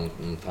något annat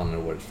än att han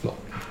är årets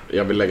flopp.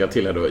 Jag vill lägga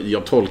till här då.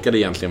 Jag tolkade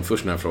egentligen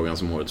först den här frågan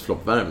som årets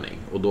floppvärvning.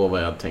 Och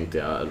då tänkte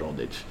jag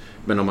Rodic.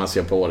 Men om man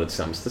ser på årets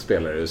sämsta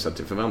spelare och sett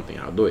till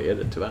förväntningarna, då är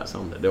det tyvärr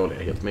Sander. Det håller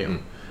jag helt med om.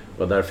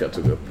 Det var därför jag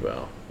tog upp,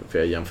 för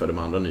jag jämförde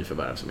med andra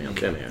nyförvärv som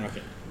egentligen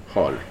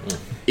har.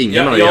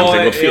 Ingen har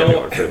egentligen gått fel i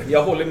år.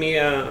 Jag håller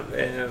med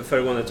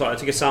föregående tal. Jag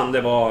tycker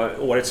Sander var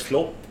årets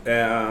flopp.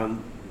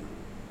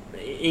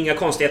 Inga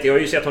konstigheter. Jag har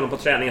ju sett honom på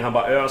träning. Han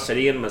bara öser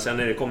in, men sen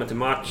när det kommer till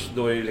match,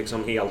 då är det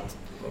liksom helt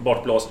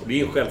bortblåst. Det är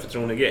ju en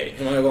självförtroende grej.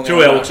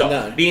 Tror jag också.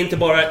 Det är inte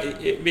bara...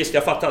 Visst,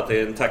 jag fattar att det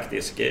är en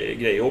taktisk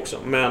grej också.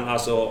 Men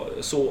alltså,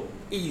 så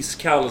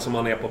iskall som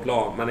han är på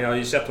plan. Men jag har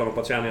ju sett honom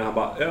på träning och han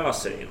bara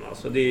öser in.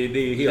 Alltså, det är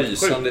ju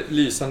helt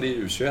lysande i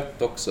U21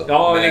 också.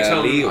 Ja, liksom,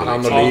 Leo.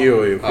 Han och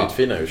Leo är ju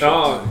skitfina U21.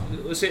 Ja,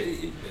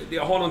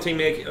 jag har någonting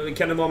med...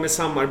 Kan det vara med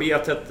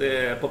samarbetet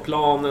på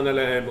planen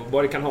eller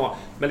vad det kan ha.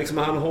 Men liksom,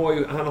 han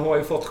har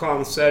ju fått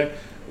chanser.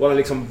 Och han har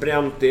liksom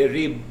bränt det,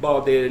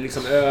 ribba, det är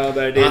liksom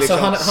över. Det är alltså,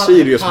 liksom...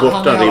 Sirius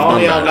borta,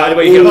 ribban där. Det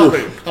var ju helt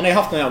sjukt. Han har ju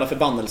haft någon jävla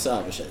förbannelse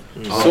över sig.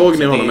 Såg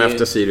ni honom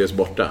efter Sirius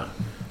borta?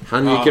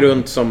 Han gick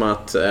runt som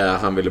att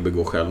han ville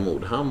begå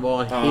självmord. Han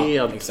var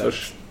helt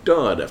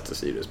förstörd efter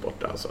Sirius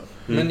borta alltså.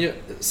 Men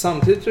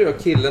samtidigt tror jag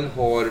killen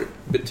har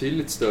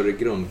betydligt större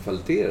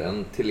grundkvaliteter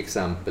än till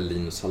exempel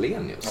Linus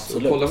Hallenius.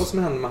 Absolut. Och kolla vad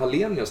som hände med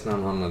Hallenius när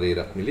han hamnade i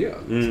rätt miljö.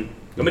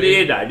 Ja, men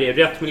det är där, det är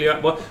rätt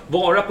miljö.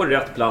 Vara på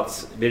rätt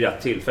plats vid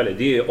rätt tillfälle,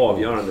 det är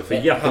avgörande för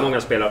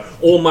jättemånga spelare.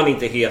 Om man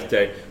inte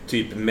heter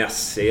typ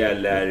Messi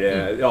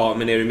eller ja,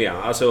 men är du med?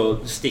 Alltså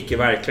sticker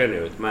verkligen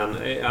ut. Men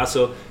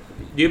alltså,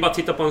 det är ju bara att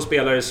titta på en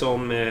spelare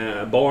som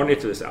Barney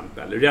till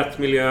exempel. Rätt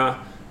miljö,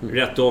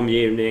 rätt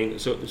omgivning.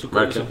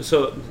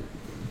 Så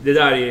det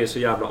där är så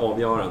jävla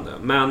avgörande.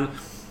 Men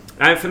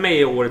nej, för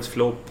mig är årets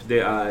flopp, det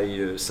är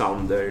ju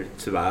Sander,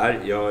 tyvärr.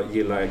 Jag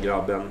gillar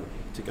grabben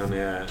Tycker han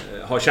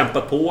har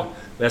kämpat på.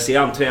 Och jag ser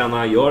han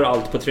träna, gör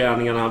allt på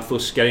träningarna, han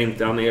fuskar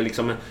inte, han är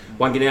liksom,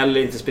 och han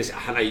gnäller inte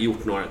speciellt. Han har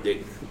gjort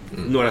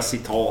några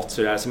citat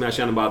sådär, som jag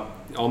känner bara,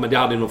 ja men det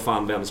hade nog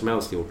fan vem som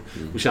helst gjort.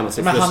 Och känna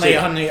sig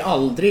frustrerad. Han har ju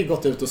aldrig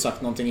gått ut och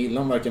sagt någonting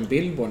illa om varken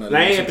Billboard eller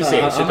nej, precis.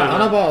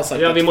 Han har bara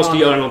sagt vi måste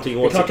göra någonting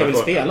åt det. Det är klart han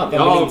vill spela,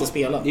 vem vill inte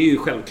spela? Det är ju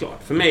självklart.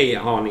 För mig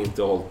har han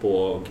inte hållit på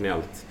och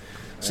gnällt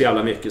så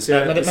jävla mycket. Så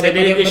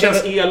det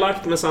känns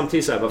elakt, men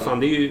samtidigt så här, vad fan,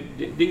 det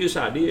är ju så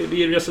här,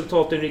 det är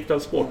resultatinriktad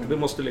sport. Vi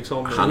måste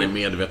liksom... Han är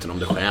medveten om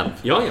det själv.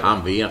 Ja.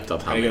 Han vet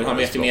att han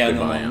vet mer än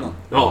någon annan.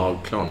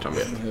 Ja, klart han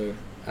vet.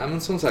 Ja,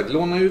 men som sagt,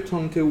 låna ut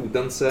honom till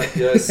Odense.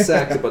 Jag är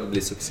säker på att det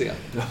blir succé.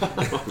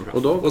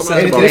 Och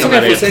sen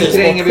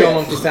kränger vi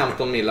honom till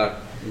 15 millar.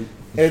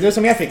 Är det du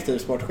som är fiktiv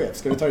sportchef?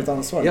 Ska du ta ditt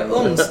ansvar?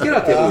 Jag önskar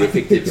att jag vore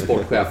fiktiv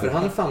sportchef, för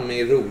han är fan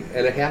mig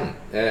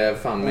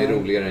fan mig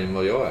roligare än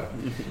vad jag är.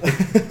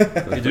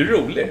 Är du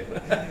rolig?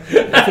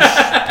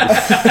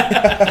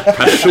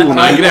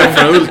 Personangrepp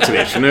från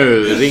Ultrich.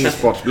 Nu ring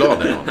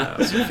Sportbladet.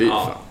 Alltså, fy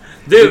fan.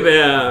 Du,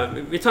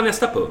 vi tar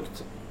nästa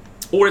punkt.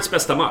 Årets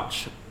bästa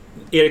match.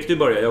 Erik, du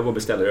börjar. Jag går och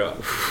beställer öl.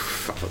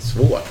 Fan vad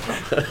svårt.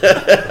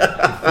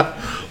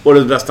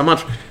 Årets bästa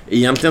match.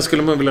 Egentligen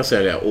skulle man vilja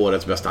säga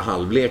årets bästa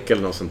halvlek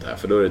eller något sånt där.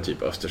 För då är det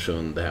typ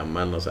Östersund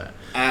hemma eller något sånt.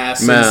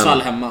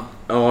 Sundsvall hemma.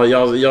 Ja,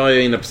 jag är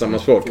inne på samma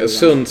språk.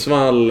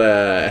 Sundsvall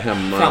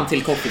hemma. Fram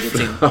till Coffee.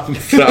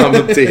 Fram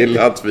till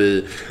att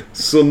vi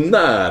så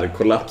när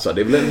kollapsar.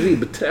 Det är väl en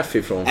ribbträff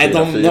ifrån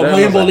 4-4. De har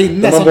ju en boll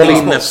inne. De har boll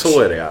inne,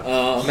 så är det.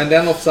 Men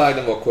den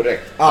offsiden var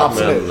korrekt.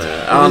 Absolut.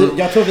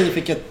 Jag tror vi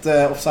fick ett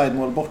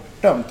offside-mål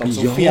bortdömt.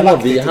 Ja,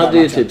 vi hade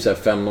ju typ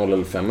 5-0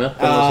 eller 5-1.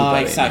 Ja,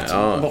 exakt.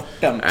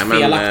 Bortdömt.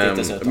 Felaktigt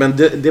dessutom. Men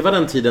det var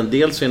den tiden.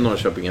 Dels är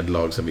Norrköping ett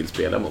lag som vill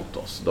spela mot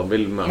oss. De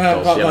vill möta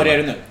oss. Var är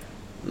det nu?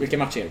 Vilken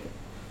match är det på?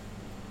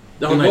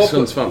 Ja, nej,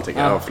 Sundsvall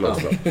tycker jag.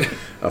 Förlåt.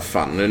 Ja,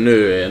 fan,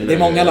 nu det är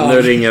många lag.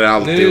 Nu ringer det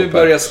alltid nu upp.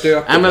 Börjar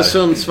stöka. Nej, men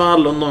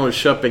Sundsvall och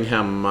Norrköping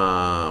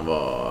hemma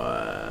var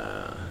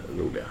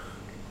roliga.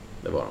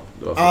 Det var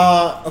de.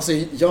 Alltså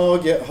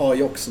jag har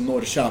ju också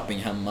Norrköping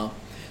hemma.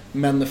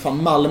 Men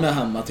fan Malmö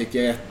hemma tycker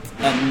jag är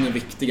ännu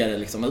viktigare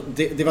liksom.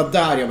 Det var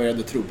där jag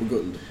började tro på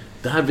guld.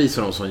 Det här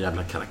visar de sån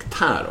jävla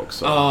karaktär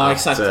också. Ja,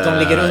 exakt. De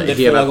ligger under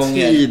hela 2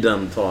 gånger.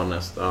 Tiden tar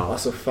nästa. Ja.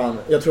 Alltså fan,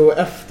 jag tror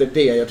efter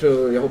det,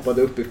 jag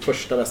hoppade upp i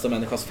första bästa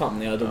människas famn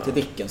när jag drog till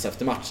Dickens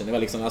efter matchen. Det var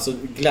liksom, alltså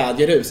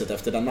glädjeruset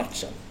efter den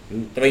matchen.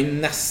 Det var ju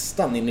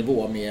nästan i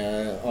nivå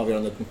med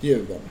avgörandet mot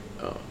Djurgården.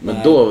 Ja, men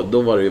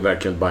då var det ju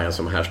verkligen Bayern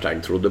som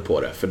hashtag trodde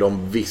på det. För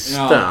de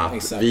visste att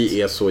exakt.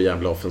 Vi är så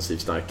jävla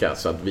offensivt starka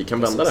så att vi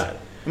kan vända det här.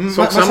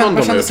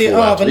 Man kände sig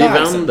överlägsen. Vi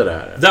vänder det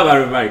här. Där var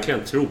du verkligen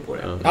tro på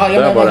det.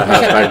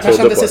 Man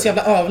kände sig så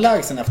jävla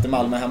överlägsen efter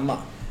Malmö hemma.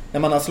 När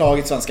man har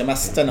slagit svenska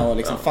mästarna och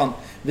liksom fan,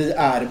 vi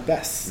är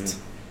bäst.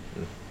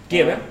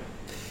 GV?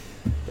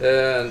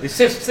 Det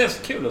känns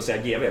kul att säga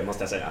GV,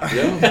 måste jag säga.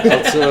 Ja,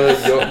 alltså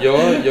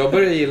jag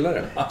börjar gilla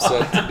det. Så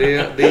att det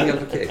är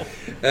helt okej.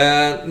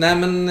 Nej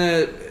men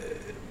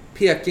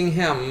Peking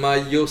hemma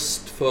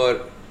just för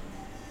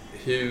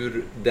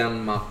hur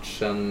den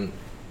matchen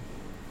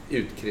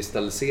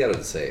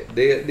utkristalliserade sig.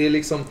 Det är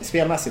liksom...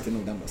 Spelmässigt är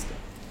nog den bästa.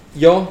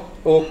 Ja,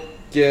 och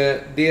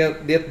det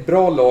är ett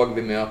bra lag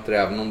vi möter,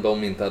 även om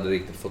de inte hade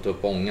riktigt fått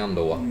upp ångan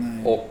då.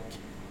 Nej. Och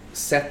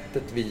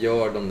sättet vi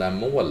gör de där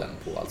målen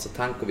på, alltså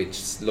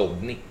Tankovics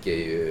lobbnick är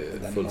ju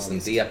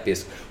fullständigt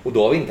episk. Och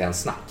då har vi inte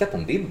ens snackat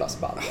om Dibbas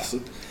ball.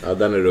 Ja,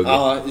 den är ruggig.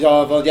 Ja,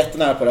 jag var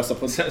jättenära på att rösta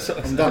på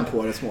om den på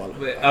årets mål.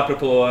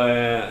 Apropå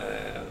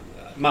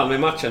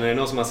Malmö-matchen, är det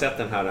någon som har sett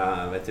den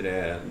här, vet du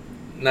det...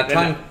 När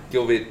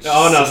Tankovic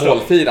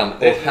målfiran.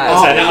 Det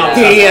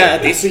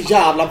är så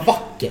jävla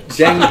vackert.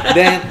 Vad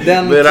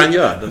är det han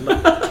gör?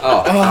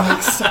 Ja,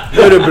 exakt.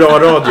 Nu är det bra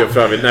radio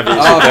för övrigt när vi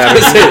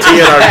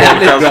citerar.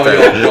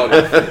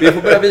 Vi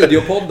får börja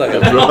videopodda.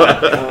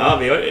 Ja,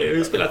 vi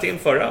har spelat in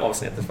förra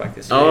avsnittet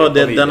faktiskt. Ja,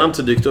 den har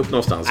inte dykt upp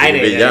någonstans.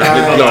 Vi är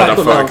jävligt glada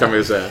för, kan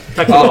vi säga.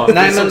 Tack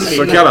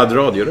så kallad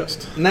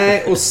radioröst.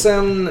 Nej, och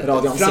sen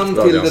fram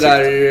till det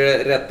där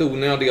rätt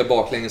onödiga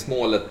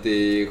baklängesmålet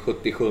i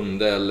 77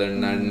 eller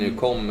när det nu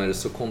kommer,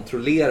 så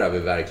kontrollerar vi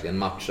verkligen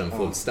matchen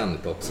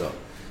fullständigt också.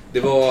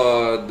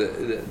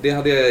 Det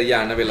hade jag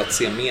gärna velat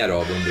se mer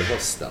av under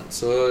hösten.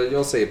 Så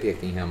jag säger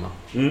Peking hemma.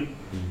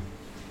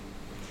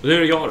 Nu är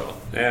det jag då.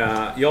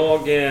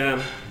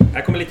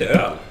 Här kommer lite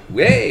öl.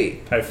 Way!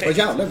 Perfekt. Åh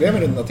jävlar, vi har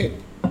en runda till.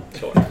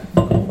 Klar.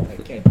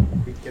 Okej.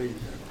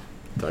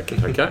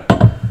 Tackar.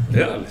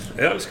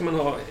 Öl ska man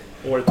ha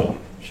året om.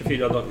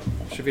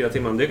 24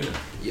 timmar om dygnet.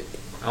 Yep.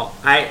 Ja,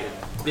 nej,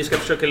 vi ska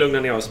försöka lugna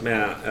ner oss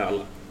med öl.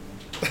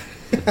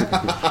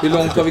 Hur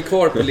långt har vi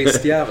kvar på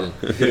listjäveln?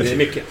 Det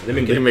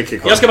är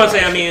mycket. Jag ska bara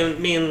säga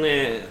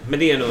men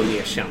det är nog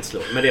mer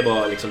känslor. Men det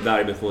var liksom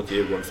derbyt mot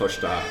Djurgården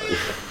första.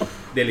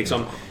 Det är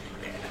liksom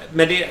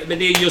Men det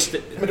är just...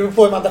 Men då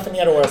får man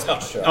definiera årets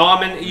match, tror jag.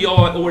 Ja,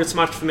 men årets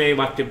match för mig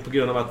var det på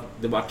grund av att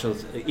det var så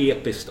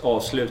episkt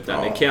avslut där.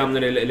 När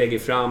Kennedy lägger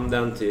fram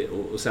den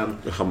och sen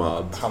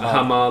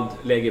Hamad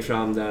lägger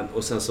fram den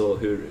och sen så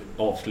hur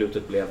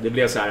avslutet blev. Det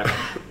blev så här,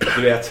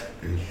 du vet...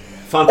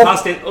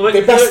 Fantastiskt. Och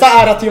det bästa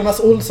är att Jonas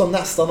Olsson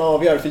nästan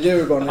avgör för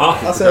Djurgården.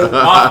 Alltså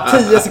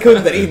 10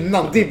 sekunder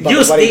innan Dibba.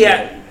 Just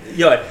det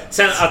gör.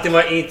 Sen att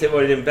det inte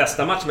var den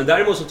bästa matchen, men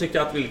däremot så tyckte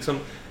jag att vi liksom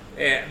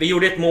vi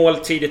gjorde ett mål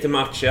tidigt i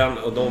matchen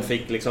och de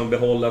fick liksom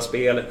behålla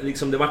spelet.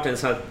 Liksom det var en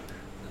så här,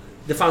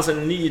 det fanns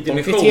en ny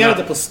dimension. De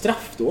kvitterade på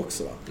straff då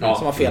också, va? Ja.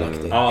 Som var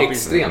felaktig. Ja,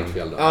 extremt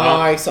fel då.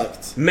 Ja,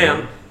 exakt. Men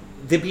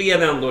det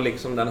blev ändå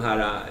liksom den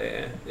här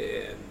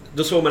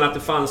då såg man att det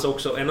fanns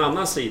också en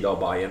annan sida av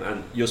Bayern än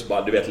just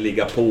bara, du vet,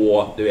 ligga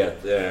på, du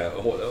vet,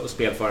 och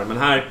spelföra. Men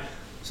här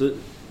så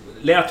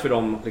lät för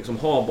dem liksom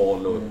ha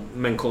boll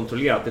men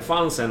kontrollera att det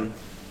fanns en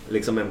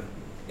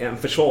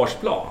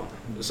försvarsplan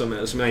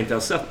som jag inte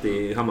har sett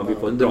i Hammarby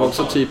på ett Det bra var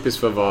också tag. typiskt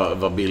för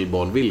vad Bill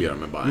Boll vill göra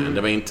med Bayern.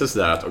 Det var inte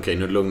sådär att okej,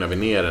 nu lugnar vi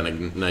ner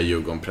den när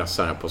Djurgården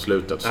pressar här på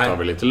slutet så tar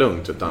vi lite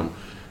lugnt, utan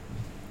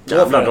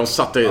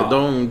jävlar,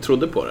 de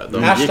trodde på det.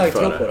 De Hashtag gick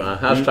för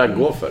det. Hashtag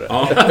gå för det.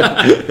 Ja.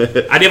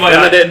 Ja,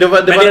 det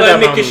var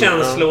mycket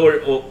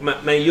känslor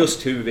men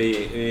just hur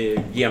vi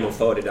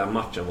genomförde den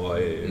matchen var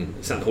ju,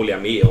 sen håller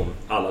jag med om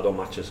alla de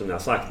matcher som jag har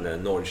sagt,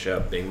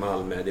 Norrköping,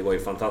 Malmö, det var ju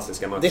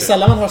fantastiska matcher. Det är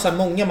sällan man har så här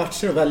många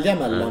matcher att välja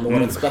mellan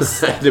årets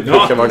bästa. Det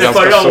brukar vara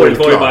ganska förra året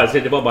solklart.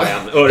 det var bara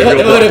en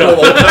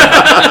Örebro.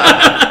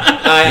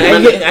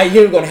 Nej,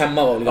 Djurgården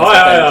hemma var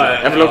ja.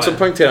 Jag vill också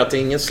poängtera att det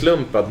är ingen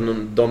slump att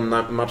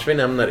de matcher vi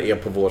nämner är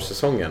på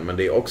vårsäsongen, men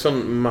det är också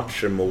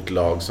matcher mot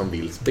lag som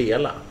vill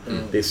spela.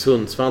 Det är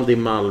Sundsvall, det är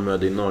Malmö,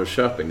 det är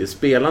Norrköping. Det är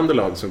spelande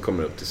lag som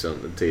kommer upp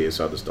till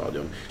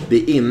Söderstadion. Det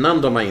är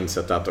innan de har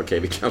insett att okej,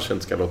 vi kanske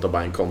inte ska låta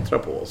Bayern kontra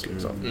på oss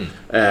liksom.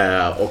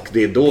 Och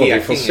det är då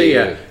vi får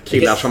se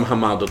killar som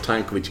Hamad och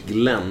Tankovic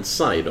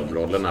glänsa i de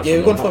rollerna.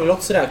 Djurgården får väl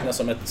också räknas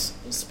som ett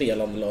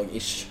spelande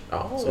lag-ish.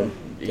 Ja, så,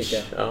 ish,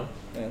 ja.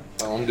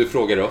 Ja, om du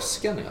frågar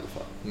Öskan i alla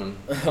fall.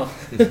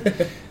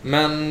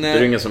 Men det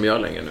är ingen som gör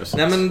längre nu.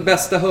 Nej, men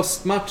bästa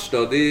höstmatch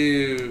då? Det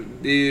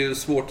är ju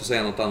svårt att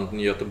säga något annat än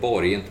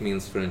Göteborg, inte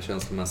minst för den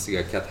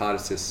känslomässiga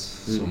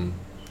katarsis som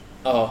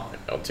ja,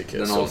 jag tycker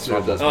den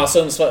Sundsvall. Ja,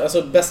 Sundsvall,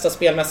 alltså bästa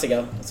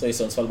spelmässiga så är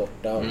Sundsvall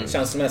borta.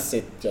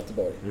 Känslomässigt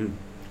Göteborg.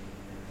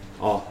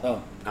 Ja.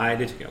 Nej,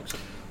 det tycker jag också.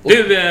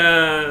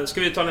 Du,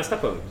 ska vi ta nästa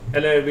punkt?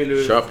 Eller vill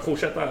du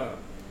fortsätta?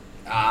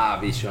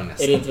 Vi kör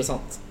nästa. Är det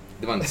intressant?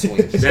 Det var inte så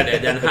intressant.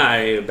 Den här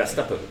är ju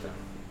bästa punkten.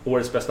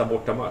 Årets bästa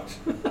bortamatch.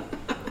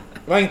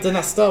 Var inte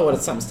nästa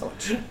årets sämsta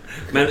match?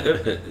 Men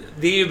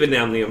det är ju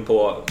benämningen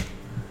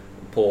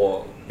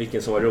på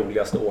vilken som var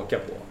roligast att åka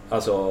på.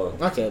 Alltså,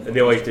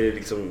 det var inte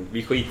liksom,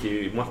 vi skiter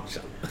ju i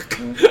matchen.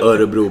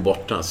 Örebro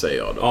borta, säger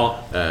jag då. Ja.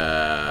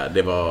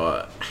 Det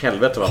var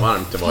helvete vad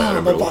varmt det var i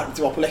Örebro. Vad varmt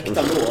det var på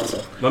läktaren då alltså.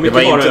 Det var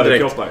mycket bara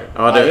överkroppar.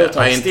 Ja, det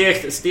var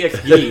inte...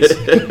 Stekt gris.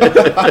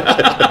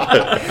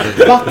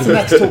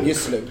 Vattnet tog ju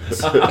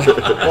slut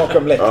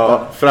bakom läktaren.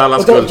 Ja, för alla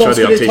skull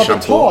körde jag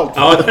t-shirt på.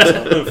 Ja,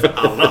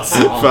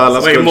 för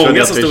alla skull. Det var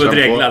många som stod och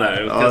dreglade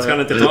där. Kanske kan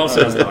inte ta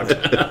sig snart.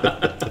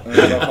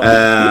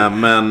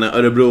 Men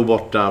Örebro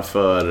borta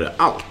för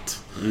allt.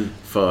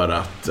 För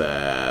att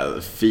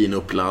fin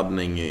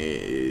uppladdning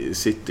i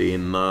City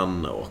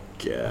innan och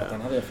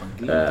den hade jag fan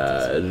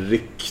glömt,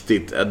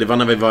 riktigt, det var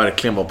när vi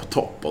verkligen var på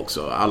topp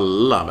också.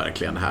 Alla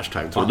verkligen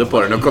hashtag trodde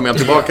på det. Nu kommer jag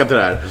tillbaka till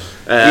det här.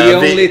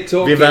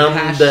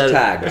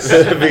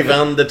 Vi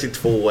vänder till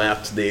 2-1.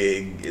 Det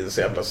är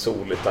så jävla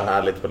soligt och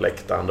härligt på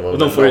läktaren. Det var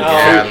de får ett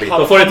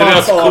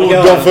rött kort.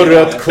 De får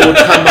rött kort.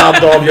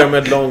 Hamad avgör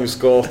med ett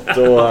långskott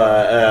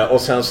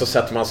och sen så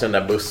sätter man sig i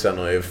den där bussen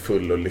och är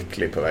full och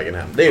lycklig på vägen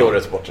hem. Det är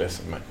årets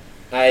bortresa för mig.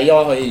 Nej,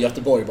 jag har ju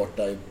Göteborg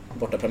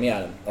borta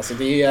premiären. Alltså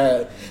det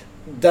är,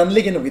 den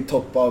ligger nog i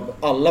topp av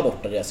alla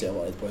bortaresor jag har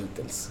varit på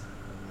hittills.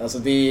 Alltså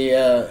det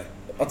är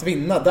att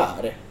vinna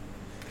där.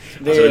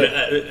 Alltså,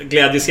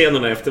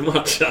 glädjescenerna efter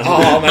matchen.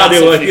 Ja, men det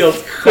alltså, var helt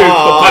sjukt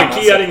på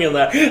parkeringen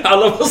där.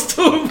 Alla var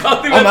stumma.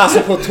 Men alltså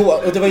på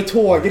och det var ju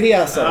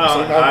tågresor.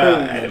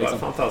 Det var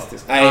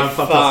fantastiskt. Nej,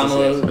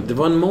 fan. Det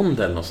var en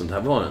måndag eller något sånt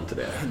här, var det inte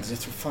det? Jag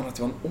tror fan att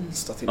det var en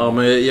onsdag till. Ja,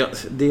 men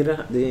det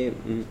är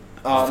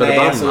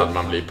förbannad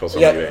man blir på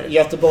sådana grejer.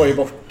 Göteborg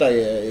borta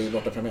i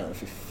bortapremiären.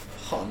 Fy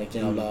fan,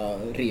 vilken jävla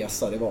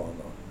resa det var.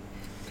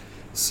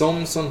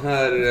 Som sån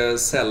här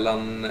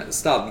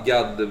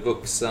stadgad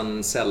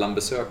vuxen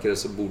sällanbesökare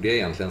så borde jag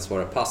egentligen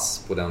svara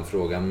pass på den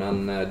frågan,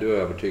 men du har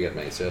övertygat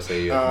mig så jag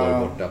säger Göteborg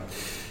borta.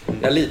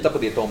 Jag litar på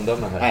ditt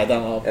omdöme här. Nej,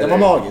 den var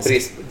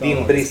magisk.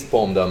 Brist på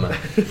omdöme,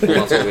 om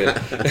man så vill.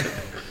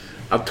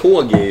 Ja,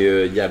 tåg är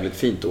ju jävligt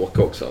fint att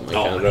åka också.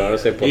 Man kan röra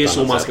sig på det är ett så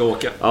annat man sätt. ska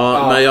åka.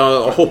 Ja, men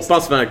jag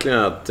hoppas verkligen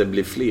att det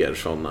blir fler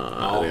sådana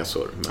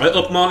resor. Men...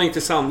 Uppmaning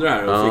till Sandra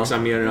här och fixa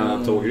mera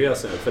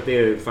tågresor. För det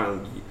är fan,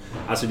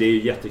 alltså det är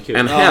ju jättekul.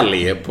 En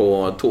helg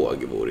på tåg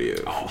vore ju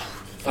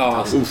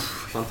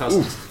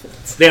Fantastiskt.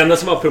 Det enda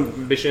som var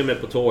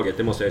bekymret på tåget,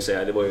 det måste jag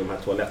säga, det var ju de här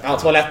toaletterna. Ja,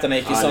 toaletterna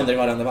gick ju sönder i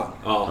varenda vagn.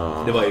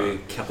 Ja, det var ju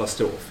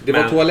katastrof. Det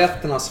var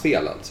toaletternas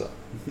fel alltså.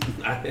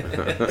 Nej,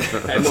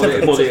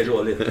 det är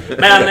rådigt.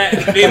 Men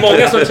det är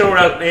många som tror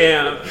att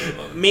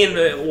min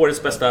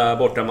årets bästa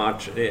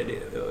bortamatch, det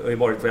har ju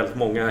varit väldigt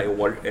många i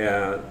år.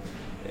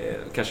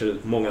 Kanske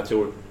många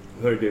tror,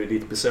 hör du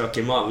ditt besök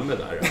i Malmö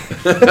där?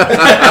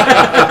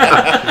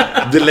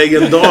 Det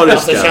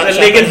legendariska.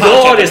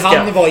 Alltså,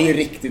 han var ju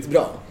riktigt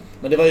bra.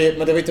 Men det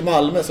var inte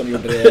Malmö som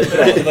gjorde det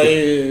bra.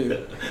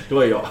 Det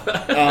var jag.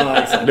 Ja,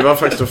 exakt. Det var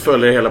faktiskt att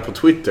följa hela på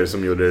Twitter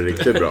som gjorde det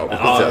riktigt bra.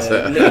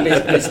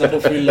 Lyssna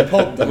på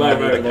Fyllepodden.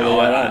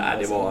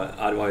 Det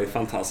var ju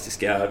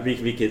fantastiska.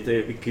 Vilket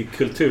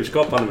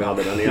kulturskapande vi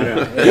hade där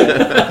nere.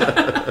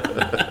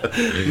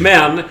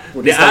 Men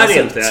det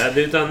är inte.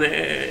 Utan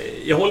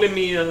jag håller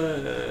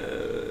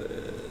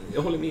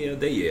med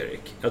dig,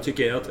 Erik. Jag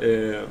tycker att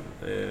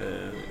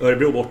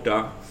Örebro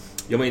borta.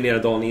 Jag var nere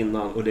dagen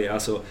innan och det är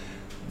alltså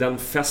den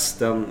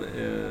festen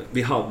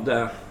vi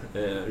hade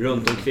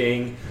runt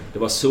omkring. Det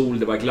var sol,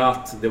 det var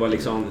glatt, det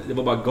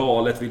var bara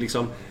galet. Vi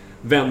liksom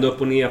vände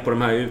upp och ner på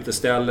de här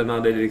uteställena.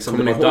 Det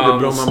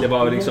var dans, det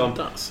var liksom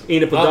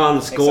inne på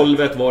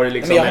dansgolvet var det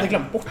liksom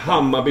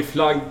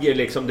Hammarby-flaggor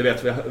liksom, du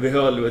vet, vi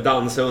höll och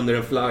dansade under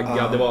en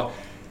flagga. Det var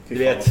du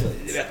vet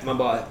man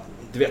bara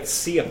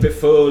CP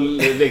full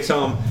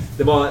liksom.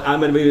 Det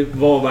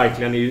var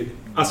verkligen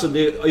alltså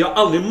jag har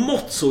aldrig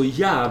mått så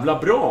jävla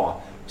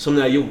bra som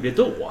när jag gjorde det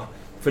då.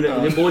 För det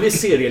är både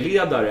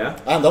serieledare.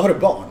 Ändå har du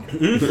barn.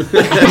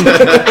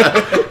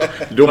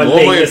 Då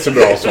mår man ju inte så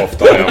bra så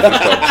ofta, har jag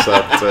förstått. Så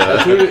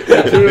att,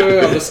 jag tror du har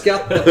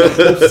överskattat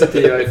de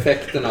positiva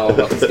effekterna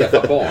av att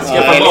skaffa barn.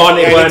 Skaffa barn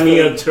är bara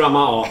mer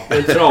trauma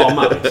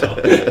liksom.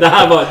 Det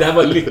här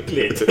var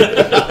lyckligt.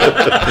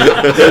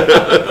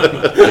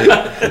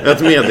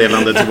 Ett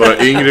meddelande till våra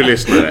yngre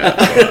lyssnare.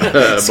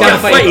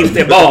 Skaffa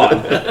inte barn.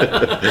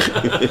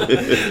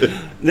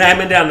 Nej,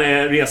 men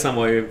den resan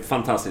var ju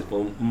fantastisk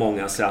på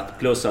många sätt.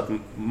 Plus att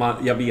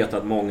jag vet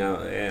att många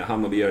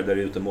Hammarbyare där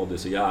ute mådde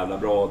så jävla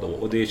bra då.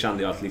 Och det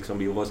kände jag att liksom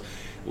vi var...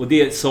 Och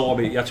det sa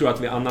vi, jag tror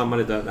att vi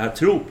anammade det här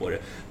tro på det.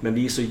 Men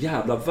vi är så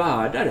jävla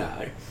värda det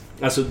här.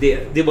 Alltså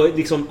det var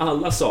liksom,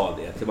 alla sa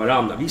det till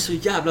varandra. Vi är så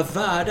jävla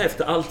värda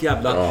efter allt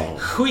jävla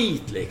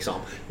skit liksom.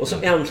 Och så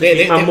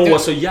äntligen man mår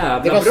så jävla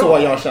bra. Det var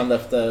så jag kände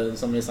efter,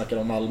 som vi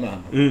snackade om Malmö.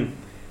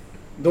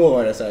 Då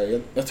var det så här,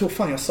 jag tror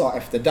fan jag sa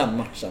efter den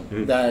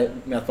matchen, där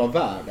med att vara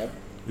värd.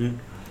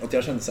 Att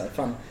jag kände så här,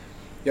 fan,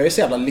 jag är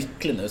så jävla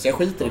lycklig nu så jag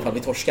skiter ifall vi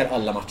torskar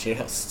alla matcher i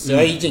höst. Så jag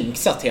har ju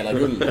jinxat hela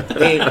guldet.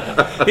 Det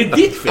är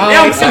ditt fel.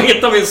 Jag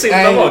hittar min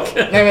syndabock.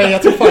 Nej, men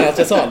jag tror fan att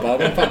jag sa det bara.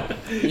 Men fan,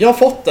 jag har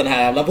fått den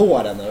här jävla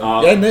våren nu.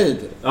 Jag är nöjd.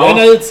 Jag är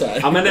nöjd så här.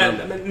 Ja, men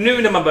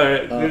nu när man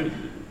börjar... Nu,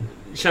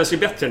 känns ju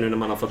bättre nu när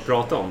man har fått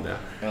prata om det.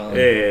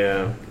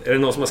 Är det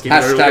någon som har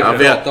skrivit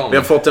vi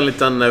har fått en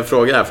liten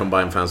fråga här från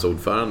Bayern Fans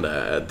ordförande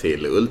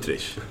till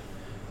Ultrich.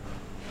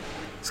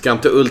 Ska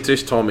inte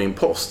Ultrich ta min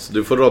post?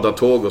 Du får råda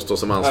tåg och stå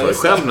som ansvarig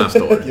själv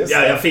nästa år.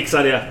 Ja, jag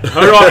fixar det.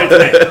 Hör av dig till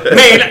mig.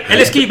 Mail,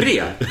 eller skriv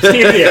brev.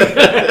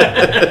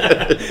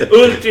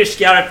 Ultrich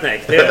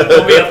Skarpnäck.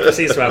 De vet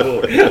precis var jag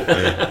bor.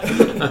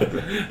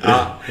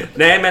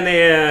 Nej,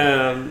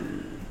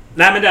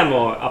 men den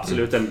var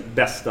absolut den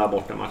bästa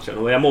bortamatchen.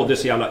 Och jag mådde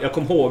så jävla... Jag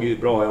kom ihåg hur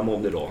bra jag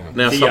mådde då.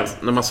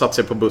 När man satt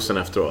sig på bussen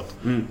efteråt.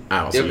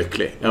 Jag var så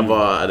lycklig.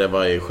 Det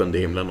var i 7:e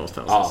himlen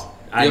någonstans.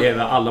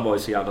 Alla var ju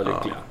så jävla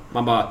lyckliga.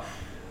 Man bara...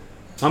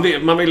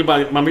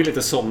 Man vill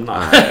inte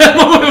somna.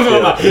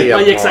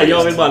 Man gick så här,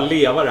 jag vill bara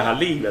leva det här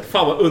livet.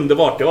 Fan vad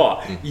underbart det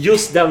var.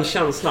 Just den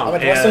känslan. Ja,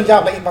 men det var sån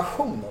jävla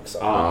invasion också.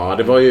 Ja,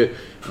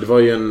 det var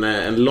ju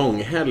en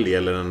lång helg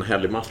eller en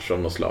helgmatch av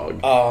något slag.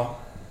 Ja.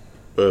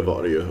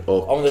 Var det ju.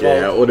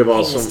 Och det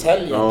var som...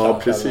 Ja,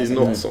 precis.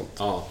 Något sånt.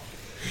 Ja.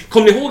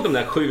 Kom ni ihåg de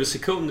där 7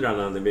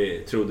 sekunderna när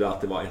vi trodde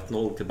att det var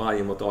 1-0 till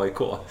Bayern mot AIK?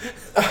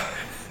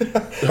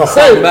 De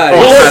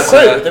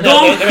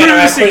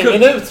 7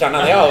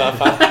 minuterna i alla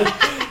fall.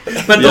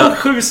 Men de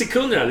 7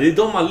 sekunderna, det är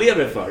de man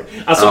lever för.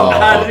 Alltså,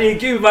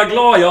 herregud vad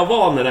glad jag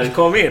var när den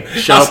kom in.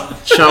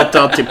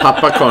 Shoutout till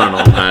pappa Karin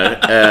här.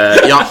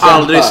 Jag har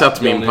aldrig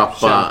sett min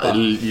pappa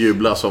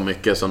jubla så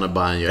mycket som när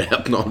Bayern gör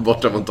 1-0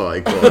 borta mot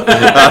AIK.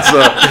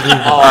 Alltså,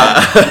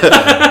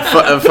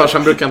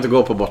 farsan brukar inte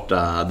gå på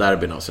borta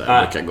derbyn och så.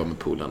 Jag brukar gå med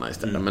polarna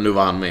istället. Men nu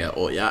var han med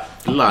och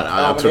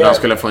jävlar. Jag trodde han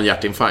skulle få en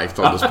hjärtinfarkt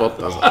on the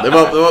spot. Alltså. Det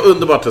var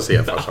underbart att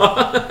se farsan.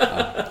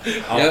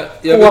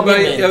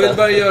 Jag vill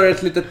bara göra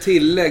ett litet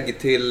tillägg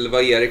till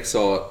vad Erik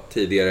sa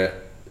tidigare.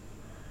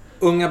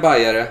 Unga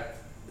bajare,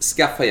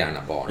 skaffa gärna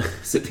barn.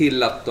 Se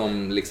till att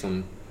de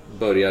liksom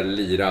börjar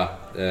lira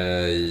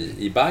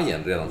i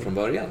Bayern redan från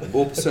början.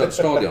 Gå på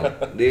Söderstadion.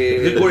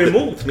 Det går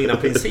emot mina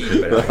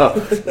principer.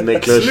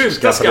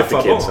 Sluta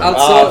skaffa barn.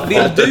 Alltså,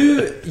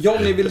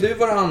 vill du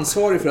vara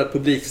ansvarig för att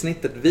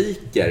publiksnittet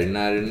viker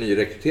när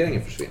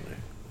nyrekryteringen försvinner?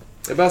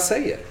 Jag bara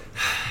säger.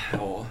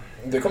 Ja.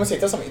 Du kommer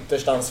sitta som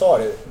ytterst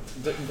ansvarig.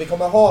 Vi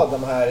kommer ha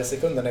de här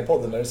sekunderna i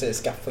podden när du säger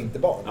skaffa inte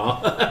barn.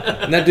 Ja.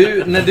 När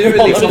du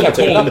är liksom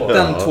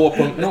tomten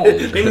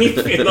 2.0. Det är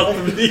mitt fel att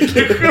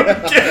publiken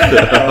sjunker.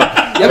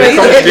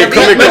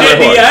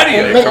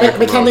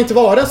 Men kan det inte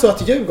vara så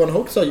att Djurgården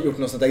också har gjort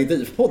något sånt där i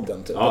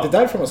DIF-podden? Typ? Att det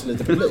är därför man har så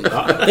lite publik.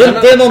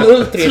 Det är någon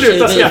ultra i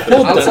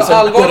DIF-podden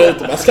som går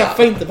ut och bara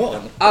skaffa inte barn.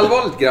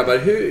 Allvarligt grabbar,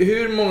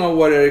 hur många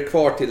år är det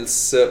kvar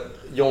tills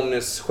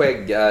Jonnys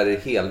skägg är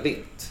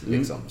helvitt?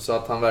 Liksom, så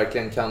att han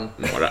verkligen kan...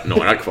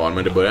 Några kvar,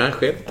 men det börjar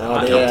ske.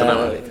 Ja, det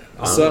är...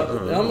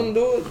 Ja, men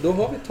då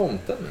har vi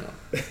tomten.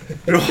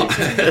 Bra.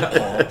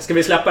 Ska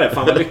vi släppa det?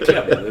 Fan vad lycklig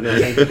jag blev när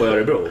jag tänkte på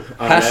Örebro.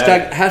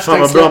 Hashtag fan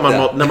vad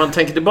bra när man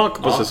tänker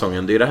tillbaka på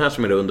säsongen. Det är det här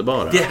som är det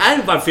underbara. Det här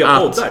är varför jag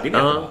poddar, det vet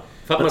jag.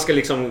 För att man ska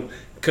liksom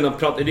kunna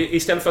prata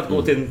istället för att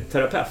gå till en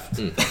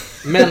terapeut.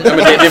 Men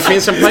det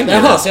finns en poäng.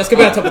 Jaha, så jag ska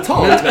börja ta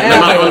betalt.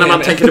 När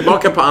man tänker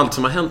tillbaka på allt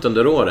som har hänt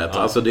under året.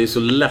 Alltså det är så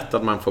lätt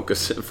att man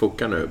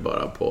fokar nu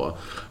bara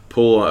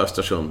på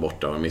Östersund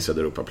borta och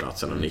missade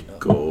Europaplatsen och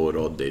Nico och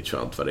Rodic och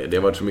allt vad det är. Det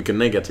har varit så mycket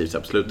negativt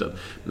på slutet.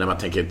 När man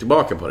tänker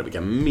tillbaka på det,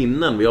 vilka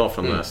minnen vi har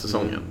från den här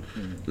säsongen.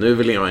 Nu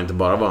vill jag inte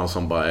bara vara en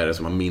som bara är det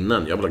som har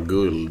minnen. Jag vill ha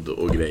guld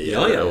och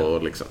grejer.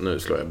 Och liksom, nu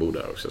slår jag bord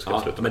där också.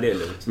 Sluta. Men det är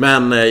lugnt.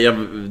 Men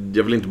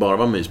jag vill inte bara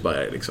vara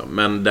mysbajare liksom.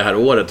 Men det här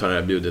året har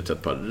jag bjudit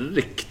ett par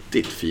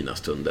riktigt fina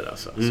stunder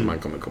alltså, som man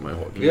kommer komma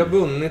ihåg. Vi har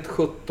vunnit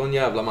 17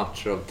 jävla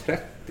matcher av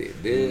 30.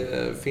 Det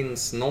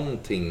finns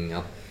någonting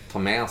att ta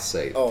med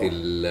sig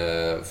till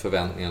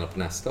förväntningarna på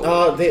nästa år.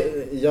 Ja,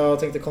 jag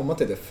tänkte komma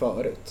till det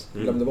förut.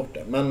 Glömde bort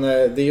det. Men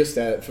det är just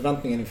det,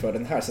 förväntningen inför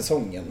den här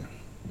säsongen.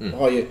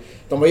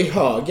 De var ju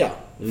höga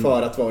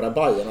för att vara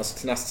Bayern. Alltså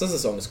till nästa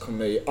säsong så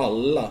kommer ju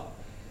alla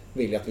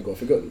vilja att vi går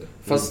för guld.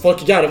 Fast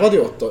folk garvade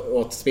ju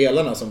åt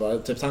spelarna som var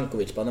typ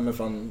Tankovic. Bara, nej men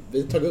fan,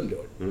 vi tar guld i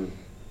år.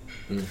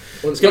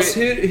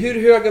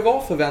 Hur höga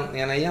var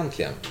förväntningarna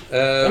egentligen?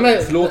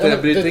 Förlåt att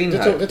jag bryter in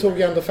här. Det tog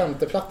ju ändå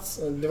 5:e plats.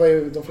 Det var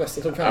ju de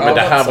flesta tog 5:e men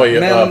det här var ju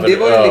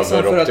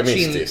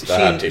överoptimistiskt.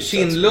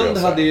 Kinlund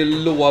tipset, hade ju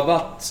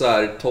lovat så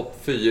här topp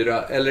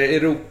 4 eller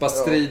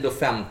Europastrid och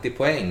 50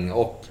 poäng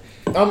och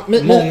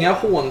många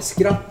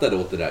hånskrattade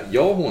åt det där.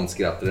 Jag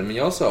hånskrattade, men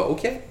jag sa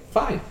okej,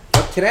 fine,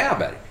 jag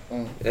kräver.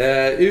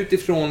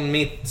 Utifrån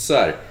mitt så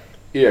här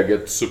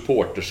eget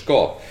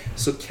supporterskap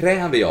så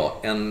kräver jag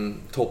en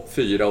topp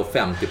 4 och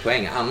 50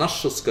 poäng.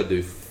 Annars så ska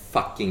du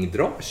fucking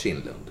dra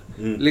Kinlund.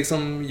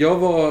 Liksom,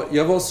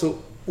 jag var så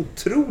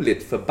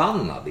otroligt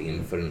förbannad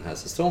inför den här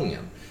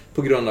säsongen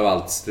på grund av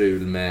allt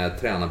strul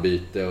med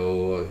tränarbyte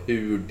och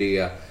hur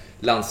det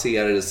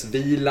lanserades,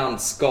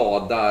 Wieland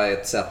skada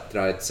etc.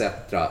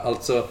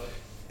 Alltså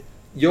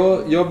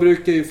jag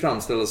brukar ju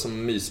framställa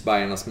som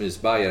mysbajarnas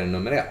mysbajare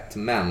nummer 1,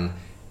 men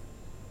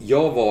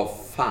jag var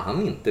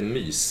fan inte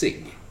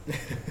mysig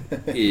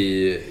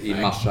i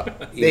mars.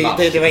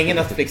 Det var ingen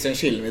Netflix and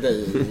chill med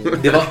dig.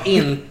 Det var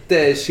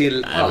inte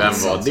chill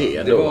alls. Vem var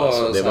det då?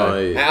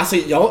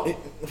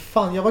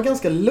 Jag var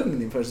ganska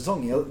lugn inför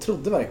säsongen. Jag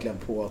trodde verkligen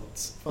på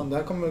att det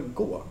här kommer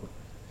gå.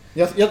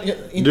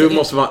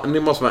 Ni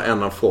måste vara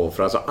en av få.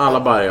 För alltså alla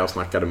bajare jag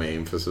snackade med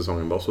inför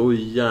säsongen var så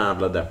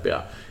jävla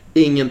deppiga.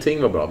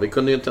 Ingenting var bra. Vi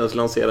kunde ju inte ens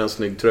lansera en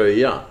snygg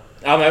tröja.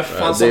 Ja, men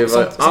fan,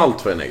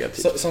 allt var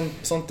negativt.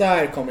 Sånt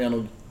där kommer jag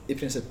nog i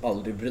princip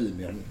aldrig bry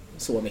mig om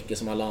så mycket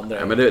som alla andra.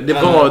 Ja, men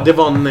det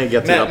var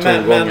negativa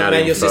tongångar.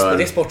 Men just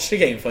det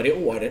sportsliga inför i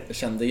år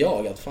kände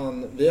jag att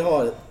fan, vi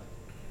har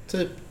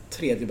typ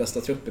 3:e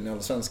bästa truppen i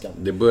Allsvenskan.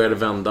 Det började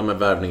vända med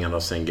värvningen av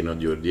Sengin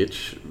och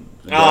Djurdjic.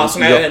 Ja, så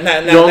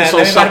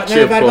när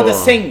vi värvade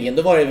Sengin,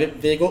 då var det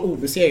vi går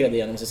obesegrade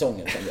genom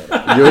säsongen.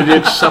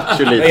 Djurdjic satt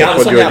ju lite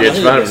på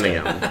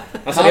Djurdjic-värvningen.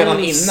 Alltså redan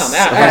innan.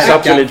 Han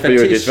satt ju lite på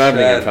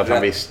Djurdjic-värvningen för att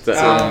han visste.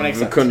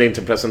 Han kunde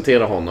inte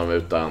presentera honom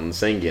utan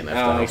Sengin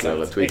efter hans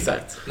lilla tweet.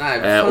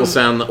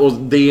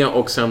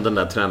 Och sen den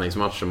där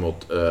träningsmatchen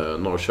mot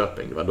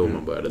Norrköping. Det var då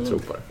man började tro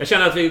på det. Jag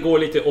känner att vi går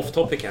lite off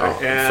topic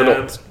här.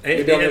 Förlåt.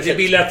 Det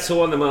blir lätt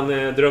så när man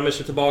drömmer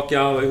sig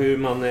tillbaka och hur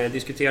man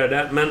diskuterar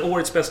det. Men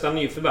årets bästa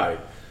nyförvärv.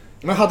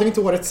 Men hade vi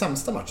inte årets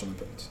sämsta match som en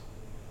punkt?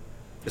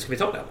 Ska vi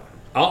ta det?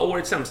 Ja,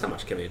 årets sämsta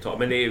match kan vi ju ta.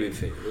 Men det är ju...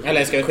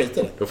 Eller ska vi skita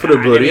i det? Då får du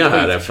börja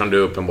här eftersom du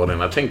uppenbarligen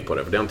har tänkt på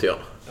det. För det har inte jag.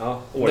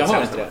 Ja, årets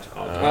sämsta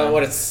match.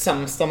 Årets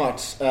sämsta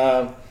match.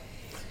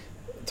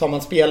 Tar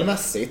man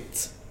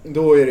spelmässigt,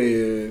 då är det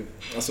ju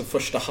alltså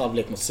första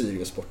halvlek mot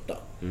Sirius borta.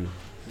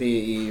 Det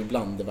är ju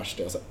bland det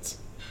värsta jag sett.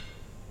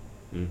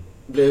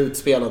 Blev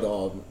utspelade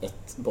av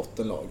ett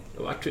bottenlag.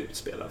 Det var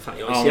utspelad. Fan,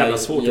 jag är så jävla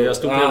svårt. Jag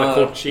stod på jävla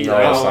kort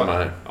sida. Ja, samma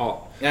här.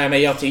 Ja. Nej,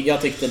 men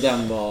jag tyckte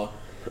den var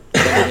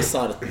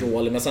bisarrt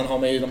dålig. Men sen har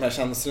man ju de här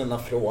känslorna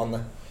från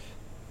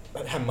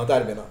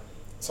hemmaderbyna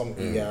som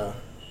är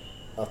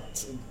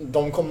att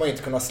de kommer man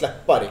inte kunna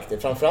släppa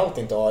riktigt. Framförallt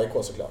inte AIK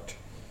såklart.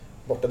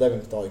 Borta där är vi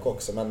inte AIK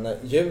också. Men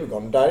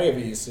Djurgården, där är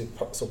vi ju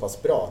så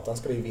pass bra att den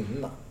ska ju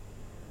vinna.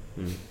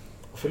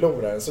 Och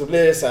förlorar den. Så då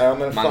blir det så här,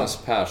 men Magnus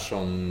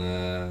Persson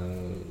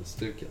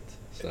stuket.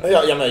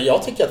 Ja, men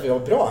jag tycker att vi var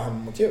bra hemma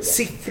mot Djurgården.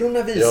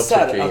 Siffrorna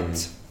visar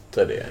att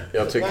inte det.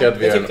 Jag tycker att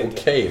vi har en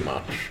okej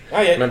match.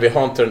 Men vi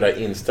har inte den där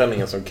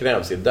inställningen som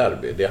krävs i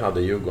derby. Det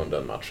hade Djurgården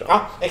den matchen.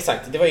 Ja,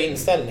 exakt. Det var ju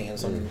inställningen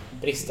som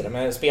brister.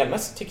 Men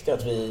spelmässigt tyckte jag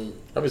att vi...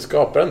 Ja, vi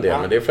skapar en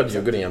del, men det är för att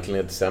Djurgården egentligen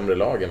är ett sämre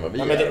lag än vad vi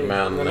är.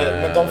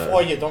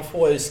 Men de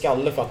får ju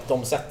skalle för att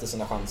de sätter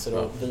sina chanser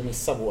och vi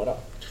missar våra.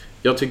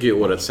 Jag tycker ju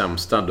årets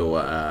sämsta då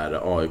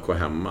är AIK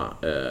hemma.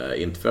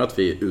 Inte för att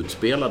vi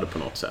utspelade på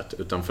något sätt,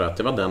 utan för att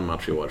det var den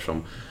match i år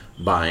som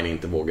Bayern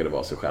inte vågade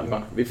vara sig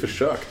själva. Vi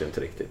försökte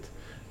inte riktigt.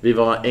 Vi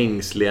var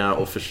ängsliga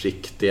och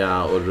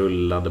försiktiga och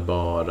rullade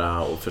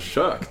bara och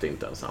försökte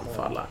inte ens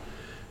anfalla.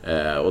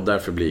 Och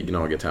därför blir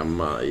Gnaget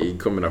hemma i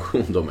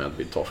kombination då med att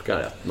vi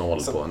torskar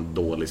 1-0 på en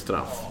dålig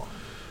straff.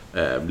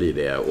 Blir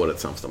det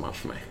årets sämsta match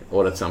för mig.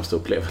 Årets sämsta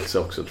upplevelse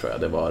också, tror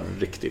jag. Det var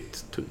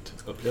riktigt tungt.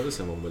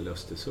 Upplevelsen var väl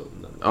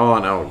Östersund?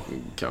 Ja,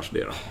 kanske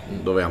det då.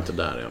 Då var jag inte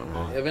där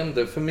redan. Jag vet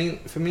inte,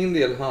 för min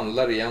del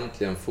handlar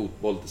egentligen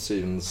fotboll till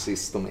syvende och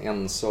sist om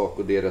en sak,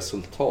 och det är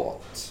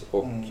resultat.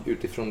 Och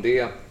utifrån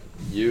det,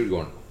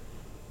 Djurgården.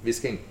 Vi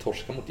ska inte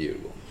torska mot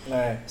Djurgården.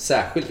 Nej.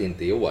 Särskilt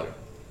inte i år.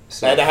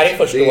 Så nej, det här är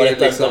första året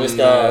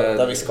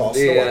där vi ska slå.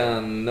 Det är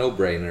en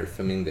no-brainer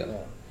för min del. Ja,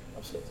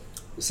 absolut.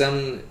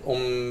 Sen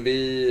om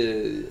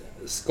vi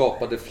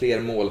skapade fler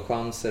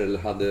målchanser eller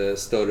hade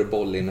större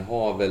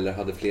bollinnehav eller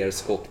hade fler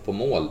skott på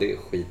mål, det är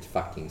skit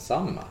fucking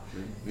samma.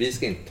 Vi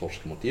ska inte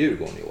torska mot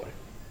Djurgården i år.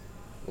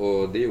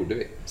 Och det gjorde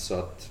vi. Så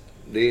att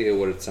det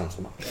är årets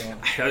sämsta match.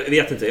 Jag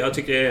vet inte, jag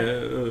tycker det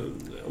är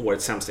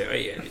årets sämsta.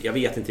 Jag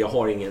vet inte, jag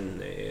har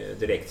ingen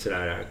direkt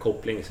sådär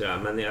koppling sådär,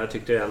 men jag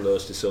tyckte ändå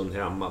Östersund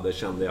hemma, där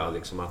kände jag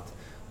liksom att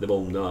det var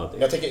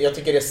onödigt. Jag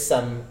tycker det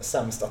är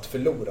sämst att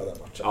förlora den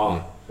matchen.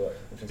 Ja,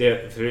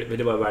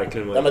 det var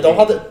verkligen... Ja, men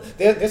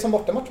det är som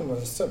bortamatchen med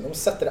Östersund. De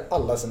sätter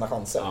alla sina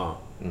chanser. Ja.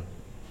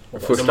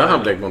 Första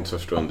halvlek mot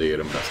Östersund är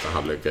den bästa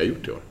halvlek vi har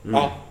gjort i år.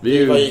 Vi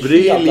är ju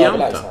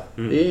briljanta.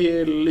 Vi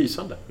är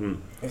lysande.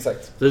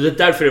 Exakt. Så det är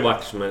därför det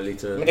varit som en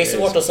liten... Men det är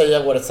svårt att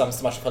säga årets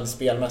sämsta match för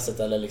spelmässigt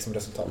eller liksom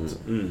resultat.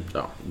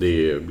 Ja,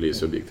 det blir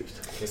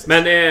subjektivt.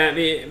 Men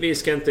vi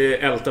ska inte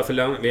älta för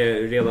långt. Vi är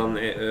redan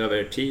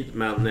över tid.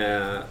 Men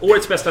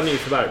årets bästa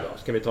nyförvärv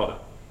då? Ska vi ta det?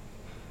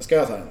 Ska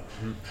jag ta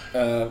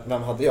den?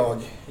 Vem hade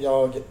jag?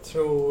 Jag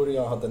tror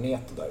jag hade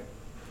Neto där.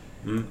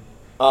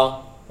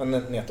 Ja, men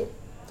Neto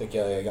tycker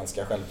jag är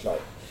ganska självklar.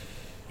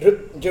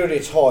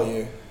 Djuric har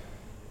ju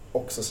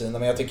också sina,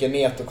 men jag tycker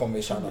Neto kommer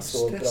vi tjäna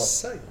så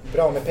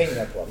bra med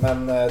pengar på.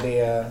 Men det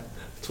är...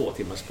 2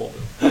 timmars podd.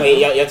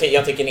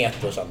 Jag tycker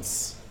Neto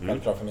känns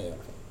självklart för mig i alla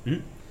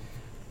fall.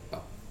 Ja.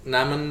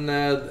 Nej,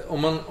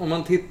 men om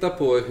man tittar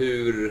på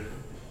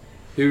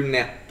hur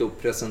Netto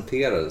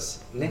presenterades.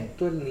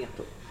 Netto eller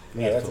Neto?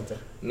 Jag vet inte.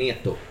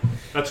 Neto.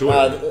 Jag tror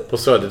det. På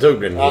Södertugg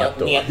blir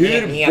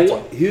Neto.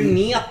 Hur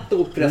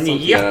Neto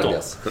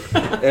presenterades.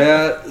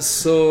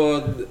 Så...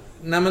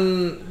 Nej,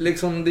 men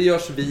liksom det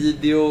görs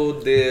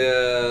video,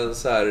 det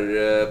så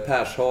här,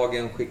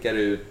 Pershagen skickar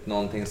ut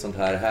någonting sånt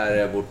här. Här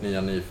är vårt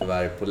nya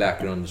nyförvärv på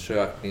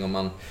läkarundersökning, och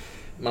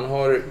man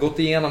har gått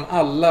igenom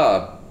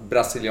alla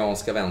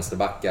brasilianska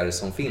vänsterbackar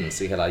som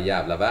finns i hela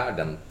jävla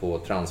världen på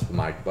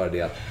transfermarkt,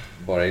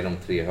 bara i de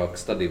 3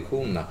 högsta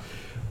divisionerna.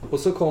 Och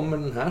så kommer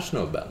den här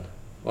snubben,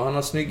 och han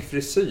har snygg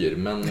frisyr,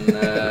 men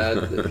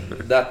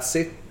that's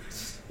it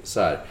så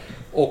här.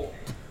 Och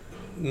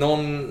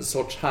någon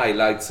sorts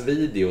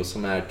highlights-video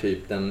som är typ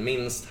den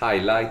minst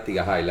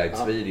highlightiga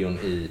highlights-videon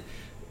i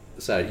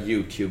så här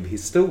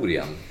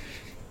YouTube-historien,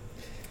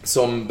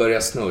 som börjar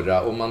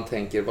snurra, och man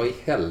tänker, vad i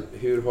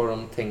hur har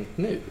de tänkt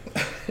nu?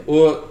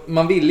 Och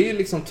man ville ju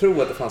liksom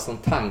tro att det fanns någon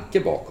tanke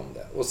bakom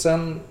det, och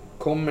sen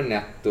kommer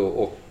Netto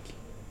och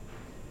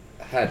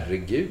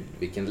herregud,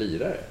 vilken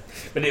lirare.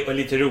 Men det var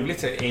lite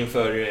roligt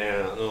inför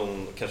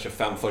de kanske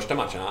 5 första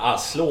matcherna.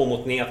 Slå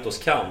mot Netos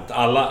kant.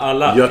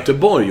 Alla...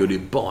 Göteborg gjorde ju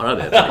bara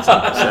det.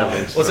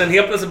 Och sen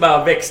helt plötsligt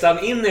bara växte han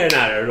in i den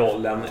här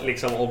rollen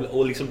liksom,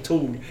 och liksom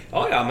tog...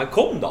 Ja, men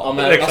kom då. Ja,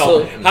 men,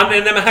 liksom.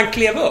 alltså... han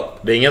klev upp.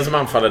 Det är ingen som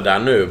anfaller där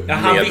nu. Ja,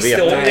 han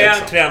visste om det.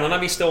 Tränarna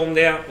visste om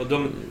det. Och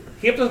de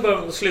helt plötsligt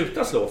började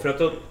sluta slå. För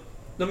att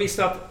de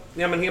visste att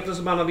men helt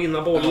plötsligt bara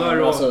vinna bollar.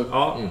 Ja, alltså,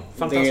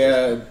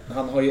 fantastiskt.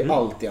 Han har ju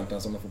allt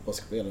egentligen som en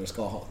fotbollsspelare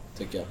ska ha,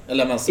 tycker jag.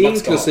 Eller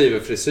inklusive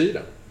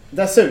frisyren.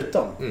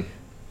 Dessutom.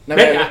 Men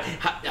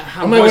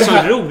han var så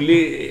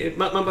rolig.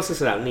 Man bara säger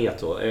sådär,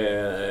 Neto.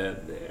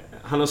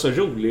 Han har så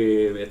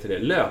rolig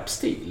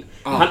löpstil.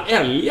 Han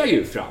älgar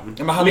ju fram.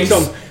 Ja, men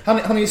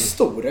han är ju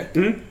stor.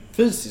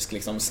 Fysisk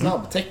liksom,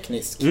 snabb,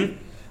 teknisk.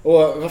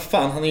 Och vad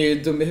fan, han är ju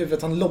dum i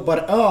huvudet. Han lobbar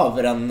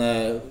över en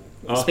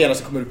spelare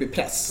som kommer upp i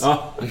press.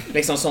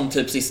 Liksom som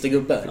typ sista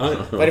gubbe.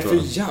 Vad är det för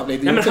jävla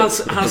idiot? Nej,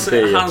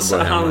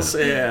 men hans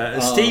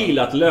stil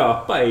att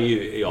löpa är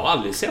ju... Jag har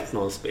aldrig sett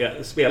någon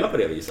spela på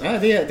det viset. Ja,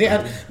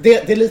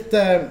 det är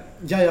lite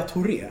Yaya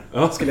Touré,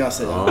 skulle jag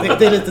säga.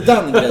 Det är lite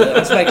den grejen.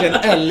 Alltså verkligen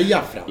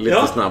älga fram.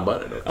 Lite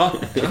snabbare då.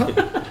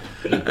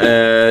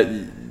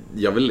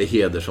 jag vill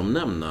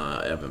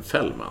hedersomnämna även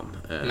Fällman.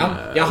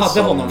 Jag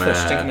hade honom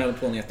först, tänker jag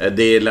på Neto.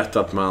 Det är lätt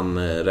att man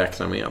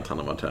räknar med att han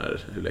har varit här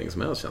hur länge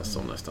som helst, känns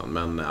som nästan.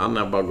 Men han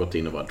har bara gått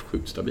in och varit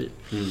sjukt stabil.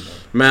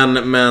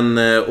 Men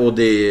och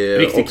det är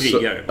riktig också,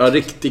 krigare. Ja,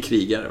 riktig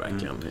krigare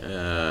verkligen.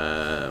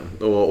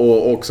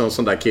 Och också en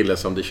sån där kille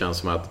som det känns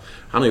som att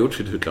han har gjort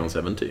sitt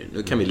utlandsäventyr.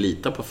 Nu kan vi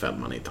lita på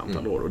Fällman i ett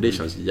antal år. Och det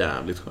känns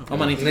jävligt skönt. Om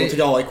man inte går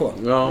till AIK.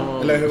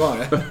 Ja. Eller hur var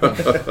det?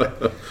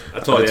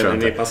 Jag tar det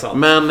med passat.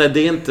 Men det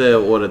är inte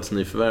årets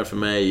nyförvärv för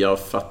mig. Jag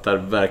fattar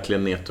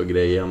verkligen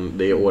Neto-grejen.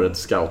 Det är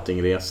årets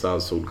scoutingresa,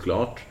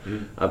 solklart.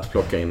 Att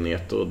plocka in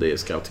Neto, det är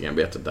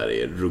scoutingarbetet där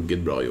är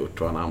ruggigt bra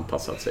gjort. Och han har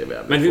anpassat sig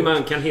väl. Men hur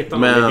man kan hitta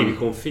någon i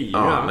division 4?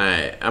 Ja,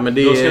 nej. Ja, men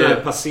det då ska det ha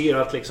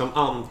passerat liksom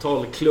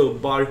antal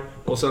klubbar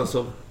och sen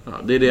så... Ja,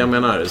 det är det jag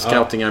menar.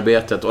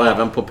 Scoutingarbetet och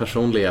även på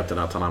personligheten,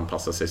 att han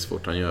anpassar sig så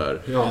fort han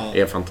gör,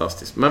 är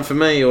fantastiskt. Men för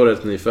mig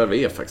årets nyförvärv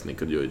är faktiskt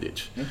Niko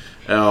Djurdjic.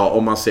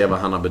 Om man ser vad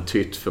han har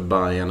betytt för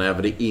Bayern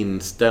även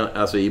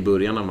i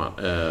början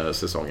av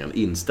säsongen,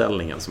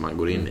 inställningen som han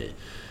går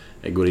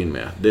in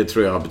med. Det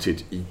tror jag har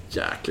betytt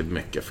jäkligt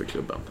mycket för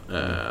klubben.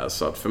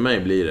 Så att för mig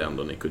blir det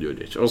ändå Niko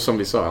Djurdjic. Och som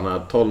vi sa, han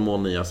har 12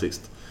 mål, 9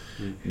 assist.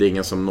 Det är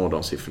ingen som når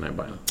de siffrorna i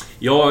Bayern.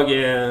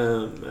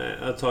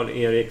 Jag tar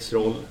Eriks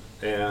roll.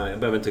 Jag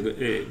behöver inte,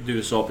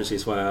 du sa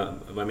precis vad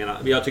jag menar.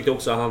 Jag tyckte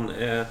också att han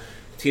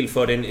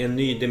tillförde en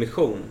ny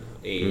dimension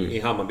i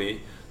Hammarby.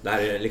 Det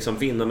här är liksom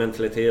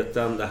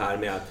vinnarmentaliteten, det här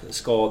med att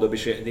skada och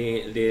besked,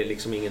 det är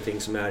liksom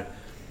ingenting som är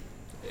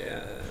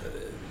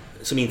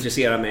som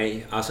intresserar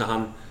mig. Alltså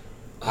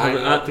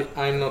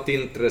I'm not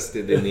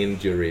interested in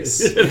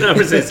injuries. Nej,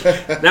 precis.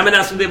 Nej, men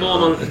alltså det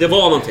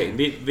var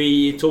någonting.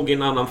 Vi tog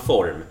en annan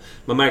form.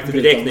 Man märkte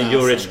direkt när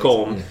Djuric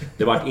kom.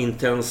 Det var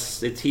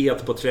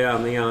intensitet på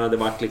träningarna. Det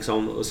var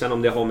liksom, och sen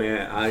om det har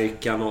med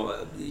Erkan och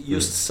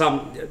just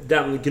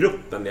den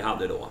gruppen vi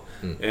hade då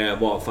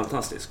var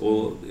fantastisk.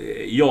 Och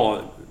jag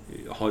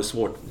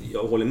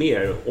håller med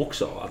er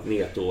också att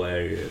Neto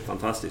är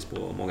fantastisk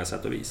på många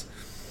sätt och vis.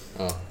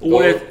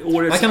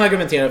 Man kan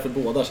argumentera för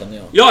båda, känner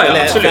jag.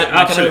 Ja, absolut.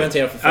 Man kan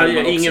argumentera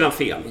för ingen har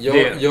fel.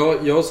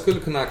 Jag skulle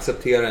kunna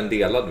acceptera en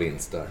delad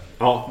vinst där.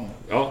 Ja.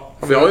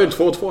 Vi har ju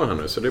 2-2 här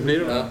nu, så det blir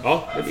det.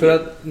 För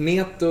att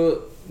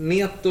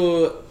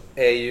Neto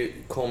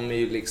kommer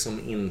ju liksom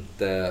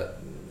inte...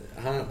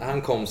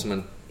 Han kom som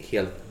en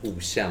helt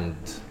okänd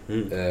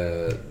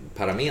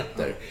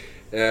parameter.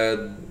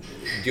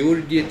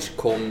 Djurdjic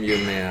kom ju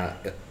med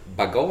ett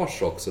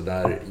bagage också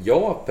där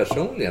jag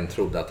personligen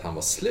trodde att han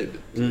var slut.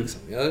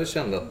 Liksom. Jag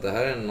kände att det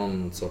här är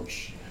någon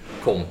sorts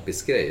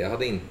kompisgrej. Jag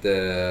hade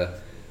inte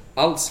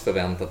alls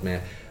förväntat mig.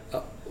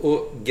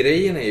 Och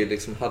grejen är ju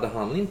liksom, hade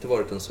han inte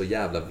varit en så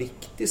jävla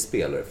viktig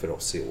spelare för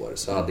oss i år,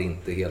 så hade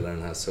inte hela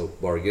den här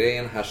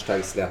soapbar-grejen,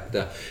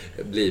 #släppte,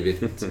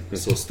 blivit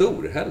så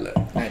stor heller.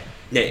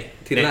 Nej.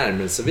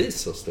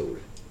 Tillnärmelsevis så stor.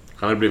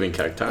 Han har blivit en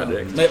karaktär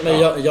direkt. Men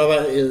jag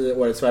var i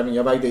årets värvning,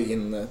 jag vägde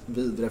in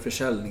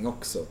vidareförsäljning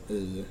också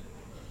i...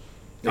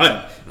 Liksom.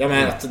 Jag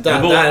menar att där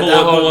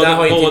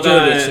har inte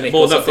Djurdjic så mycket.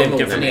 Båda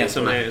funkar för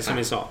mig, som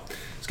vi sa.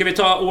 Ska vi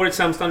ta årets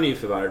sämsta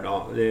nyförvärv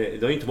då?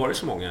 Det har ju inte varit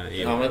så många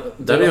i år.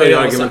 Där har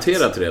jag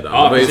argumenterat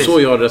redan. Det var ju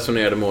så jag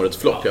resonerade med årets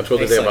flopp. Jag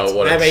trodde det var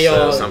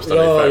årets sämsta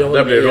nyförvärv.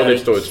 Där blir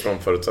Rodic då utifrån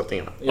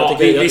förutsättningarna.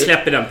 Vi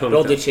släpper den punkten.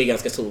 Rodic är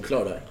ganska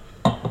solklar där.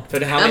 För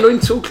det här ändå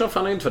inte solklar, för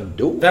han har inte varit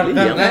dålig.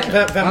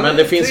 Men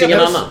det finns ingen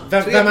annan.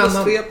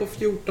 3+3 på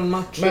 14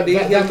 matcher, det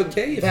är helt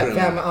okej för en.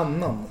 Vem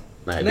annan?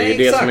 Nej, det är ju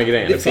det som är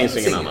grejen. Det finns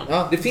ingen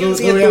annan. Det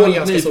finns inget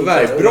dåligt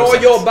nyförvärv. Bra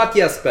jobbat,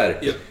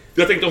 Jesper!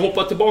 Jag tänkte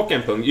hoppa tillbaka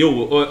en punkt.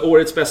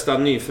 Årets bästa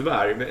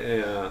nyförvärv,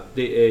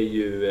 det är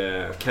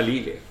ju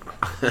Khalili.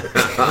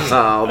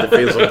 Ja, det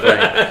finns en poäng.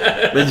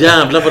 Men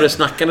jävlar vad det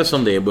snackades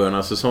om det i början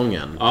av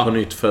säsongen. På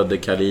nytt födde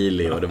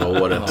Khalili och det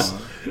var årets.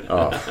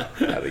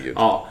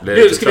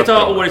 Herregud. Ska vi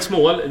ta årets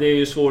mål? Det är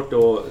ju svårt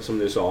då, som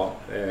du sa.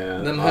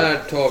 Den här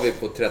tar vi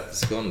på 30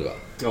 sekunder,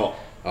 va?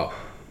 Ja.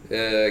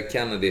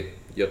 Kennedy,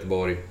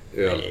 Göteborg,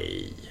 öl.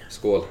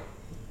 Skål.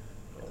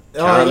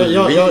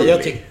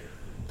 Jag tycker...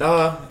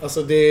 Ja,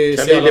 alltså det är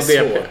så jävla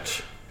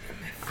svårt.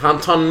 Han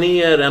tar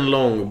ner en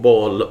lång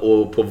boll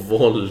och på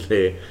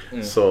volley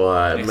så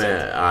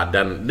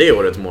det är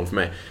årets mål för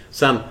mig.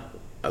 Sen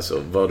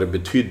alltså vad det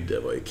betydde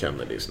var ju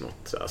Kennedys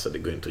något. Alltså det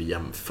går inte att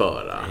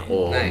jämföra.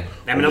 Och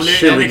men om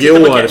 20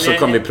 år så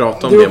kommer vi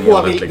prata om det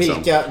målet liksom.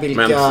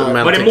 Vilka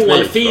var det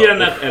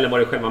målfirandet eller var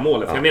det själva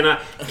målet? För jag menar,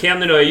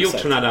 Kennedy har ju gjort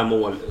sådana där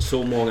mål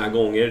så många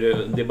gånger.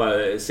 Det är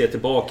bara att se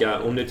tillbaka.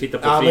 Om du tittar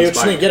på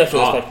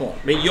frispark.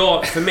 Men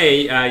för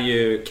mig är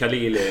ju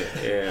Khalili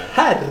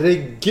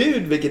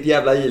herregud, vilket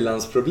jävla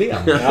ilandsproblem.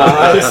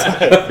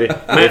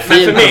 Men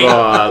för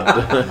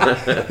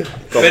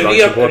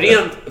mig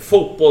rent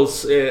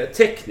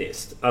fotbollstekniskt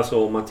fotbollstekniskt,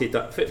 alltså om man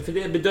tittar, för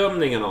det är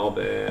bedömningen av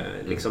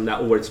liksom det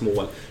här årets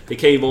mål. Det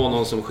kan ju vara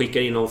någon som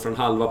skickar in någon från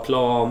halva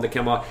plan, det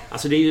kan vara,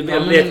 alltså det är ju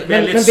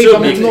väldigt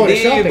subjektivt.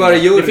 Det är ju bara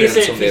juryn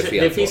som det är fel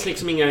på. Det finns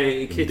liksom inga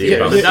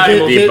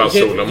kriterier. Dibba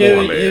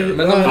solomål.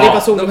 Men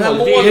de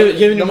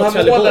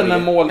här målen när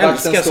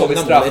målvakten står vid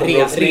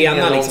straffområdet,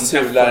 rena liksom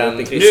sular en.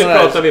 Nu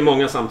pratar vi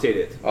många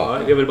samtidigt. Ja,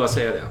 jag vill bara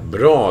säga det.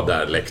 Bra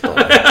där, lektorn.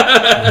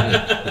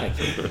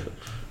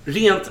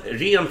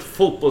 Rent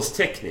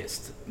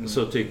fotbollstekniskt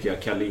så tycker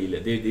jag Khalil,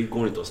 det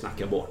går inte att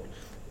snacka bort.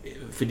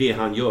 För det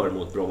han gör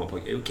mot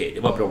Brommapojkarna, okej,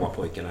 det var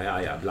Brommapojkarna,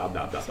 ja, bla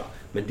bla bla.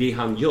 Men det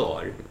han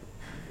gör,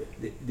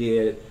 det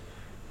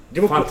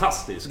är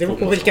fantastiskt. Det beror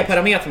på vilka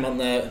parametrar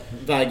man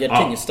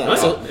väger tyngst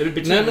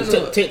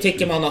där.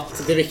 Tycker man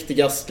att det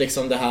viktigast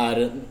liksom det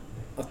här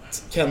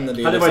att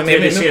Kennedy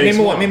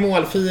liksom, med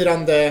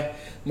målfirande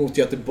mot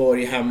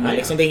Göteborg hemma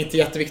liksom, det är inte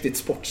jätteviktigt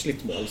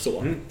sportsligt mål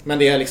så. Men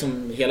det är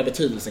liksom hela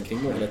betydelsen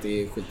kring målet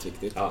är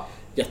skitviktigt.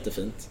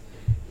 Jättefint.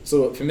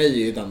 Så för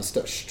mig är ju den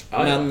störst.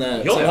 Men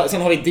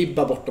sen har vi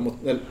Dibba borta mot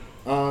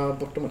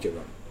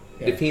Djurgården.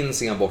 Det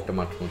finns inga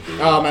bortamatch mot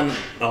Djurgården.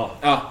 Ja,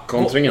 men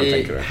kontringen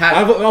tänker du?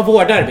 Ja,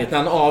 vårderbyt när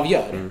han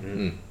avgör.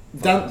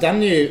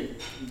 Den är ju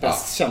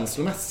bäst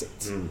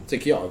känslomässigt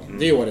tycker jag.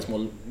 Det är årets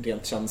mål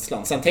rent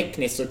känslan. Sen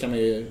tekniskt så kan man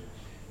ju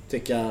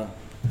tycka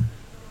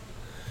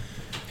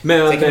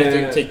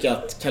tycka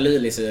att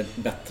Khalilis är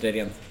bättre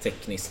rent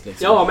tekniskt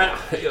liksom. Ja, men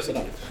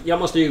jag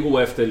måste ju gå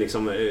efter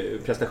liksom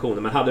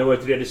prestationen, men hade det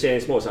varit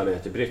reduceringsmål så hade jag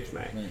inte brytt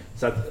mig.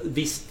 Så att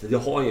visst, det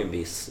har ju en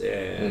viss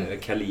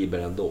kaliber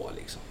ändå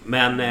liksom.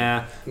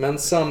 Men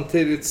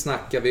samtidigt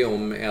snackar vi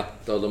om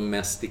ett av de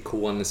mest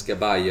ikoniska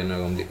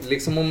Bayern-ögonblick.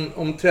 Liksom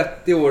om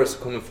 30 år så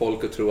kommer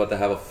folk att tro att det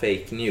här var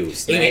fake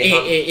news.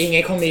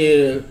 Ingen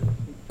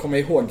kommer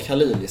ihåg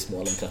Khalilis mål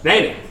om 30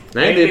 år.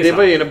 Nej, det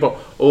var jag inne på.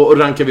 Och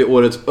rankar vi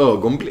årets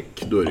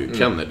ögonblick, då är det ju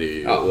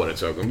Kennedy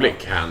årets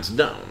ögonblick, hands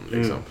down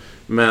liksom.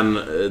 Men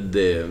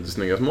det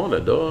snyggaste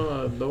målet, då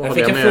har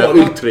jag med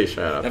Ultrich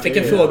här. Jag fick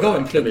en fråga av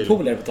en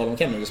klubbpolare på tal om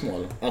Kennedys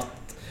mål.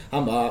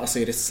 Han bara, alltså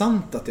är det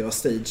sant att det var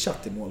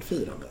stageat i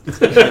målfirandet?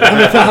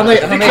 Han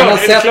har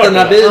sett den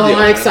här videon.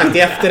 Ja, exakt, i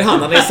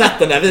efterhand. Han har sett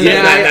den här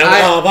videon när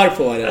han övar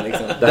på det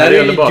liksom. Det här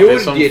är ju bara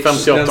som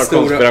 58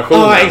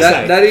 konspirationer. Ja,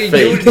 exakt. Där är ju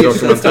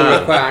Djurdjic den stora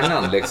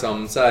stjärnan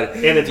liksom. Så här,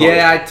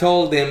 yeah, I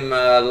told him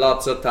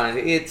lots of times,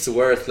 it's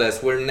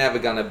worthless, we're never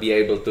gonna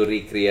be able to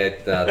recreate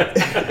that.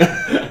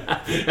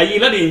 Jag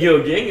gillar din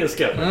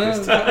Djurdjic-engelska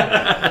faktiskt.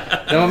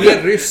 Den var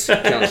mer rysk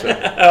kanske.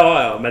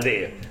 Ja, men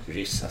det är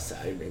ryssa så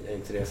här, är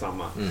inte det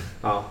samma?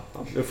 Ja,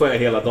 nu får jag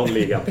hela de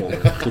ligan på mig.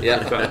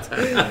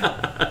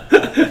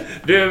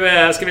 Du,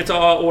 ska vi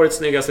ta årets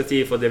snyggaste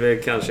tifo? Det är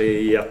väl kanske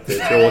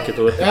jättetråkigt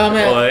och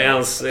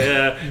ens...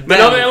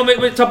 Men om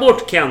vi tar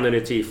bort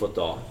Kennedy-tifot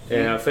då.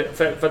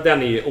 För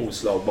den är ju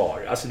oslagbar.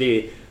 Alltså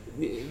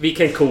vi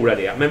kan kora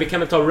det, men vi kan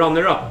väl ta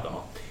runner-up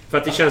då. För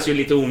att det känns ju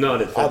lite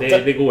onödigt. För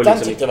det går den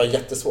liksom tyckte jag var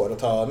jättesvår att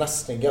ta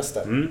näst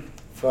snyggaste.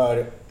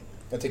 För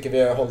jag tycker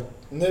vi har hållit...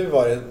 Nu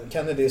var det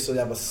Kennedy så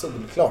jävla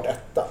solklart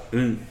etta.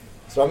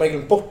 Så har man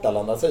glömt bort alla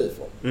andra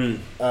tifon.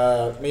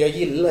 Men jag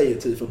gillar ju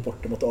tifot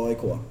borta mot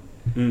AIK.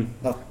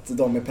 Att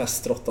de är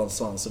pestråttans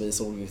svans och vi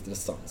såg lite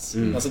distans.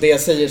 Alltså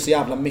det säger så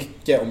jävla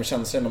mycket om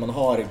känslorna man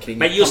har kring.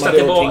 Men just att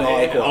det var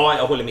AIK. Ja,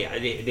 jag håller med.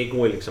 Det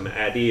går liksom,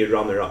 det är ju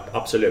runner-up,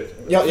 absolut.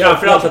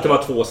 Framförallt att det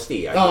var 2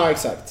 steg. Ja,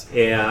 exakt.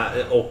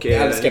 Och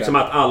liksom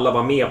att alla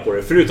var med på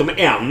det, förutom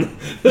en.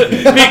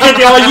 Vilket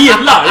jag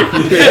gillar.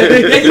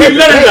 Jag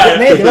gillar den där.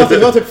 Nej, det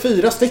var typ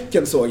 4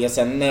 stycken såg jag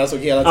sen när jag såg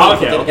hela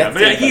tiden. Okej.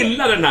 Men jag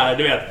gillar den här,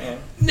 du vet.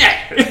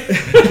 Nej.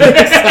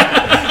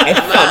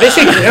 Fan, det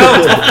tycker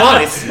jag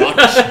fan är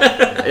svart.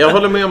 Jag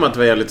håller med om att det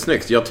var jävligt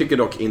snyggt. Jag tycker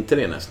dock inte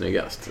det är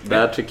snyggast.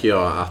 Där tycker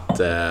jag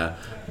att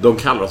de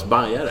kallar oss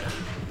bajare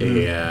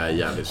är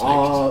jävligt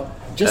snyggt.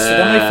 Just det,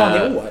 de är ju fan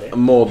i år.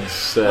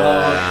 Mods,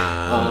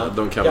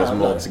 de kallar oss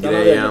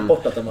Mods-grejen.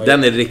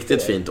 Den är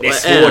riktigt fint. Det är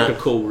svårt att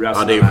kora.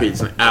 Ja, det är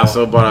skitsnyggt.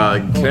 Alltså bara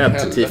cred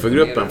till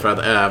tifogruppen för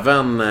att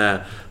även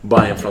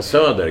Bayern från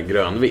söder,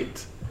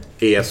 grönvitt,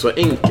 är så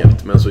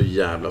enkelt men så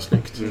jävla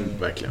snyggt.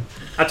 Verkligen.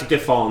 Jag tyckte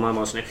fanan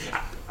var snygg.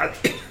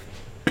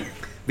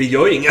 Vi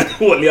gör ju inga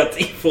dåliga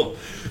tifon.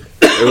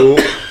 Jo,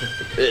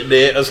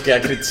 ska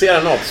jag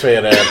kritisera något så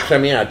är det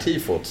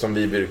premiärtifot som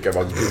vi brukar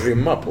vara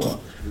grymma på.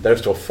 Där det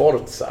står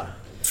Forza.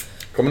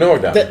 Kommer ni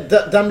ihåg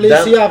det? Den blir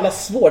så jävla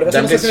svår. Det var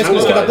den blir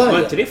svår. Var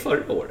inte det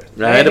förra året?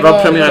 Nej, det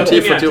var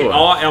premiärtifot i år.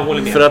 Ja, jag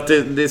håller med. För att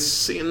det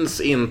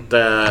syns inte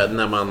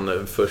när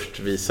man först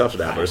visar så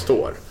där vad det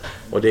står.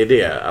 Och det är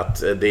det,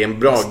 att det är en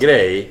bra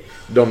grej.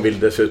 De vill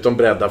dessutom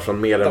bredda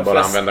från mer än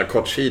bara använda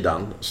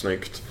kortsidan.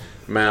 Snyggt.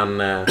 Men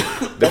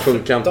det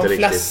funkar inte riktigt.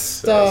 De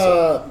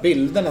flesta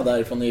bilderna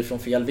därifrån är ju från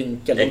fel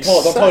vinkel. De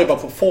tar ju bara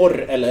på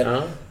forr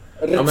eller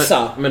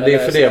ritsa. Men det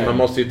är för det, man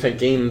måste ju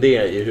tänka in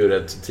det i hur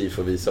ett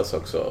tifo visas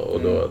också.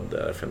 Och då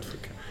därför inte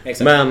funkar.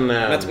 Exakt.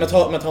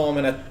 Men tar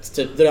man ett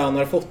typ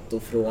drönarfoto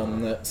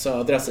från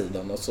södra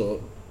sidan och så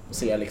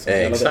ser jag liksom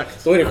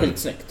exakt. då är det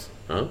skitsnyggt.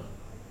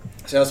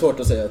 Så jag har svårt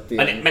att säga att det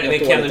är men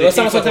det var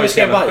samma sak när vi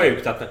skrev Bayern.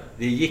 Sjukt att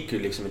det gick ju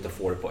liksom inte att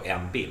få det på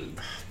en bild.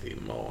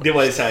 Det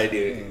var ju så här,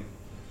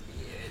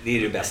 det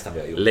är det bästa vi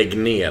har gjort. Lägg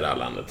ner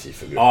alla andra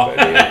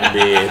tifogrupper.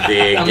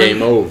 Det är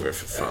game over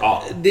för fan.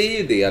 Ja, det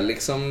är ju det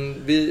liksom.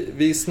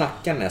 Vi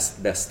snackar näst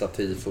bästa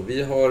tifo.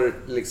 Vi har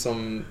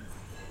liksom,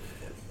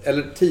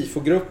 eller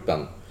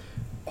tifogruppen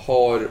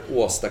har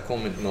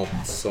åstadkommit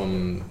något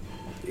som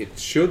it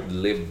should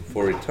live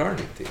for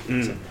eternity.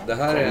 Liksom. Det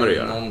här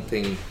är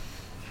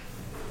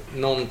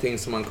någonting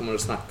som man kommer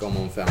att snacka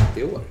om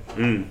 50 år.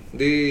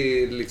 Det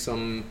är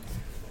liksom,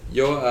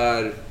 jag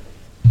är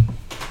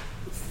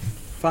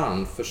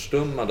fan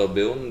förstummad och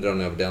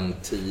beundran över den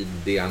tid,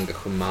 det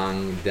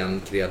engagemang,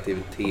 den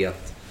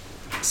kreativitet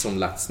som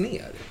lagts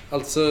ner.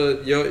 Alltså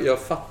jag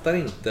fattar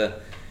inte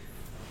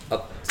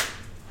att,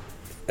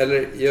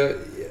 eller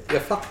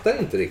jag fattar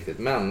inte riktigt,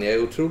 men jag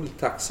är otroligt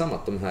tacksam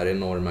att de här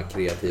enorma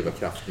kreativa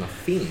krafterna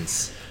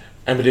finns.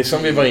 Men det är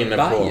som vi var inne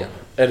på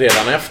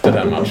redan efter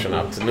den matchen,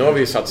 att nu har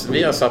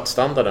vi har satt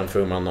standarden för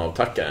hur man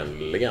avtackar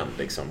en legend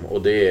liksom,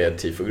 och det är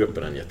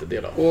tifogruppen en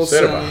jättedel av. Och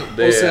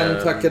sen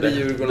tackade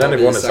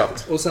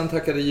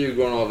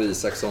Djurgården av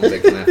Isaksson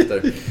veckan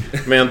efter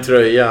med en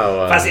tröja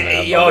och fast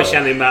jag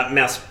känner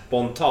mest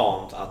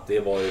spontant att det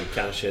var ju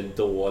kanske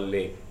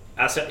dåligt.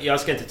 Alltså, jag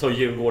ska inte ta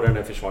Djurgården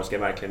i försvar, ska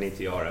jag verkligen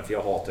inte göra, för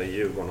jag hatar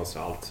Djurgården och så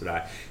allt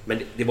sådär. Men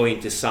det var ju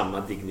inte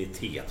samma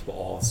dignitet på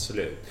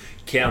avslut.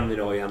 Kenny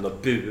har ju ändå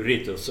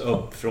burit oss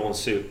upp från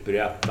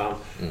Superettan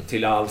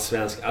till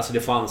allsvensk. Alltså det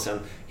fanns en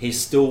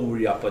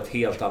historia på ett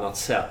helt annat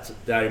sätt.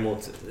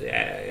 Däremot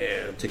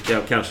tycker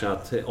jag kanske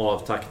att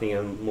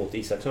avtackningen mot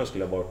Isaksson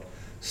skulle ha varit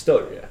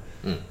större.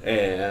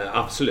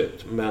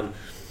 Absolut, men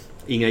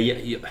inga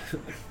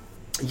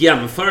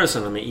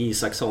jämförelserna med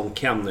Isaksson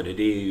Kennedy,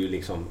 det är ju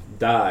liksom,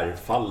 där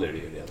faller det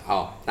ju redan.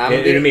 Ja.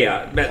 Är du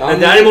med? Men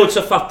däremot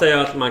så fattar jag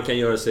att man kan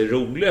göra sig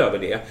rolig över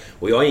det,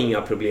 och jag har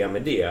inga problem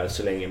med det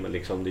så länge man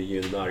liksom, det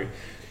gynnar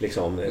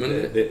liksom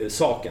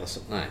saken.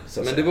 Nej.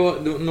 Men det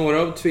var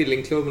några av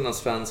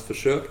tvillingklubbarnas fans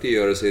försökte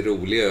göra sig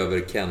roliga över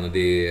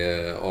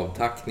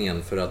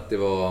Kennedy-avtackningen för att det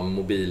var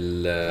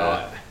mobil... Ja,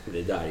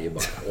 det där är ju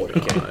bara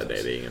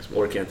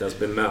orkar inte ens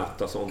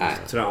bemöta sånt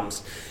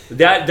trams.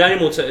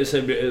 Däremot så,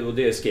 och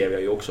det skrev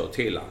jag ju också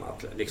till honom,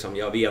 att liksom,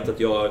 jag vet att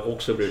jag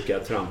också brukar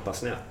trampa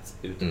snett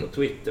ute på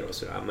Twitter och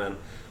sådär, men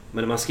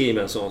när man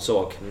skriver en sån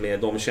sak med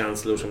de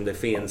känslor som det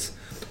finns,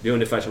 det är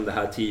ungefär som det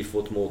här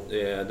tifot mot,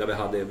 där vi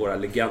hade våra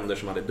legender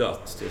som hade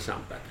dött till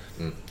exempel.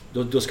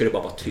 Då ska det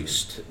bara vara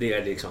tyst. Det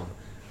är liksom,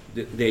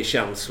 det är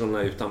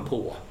känslorna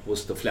utanpå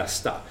hos de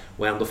flesta,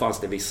 och ändå fanns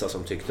det vissa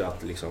som tyckte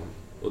att liksom,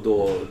 och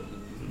då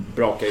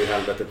brakar ju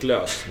helvetet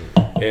lös,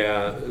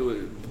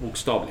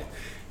 bokstavligt.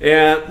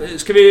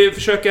 Ska vi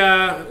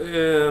försöka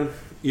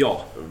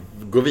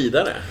gå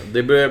vidare?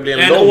 Det börjar bli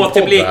en lång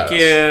återblick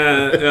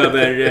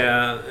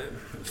över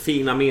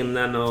fina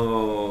minnen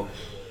och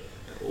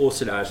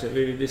sådär. Så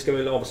vi ska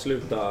väl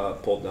avsluta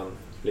podden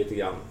lite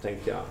grann,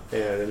 tänkte jag.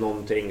 Är det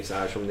någonting så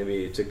här som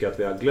vi tycker att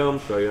vi har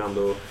glömt? Vi har ju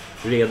ändå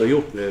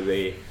redogjort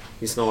nu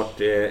i snart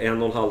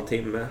 1,5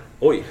 timme.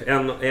 Oj,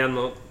 1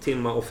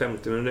 timme och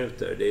 50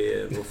 minuter. Det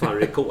är nog fan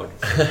rekord.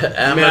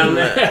 Men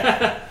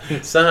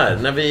så här,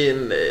 när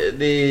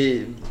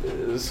det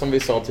som vi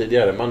sa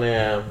tidigare, man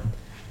är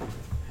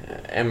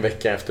en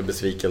vecka efter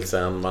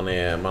besvikelsen, man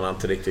har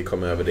inte riktigt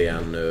kommit över det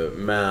ännu,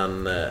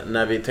 men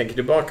när vi tänker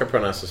tillbaka på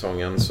den här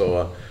säsongen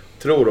så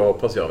tror och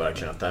hoppas jag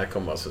verkligen att det här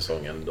kommer vara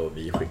säsongen då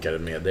vi skickar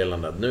ett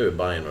meddelande att nu är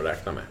Bayern att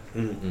räkna med.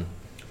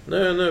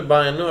 Nu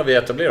Bayern, nu har vi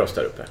etablerat oss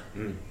där uppe.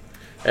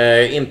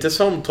 Inte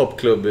som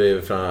toppklubb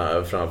i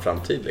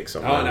framtid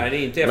liksom. Ja, nej, det är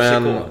inte FCK.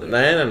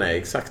 Nej,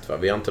 exakt va.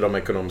 Vi har inte de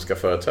ekonomiska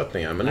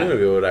förutsättningarna, men nu är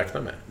vi att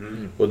räkna med.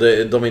 Och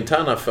de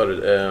interna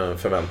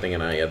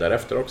förväntningarna är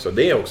därefter också.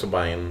 Det är också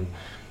Bayern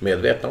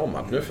medvetna om,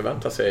 att nu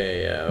förväntar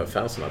sig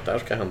fansen att det här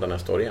ska hända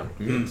nästa år igen.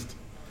 Minst.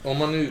 Om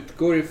man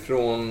utgår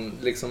ifrån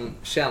liksom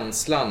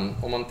känslan,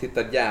 om man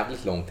tittar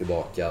jävligt långt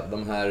tillbaka,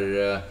 de här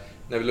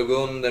när vi låg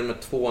under med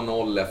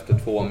 2-0 efter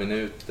 2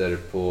 minuter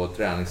på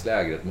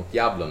träningslägret mot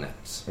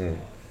Jablonec.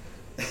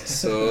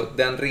 Så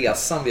den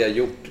resan vi har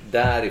gjort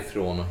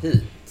därifrån och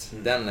hit,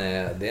 det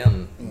är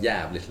en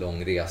jävligt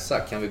lång resa.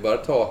 Kan vi bara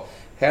ta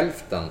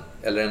hälften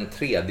eller en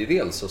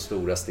tredjedel så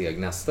stora steg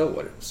nästa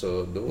år,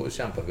 så då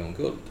kämpar vi om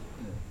guld.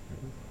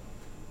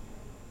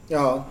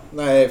 Ja,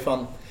 nej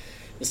fan.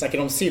 Vi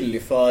snackade om Silly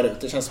förut.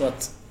 Det känns som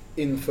att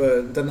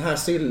inför den här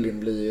Sillyn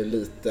blir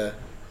lite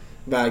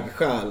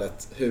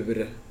vägskälet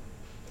hur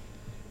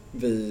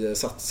vi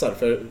satsar.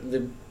 För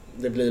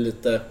det blir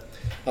lite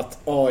att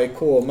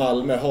AIK och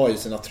Malmö har ju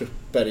sina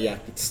trupper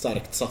jäkligt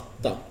starkt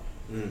satta.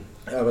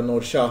 Även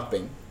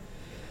Norrköping.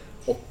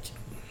 Och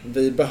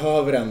vi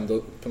behöver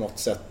ändå på något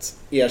sätt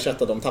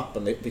ersätta de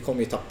tappen. Vi kommer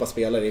ju tappa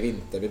spelare i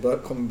vinter. Vi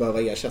kommer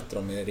behöva ersätta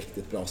dem med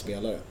riktigt bra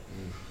spelare.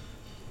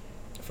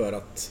 För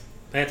att...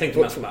 Jag tänkte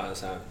mest bara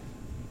så här,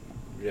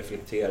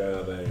 reflektera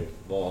över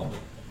vad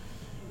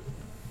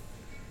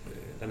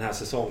den här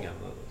säsongen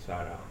så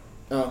här.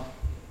 Ja.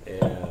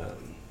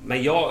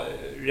 Men jag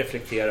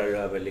reflekterar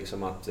över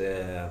liksom att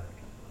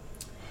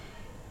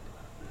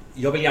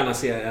jag vill gärna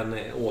se en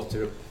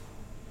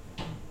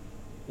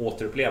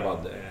återupplevad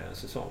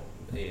säsong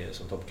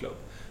som toppklubb.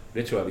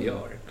 Det tror jag vi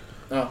gör.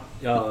 Ja.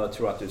 Jag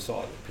tror att du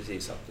sa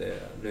precis att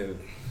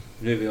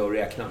nu är vi att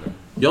räkna med.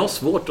 Jag har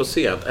svårt att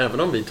se att även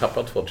om vi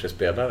tappar 2-3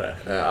 spelare,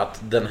 att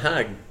den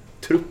här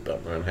truppen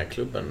och den här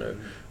klubben nu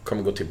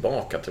kommer gå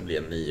tillbaka till att bli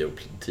en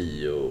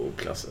 9-10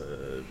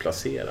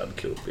 placerad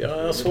klubb. Jag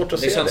har svårt att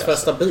se det. Det känns för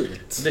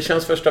stabilt. Det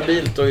känns för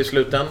stabilt och i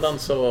slutändan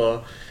så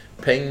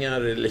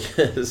pengar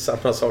är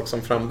samma sak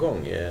som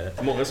framgång.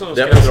 Många som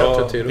det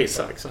ska dra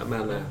vissa. Liksom.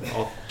 Men,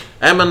 ja.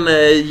 Nej, men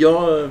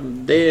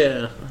det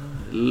är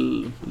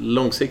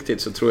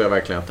långsiktigt så tror jag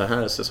verkligen att det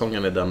här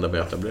säsongen är den där vi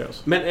etablerar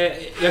oss. Men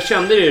jag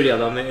kände det ju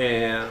redan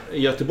i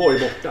Göteborg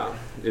borta.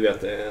 Du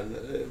vet,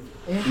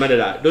 med det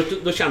där.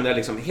 Då kände jag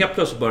liksom helt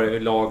plötsligt började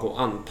lag att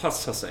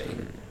anpassa sig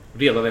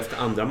redan efter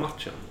andra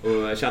matchen. Och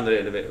jag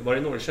kände det, var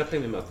det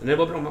Norrköping vi mötte? Nej, det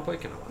var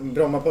Brommapojkarna, va?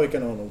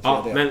 Brommapojkarna var nog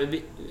ja, men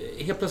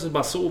helt plötsligt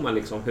bara såg man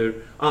liksom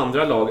hur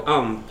andra lag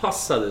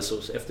anpassade sig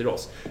efter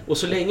oss. Och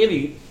så länge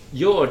vi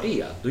gör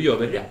det, då gör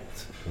vi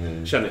rätt.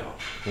 Känner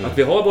jag. Att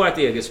vi har vårt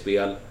eget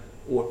spel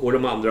och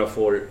de andra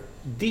får...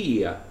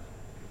 Det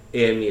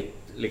är mitt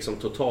liksom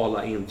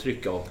totala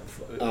intryck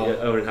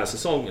över den här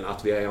säsongen.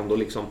 Att vi är ändå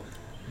liksom...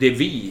 Det är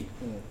vi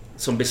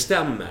som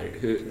bestämmer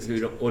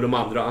hur och de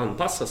andra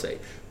anpassar sig.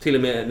 Till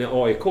och med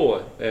när AIK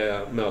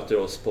möter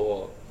oss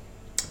på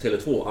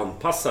Tele2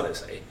 anpassade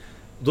sig.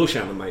 Då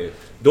känner man ju,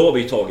 då har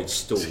vi tagit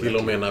stora... Till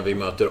och med när vi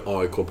möter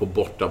AIK på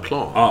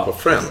bortaplan på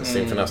Friends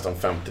inför nästan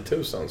 50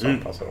 000 så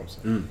anpassar de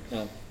sig. Ja.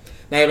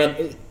 Nej, men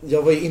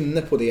jag var ju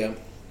inne på det.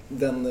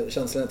 Den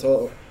känslan jag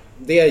tar,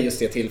 det är just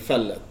det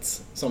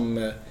tillfället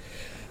som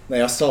när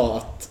jag sa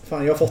att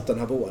fan, jag har fått den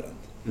här våren.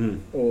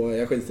 Och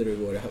jag skiter i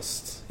går i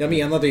höst. Jag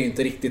menade ju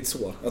inte riktigt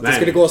så. Att det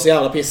skulle gå så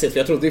jävla pissigt. För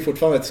jag trodde ju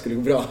fortfarande att det skulle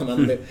gå bra.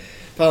 Men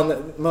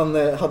man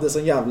hade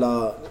sån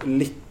jävla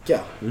lycka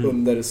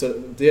under... Så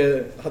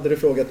det hade du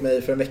frågat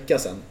mig för en vecka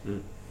sedan.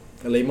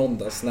 Eller i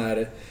måndags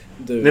när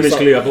vi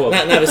skulle göra podd.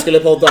 När vi skulle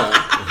podda.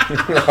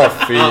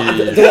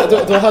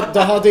 Då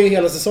hade ju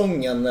hela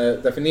säsongen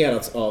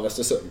definierats av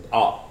Östersund.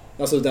 Ja.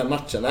 Alltså den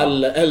matchen.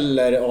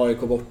 Eller AIK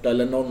borta.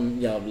 Eller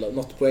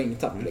något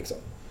poängtapp liksom.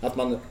 Att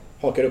man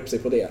hakar upp sig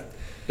på det.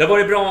 Det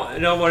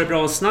har varit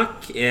bra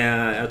snack.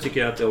 Jag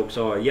tycker att det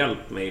också har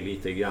hjälpt mig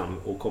lite grann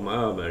att komma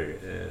över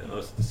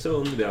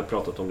Östersund. Vi har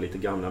pratat om lite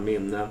gamla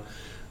minnen.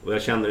 Och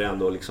jag känner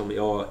ändå liksom,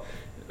 jag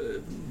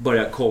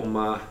börjar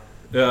komma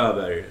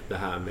över det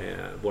här med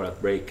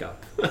vårat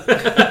breakup.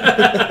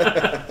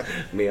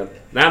 Nej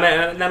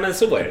men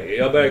så är det.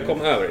 Jag börjar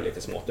komma över det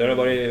lite smått. Det har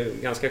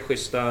varit ganska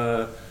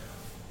schyssta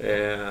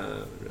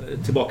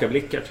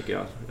tillbakablickar tycker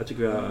jag. Jag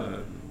tycker vi har...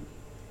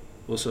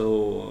 Och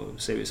så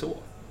ser vi så.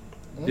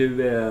 Du,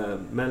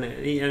 men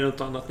är det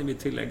något annat ni vill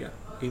tillägga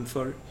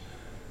inför?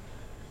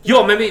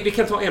 Ja, men vi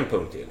kan ta en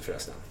punkt till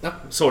förresten. Ja.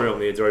 Sorry om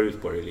vi drar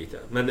ut på det lite.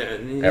 Men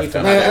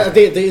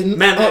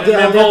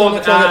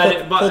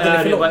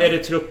vad är det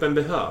truppen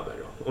behöver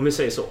då? Om vi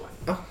säger så.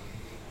 Ja.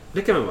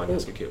 Det kan väl vara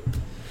ganska kul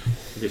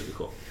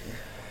diskussion.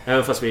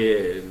 Även fast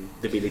det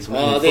blir liksom...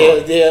 Ja,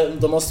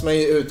 då måste man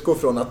ju utgå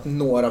från att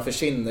några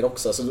försvinner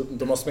också. Så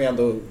då måste man ju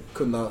ändå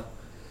kunna...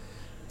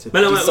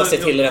 gissa sig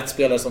till rätt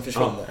spelare som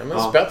försvinner. Ja, men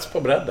spets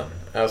på bredden.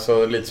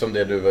 Alltså lite som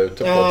det du var ute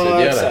på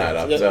tidigare exakt. Här.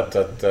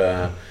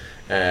 Att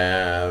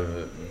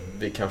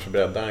vi kanske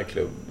breddar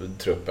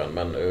truppen,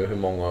 men hur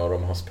många av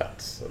dem har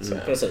spets? Så att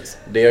säga. Precis.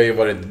 Det har ju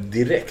varit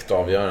direkt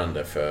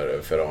avgörande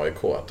för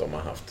AIK att de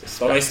har haft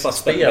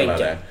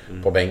spetsspelare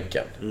på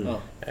bänken.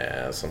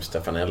 Som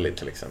Stefanelli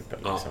till exempel.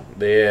 Ja. Liksom.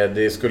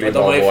 Det skulle ju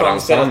vara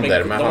våran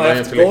Sander, men han har ju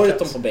inte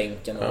lyckats. På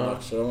bänken och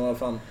matcher. De har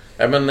fan...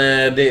 Ja, men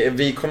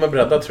vi kommer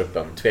bredda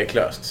truppen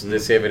tveklöst. Det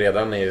ser vi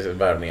redan i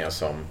värvningar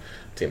som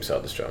Tim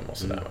Söderström och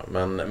sådär.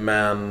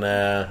 Men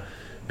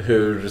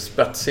hur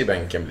spetsig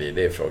bänken blir,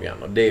 det är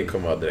frågan. Och det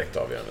kommer vara direkt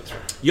avgörande, tror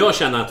jag. Jag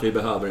känner att vi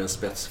behöver en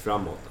spets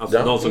framåt.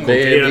 Alltså någon som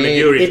konkurrerar med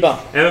Djuric.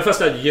 Även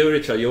fast att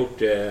Djuric har gjort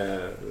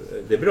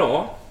det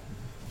bra,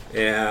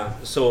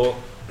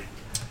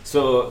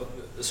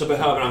 så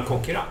behöver han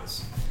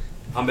konkurrens.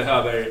 Han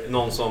behöver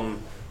någon som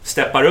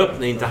steppar upp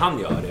när inte han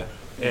gör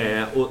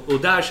det. Och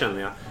där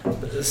känner jag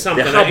samt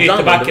den här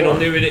ytterbacken,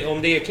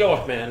 om det är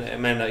klart med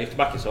den där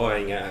ytterbacken så har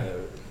jag inga...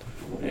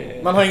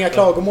 Man har inga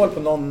klagomål på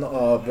någon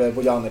av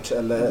Bojanic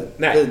eller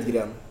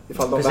Lidgren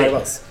ifall de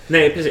värvas.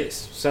 Nej,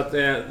 precis. Så att,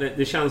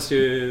 det känns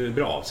ju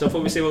bra. Sen får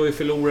vi se vad vi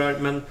förlorar,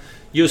 men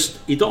just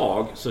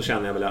idag så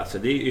känner jag väl att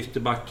det är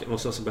ytterback och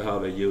så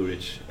behöver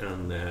Djuric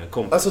en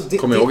kompis. Alltså,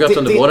 kommer jag ihåg att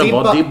under våren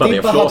var Dibba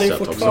det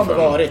flåset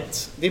också.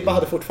 Dibba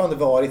hade fortfarande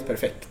varit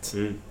perfekt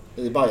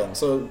i Bayern,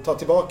 så ta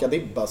tillbaka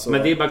Dibba. Så...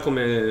 Men Dibba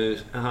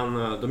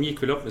de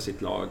gick väl upp med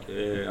sitt lag.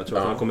 Jag tror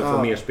att han kommer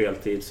få mer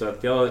speltid. Så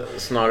att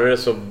snarare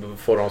så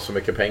får de så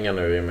mycket pengar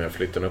nu med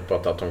flytten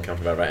uppåt att de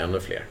kan värva ännu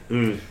fler.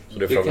 Så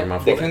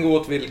det kan gå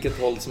åt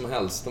vilket håll som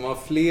helst. De har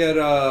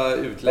flera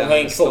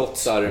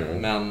utlänningslottar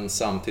men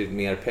samtidigt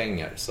mer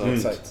pengar. Så.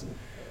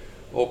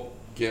 Och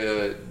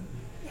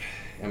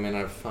jag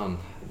menar,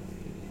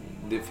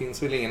 det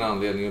finns väl ingen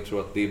anledning att tro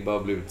att Dibba har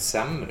blivit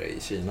sämre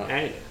i Kina.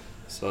 Nej.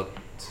 Så att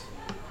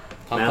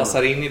han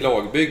passar in i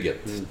lagbygget.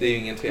 Det är ju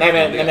ingen tvekan.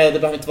 Nej, det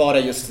behöver inte vara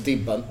just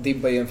Dibba.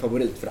 Dibba är ju en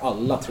favorit för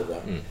alla, tror jag.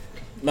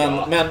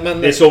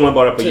 Men det såg man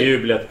bara på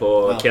jublet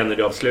på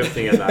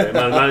Kennedy-avslutningen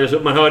där.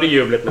 Man hörde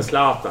jublet med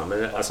Zlatan.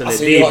 Men alltså när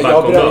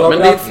Dibba kom upp. Men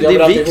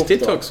det är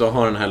viktigt också att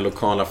ha den här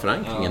lokala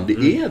förankringen. Det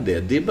är det.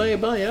 Dibba är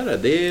bajare.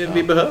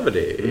 Vi behöver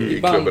det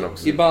i klubben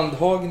också. I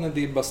Bandhagen är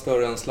Dibba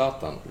större än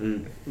Zlatan.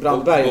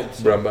 Brandberg.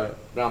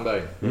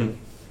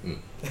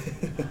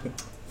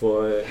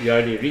 Får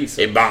göra det research.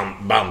 I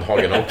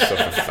Bandhagen också,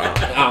 för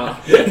fan.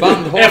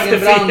 Bandhagen,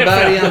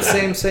 Brandbergen,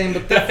 same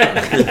but different.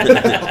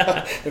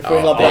 Du får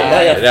hela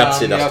Brandbergen. Rätt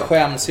sida. Jag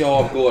skäms, jag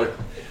avgår.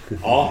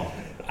 Ja.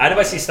 Nej, det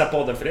var sista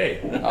podden för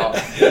dig. Ja.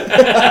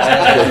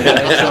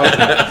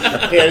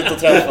 Trevligt att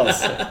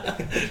träffas.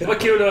 Det var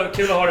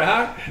kul att ha det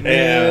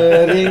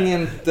här. Ring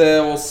inte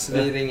oss,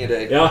 vi ringer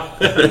dig. Ja,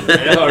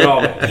 jag hör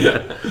av mig.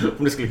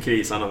 Om det skulle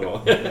krisa någon gång.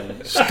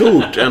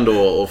 Stort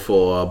ändå att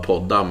få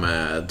podda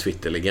med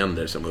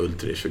Twitter-legender som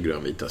Ultrich och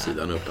grönvita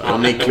sidan upp. Och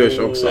Niklus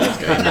också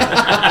ska in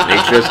där.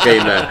 Niklus ska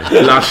in där.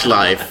 Lush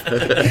Life.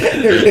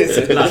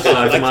 Lush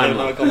Life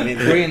man.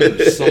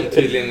 Cringe, som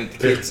tydligen inte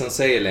kidsen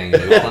säger längre.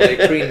 Utan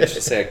det är cringe att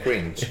säga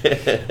cringe.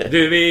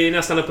 Du, vi är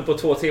nästan uppe på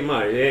 2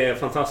 timmar. Det är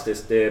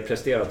fantastiskt. Det är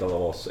presterat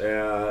av oss.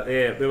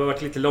 Vi har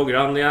varit lite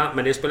långrandiga,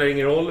 men det spelar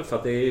ingen roll för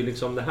att det är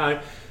liksom det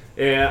här.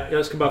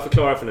 Jag ska bara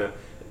förklara för nu.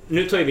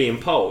 Nu tar vi en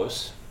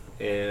paus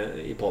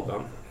i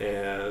podden.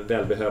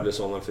 Välbehövlig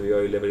sådana, för vi har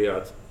ju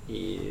levererat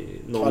i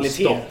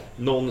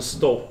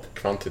non-stop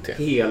kvantitet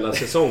hela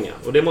säsongen.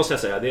 Och det måste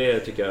jag säga, det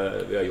tycker jag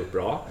vi har gjort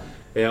bra.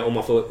 Om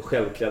man får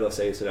självkläda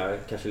sig sådär,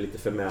 kanske lite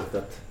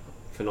förmätet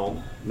för någon.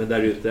 Men där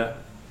ute,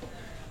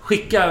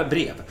 skicka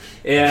brev.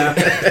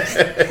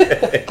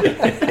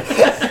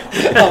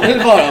 Han vill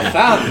vara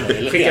fan.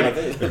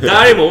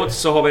 Däremot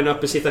så har vi en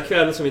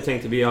uppesittarkväll som vi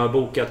tänkte vi har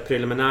bokat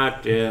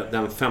preliminärt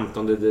den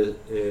 15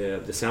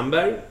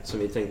 december. Som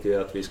vi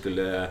tänkte att vi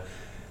skulle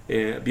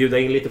bjuda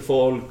in lite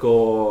folk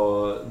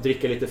och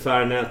dricka lite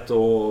Fernet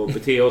och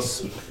bete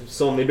oss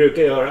som vi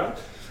brukar göra.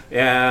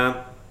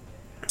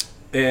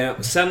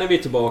 Sen är vi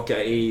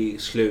tillbaka i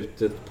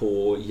slutet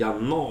på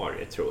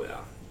januari, tror jag.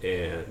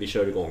 Vi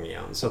kör igång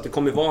igen. Så att det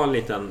kommer vara en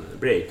liten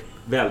break.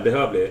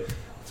 Välbehövlig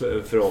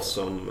för oss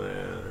som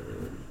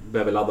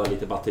behöver ladda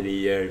lite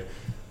batterier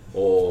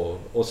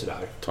och sådär.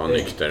 Ta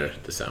nykter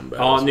december.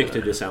 Ja,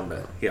 nykter december.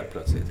 Helt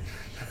plötsligt.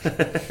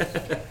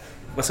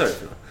 Vad sa du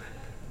för något?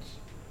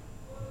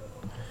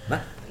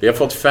 Vi har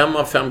fått 5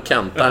 av 5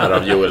 Kenta här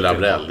av Joel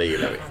Labrell, det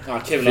gillar vi. Ja,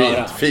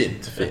 kul.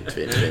 Fint.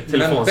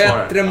 Men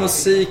bättre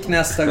musik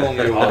nästa gång,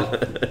 Joel.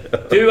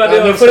 Du hade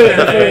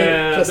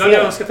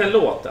önskat en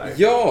låt där.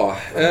 Ja,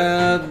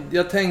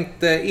 jag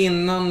tänkte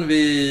innan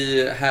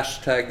vi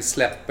hashtag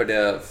släpper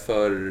det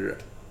för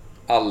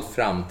all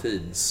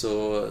framtid,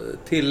 så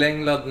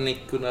tillägnad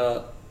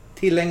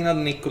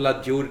Nikola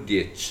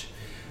Djurdjic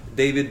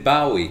David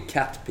Bowie,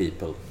 Cat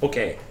People.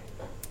 Okej.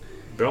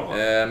 Bra.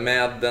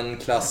 Med den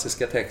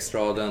klassiska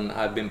textraden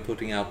I've been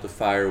putting out the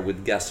fire with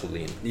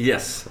gasoline.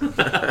 Yes.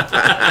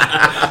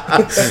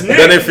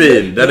 Den är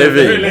fin.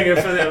 Hur länge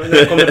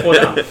när kom du på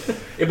den?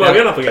 I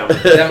början av programmet?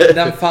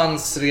 Den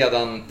fanns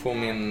redan på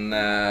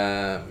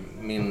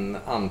min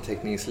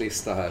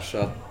anteckningslista här, så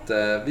att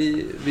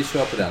vi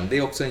kör på den. Det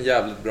är också en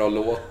jävligt bra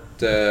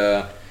låt.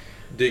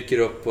 Dyker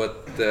upp på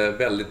ett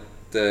väldigt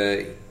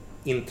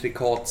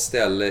intrikat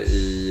ställe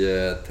i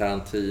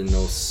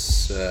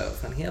Tarantinos,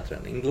 vad heter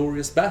den?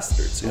 Inglourious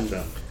Bastards heter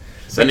den.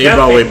 Sen är ju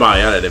Bowie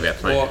bajare, det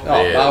vet man ju.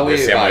 Ja, det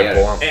ser man ju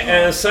på honom.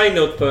 En side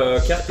note på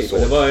Cat People.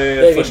 Det var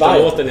ju första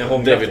låten jag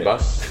hånglade till.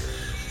 David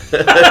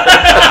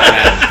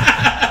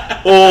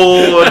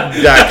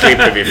där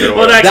klipper vi för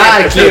året.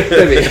 Där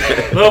klipper vi.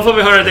 Då får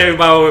vi höra David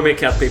Bowie med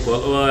Cat People.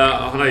 Och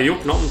han har ju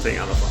gjort någonting i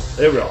alla fall.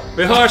 Det är bra.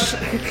 Vi hörs.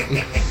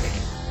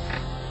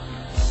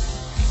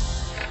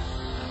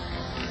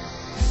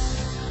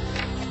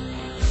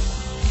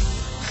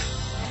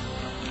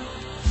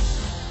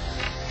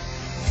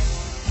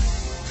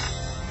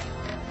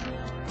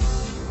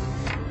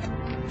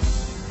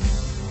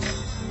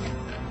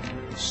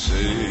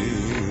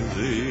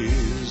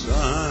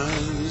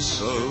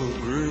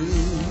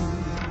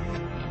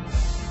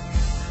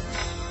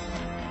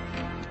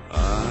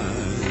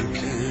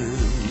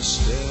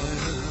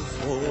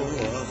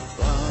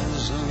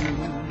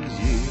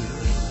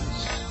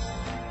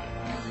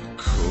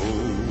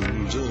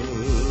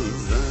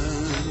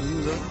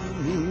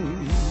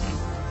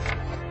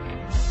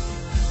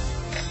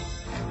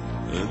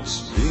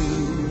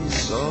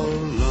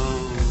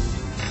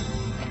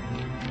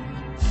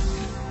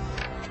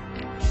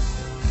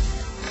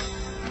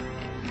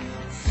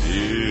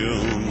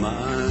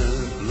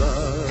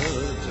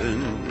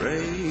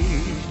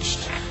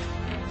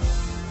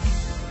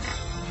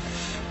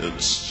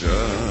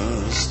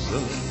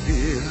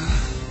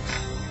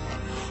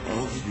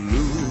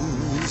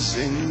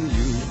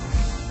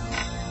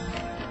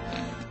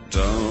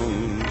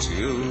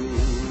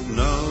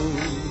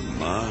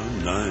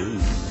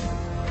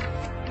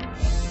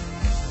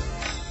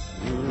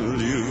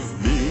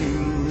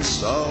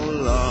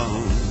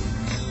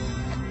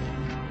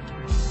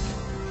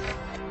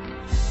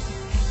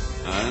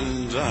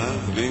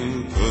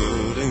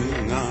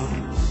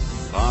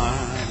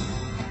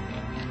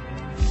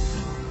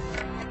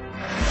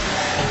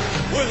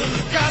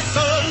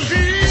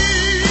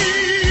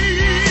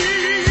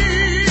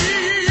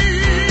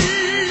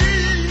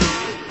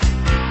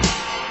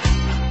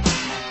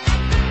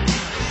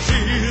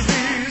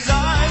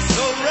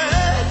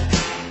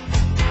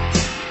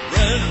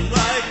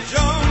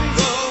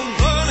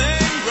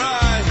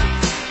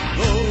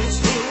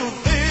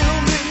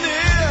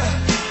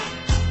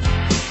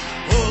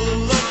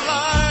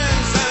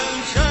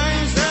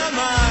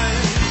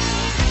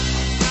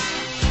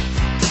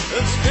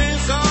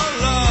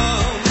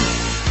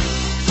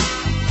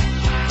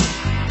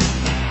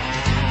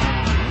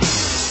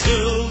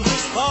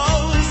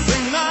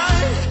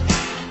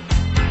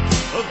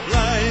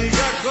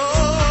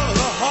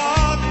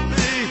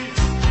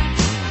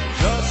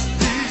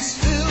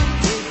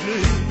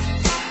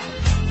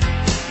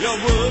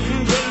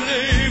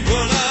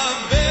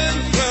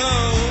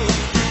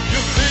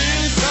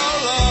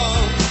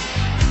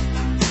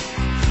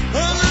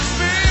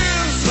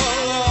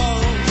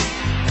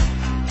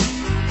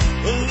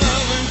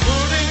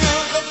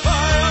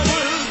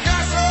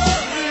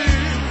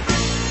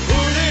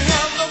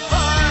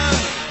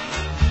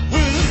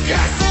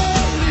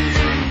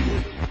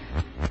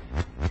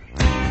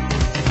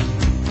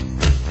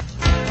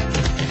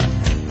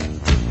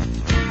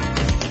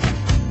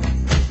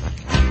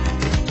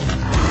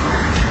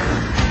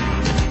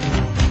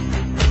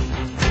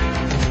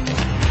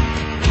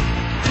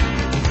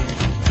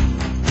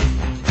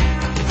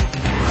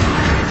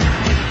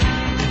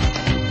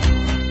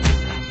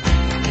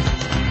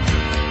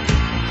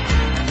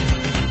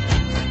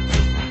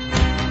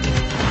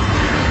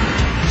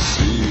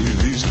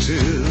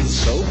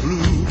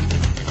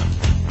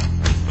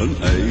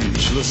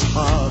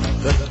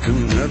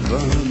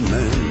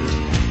 mend,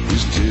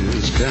 his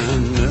tears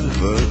can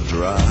never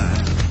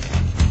dry.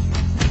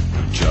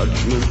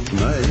 Judgment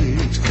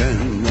made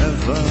can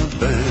never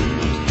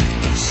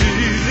bend.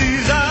 See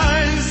these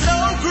eyes so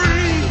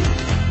green,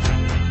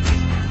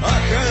 I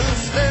can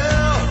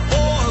stare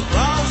for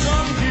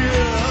 1,000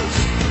 years.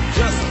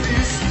 Just be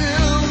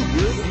still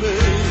with me.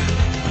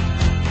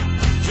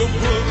 You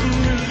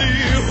wouldn't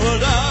believe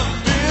what I've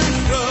been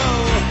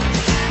through.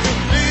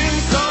 It's been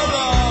so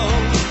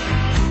long.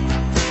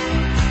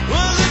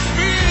 Well, it's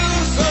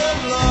been so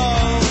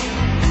long.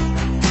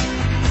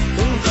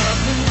 And I've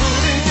been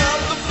putting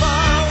out the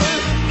fire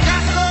with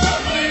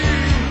gasoline.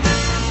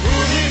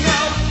 Putting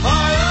out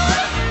fire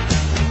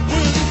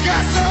with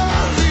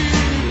gasoline.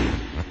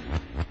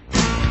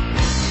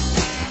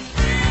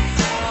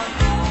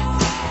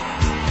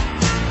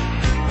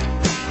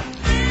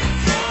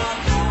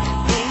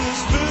 Well,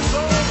 it's been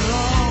so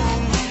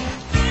long.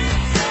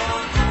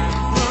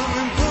 I've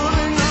been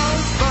putting out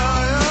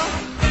fire.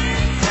 It's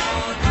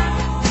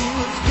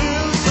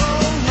been so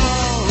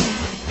long.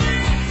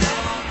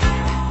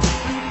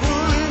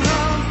 Putting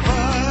out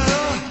fire. It's been so long. Putting out fire.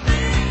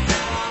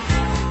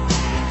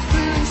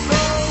 Been so long. Been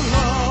so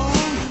long.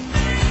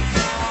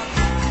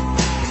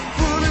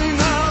 Putting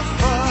out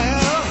fire. Putting out fire.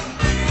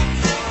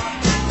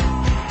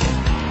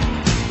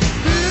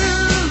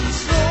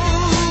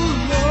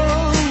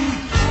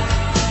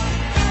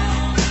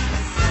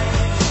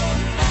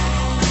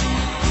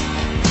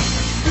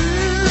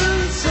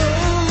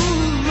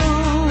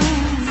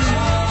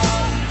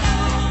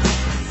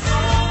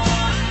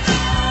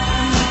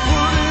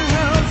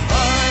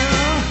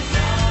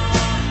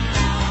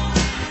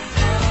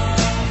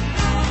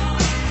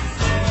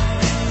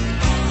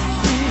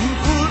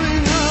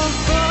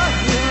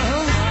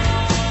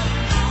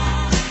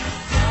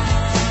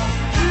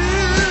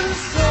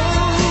 Been so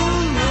long.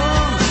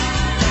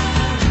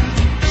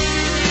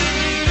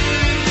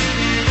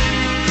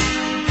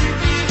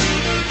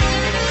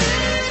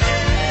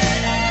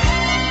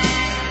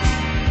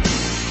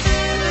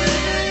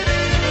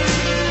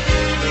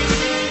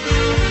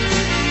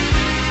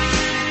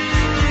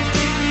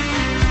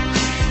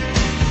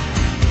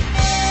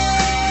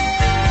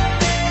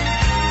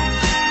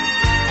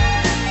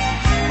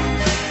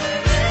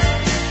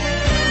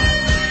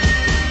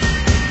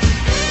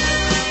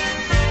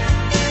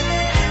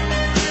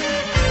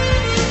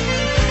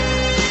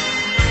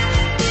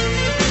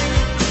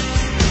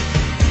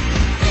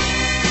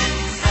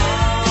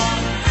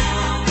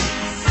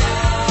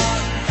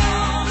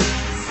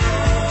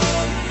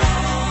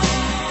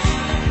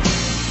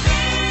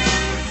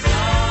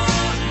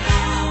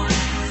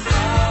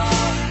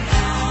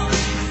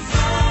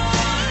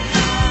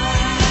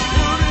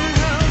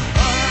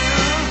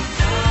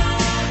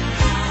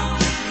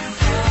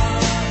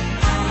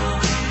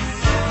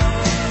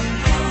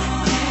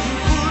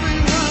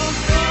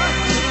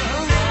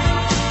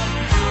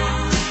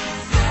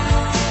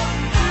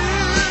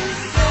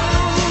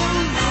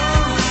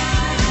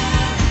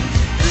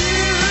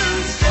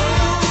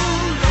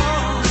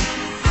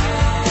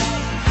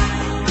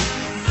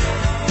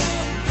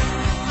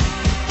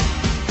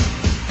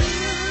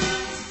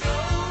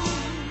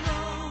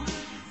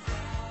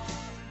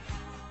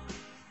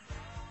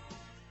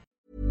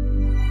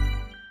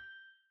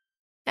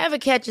 Ever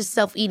catch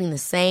yourself eating the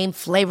same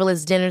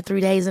flavorless dinner 3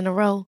 days in a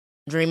row?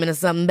 Dreaming of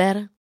something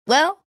better?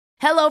 Well,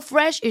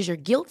 HelloFresh is your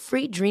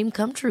guilt-free dream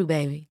come true,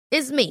 baby.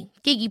 It's me,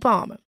 Keke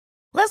Palmer.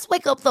 Let's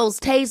wake up those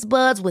taste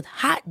buds with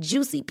hot,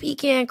 juicy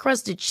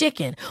pecan-crusted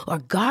chicken or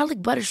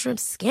garlic butter shrimp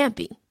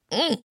scampi.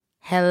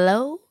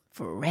 Hello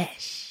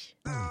Fresh.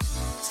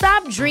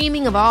 Stop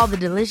dreaming of all the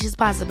delicious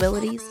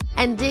possibilities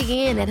and dig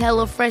in at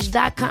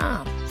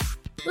HelloFresh.com.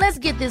 Let's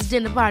get this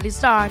dinner party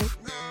started.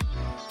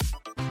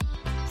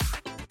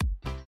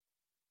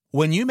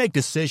 When you make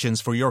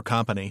decisions for your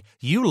company,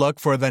 you look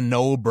for the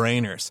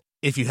no-brainers.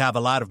 If you have a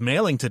lot of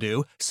mailing to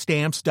do,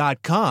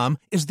 Stamps.com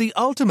is the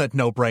ultimate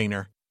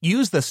no-brainer.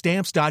 Use the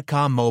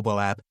Stamps.com mobile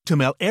app to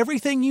mail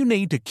everything you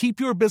need to keep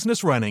your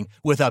business running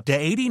with up to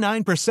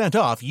 89%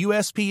 off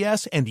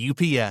USPS and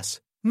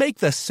UPS. Make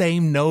the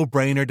same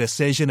no-brainer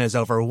decision as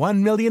over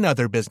 1 million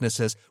other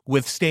businesses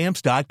with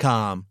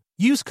Stamps.com.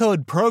 Use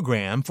code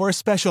PROGRAM for a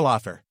special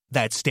offer.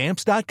 That's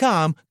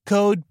Stamps.com,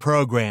 code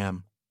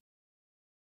PROGRAM.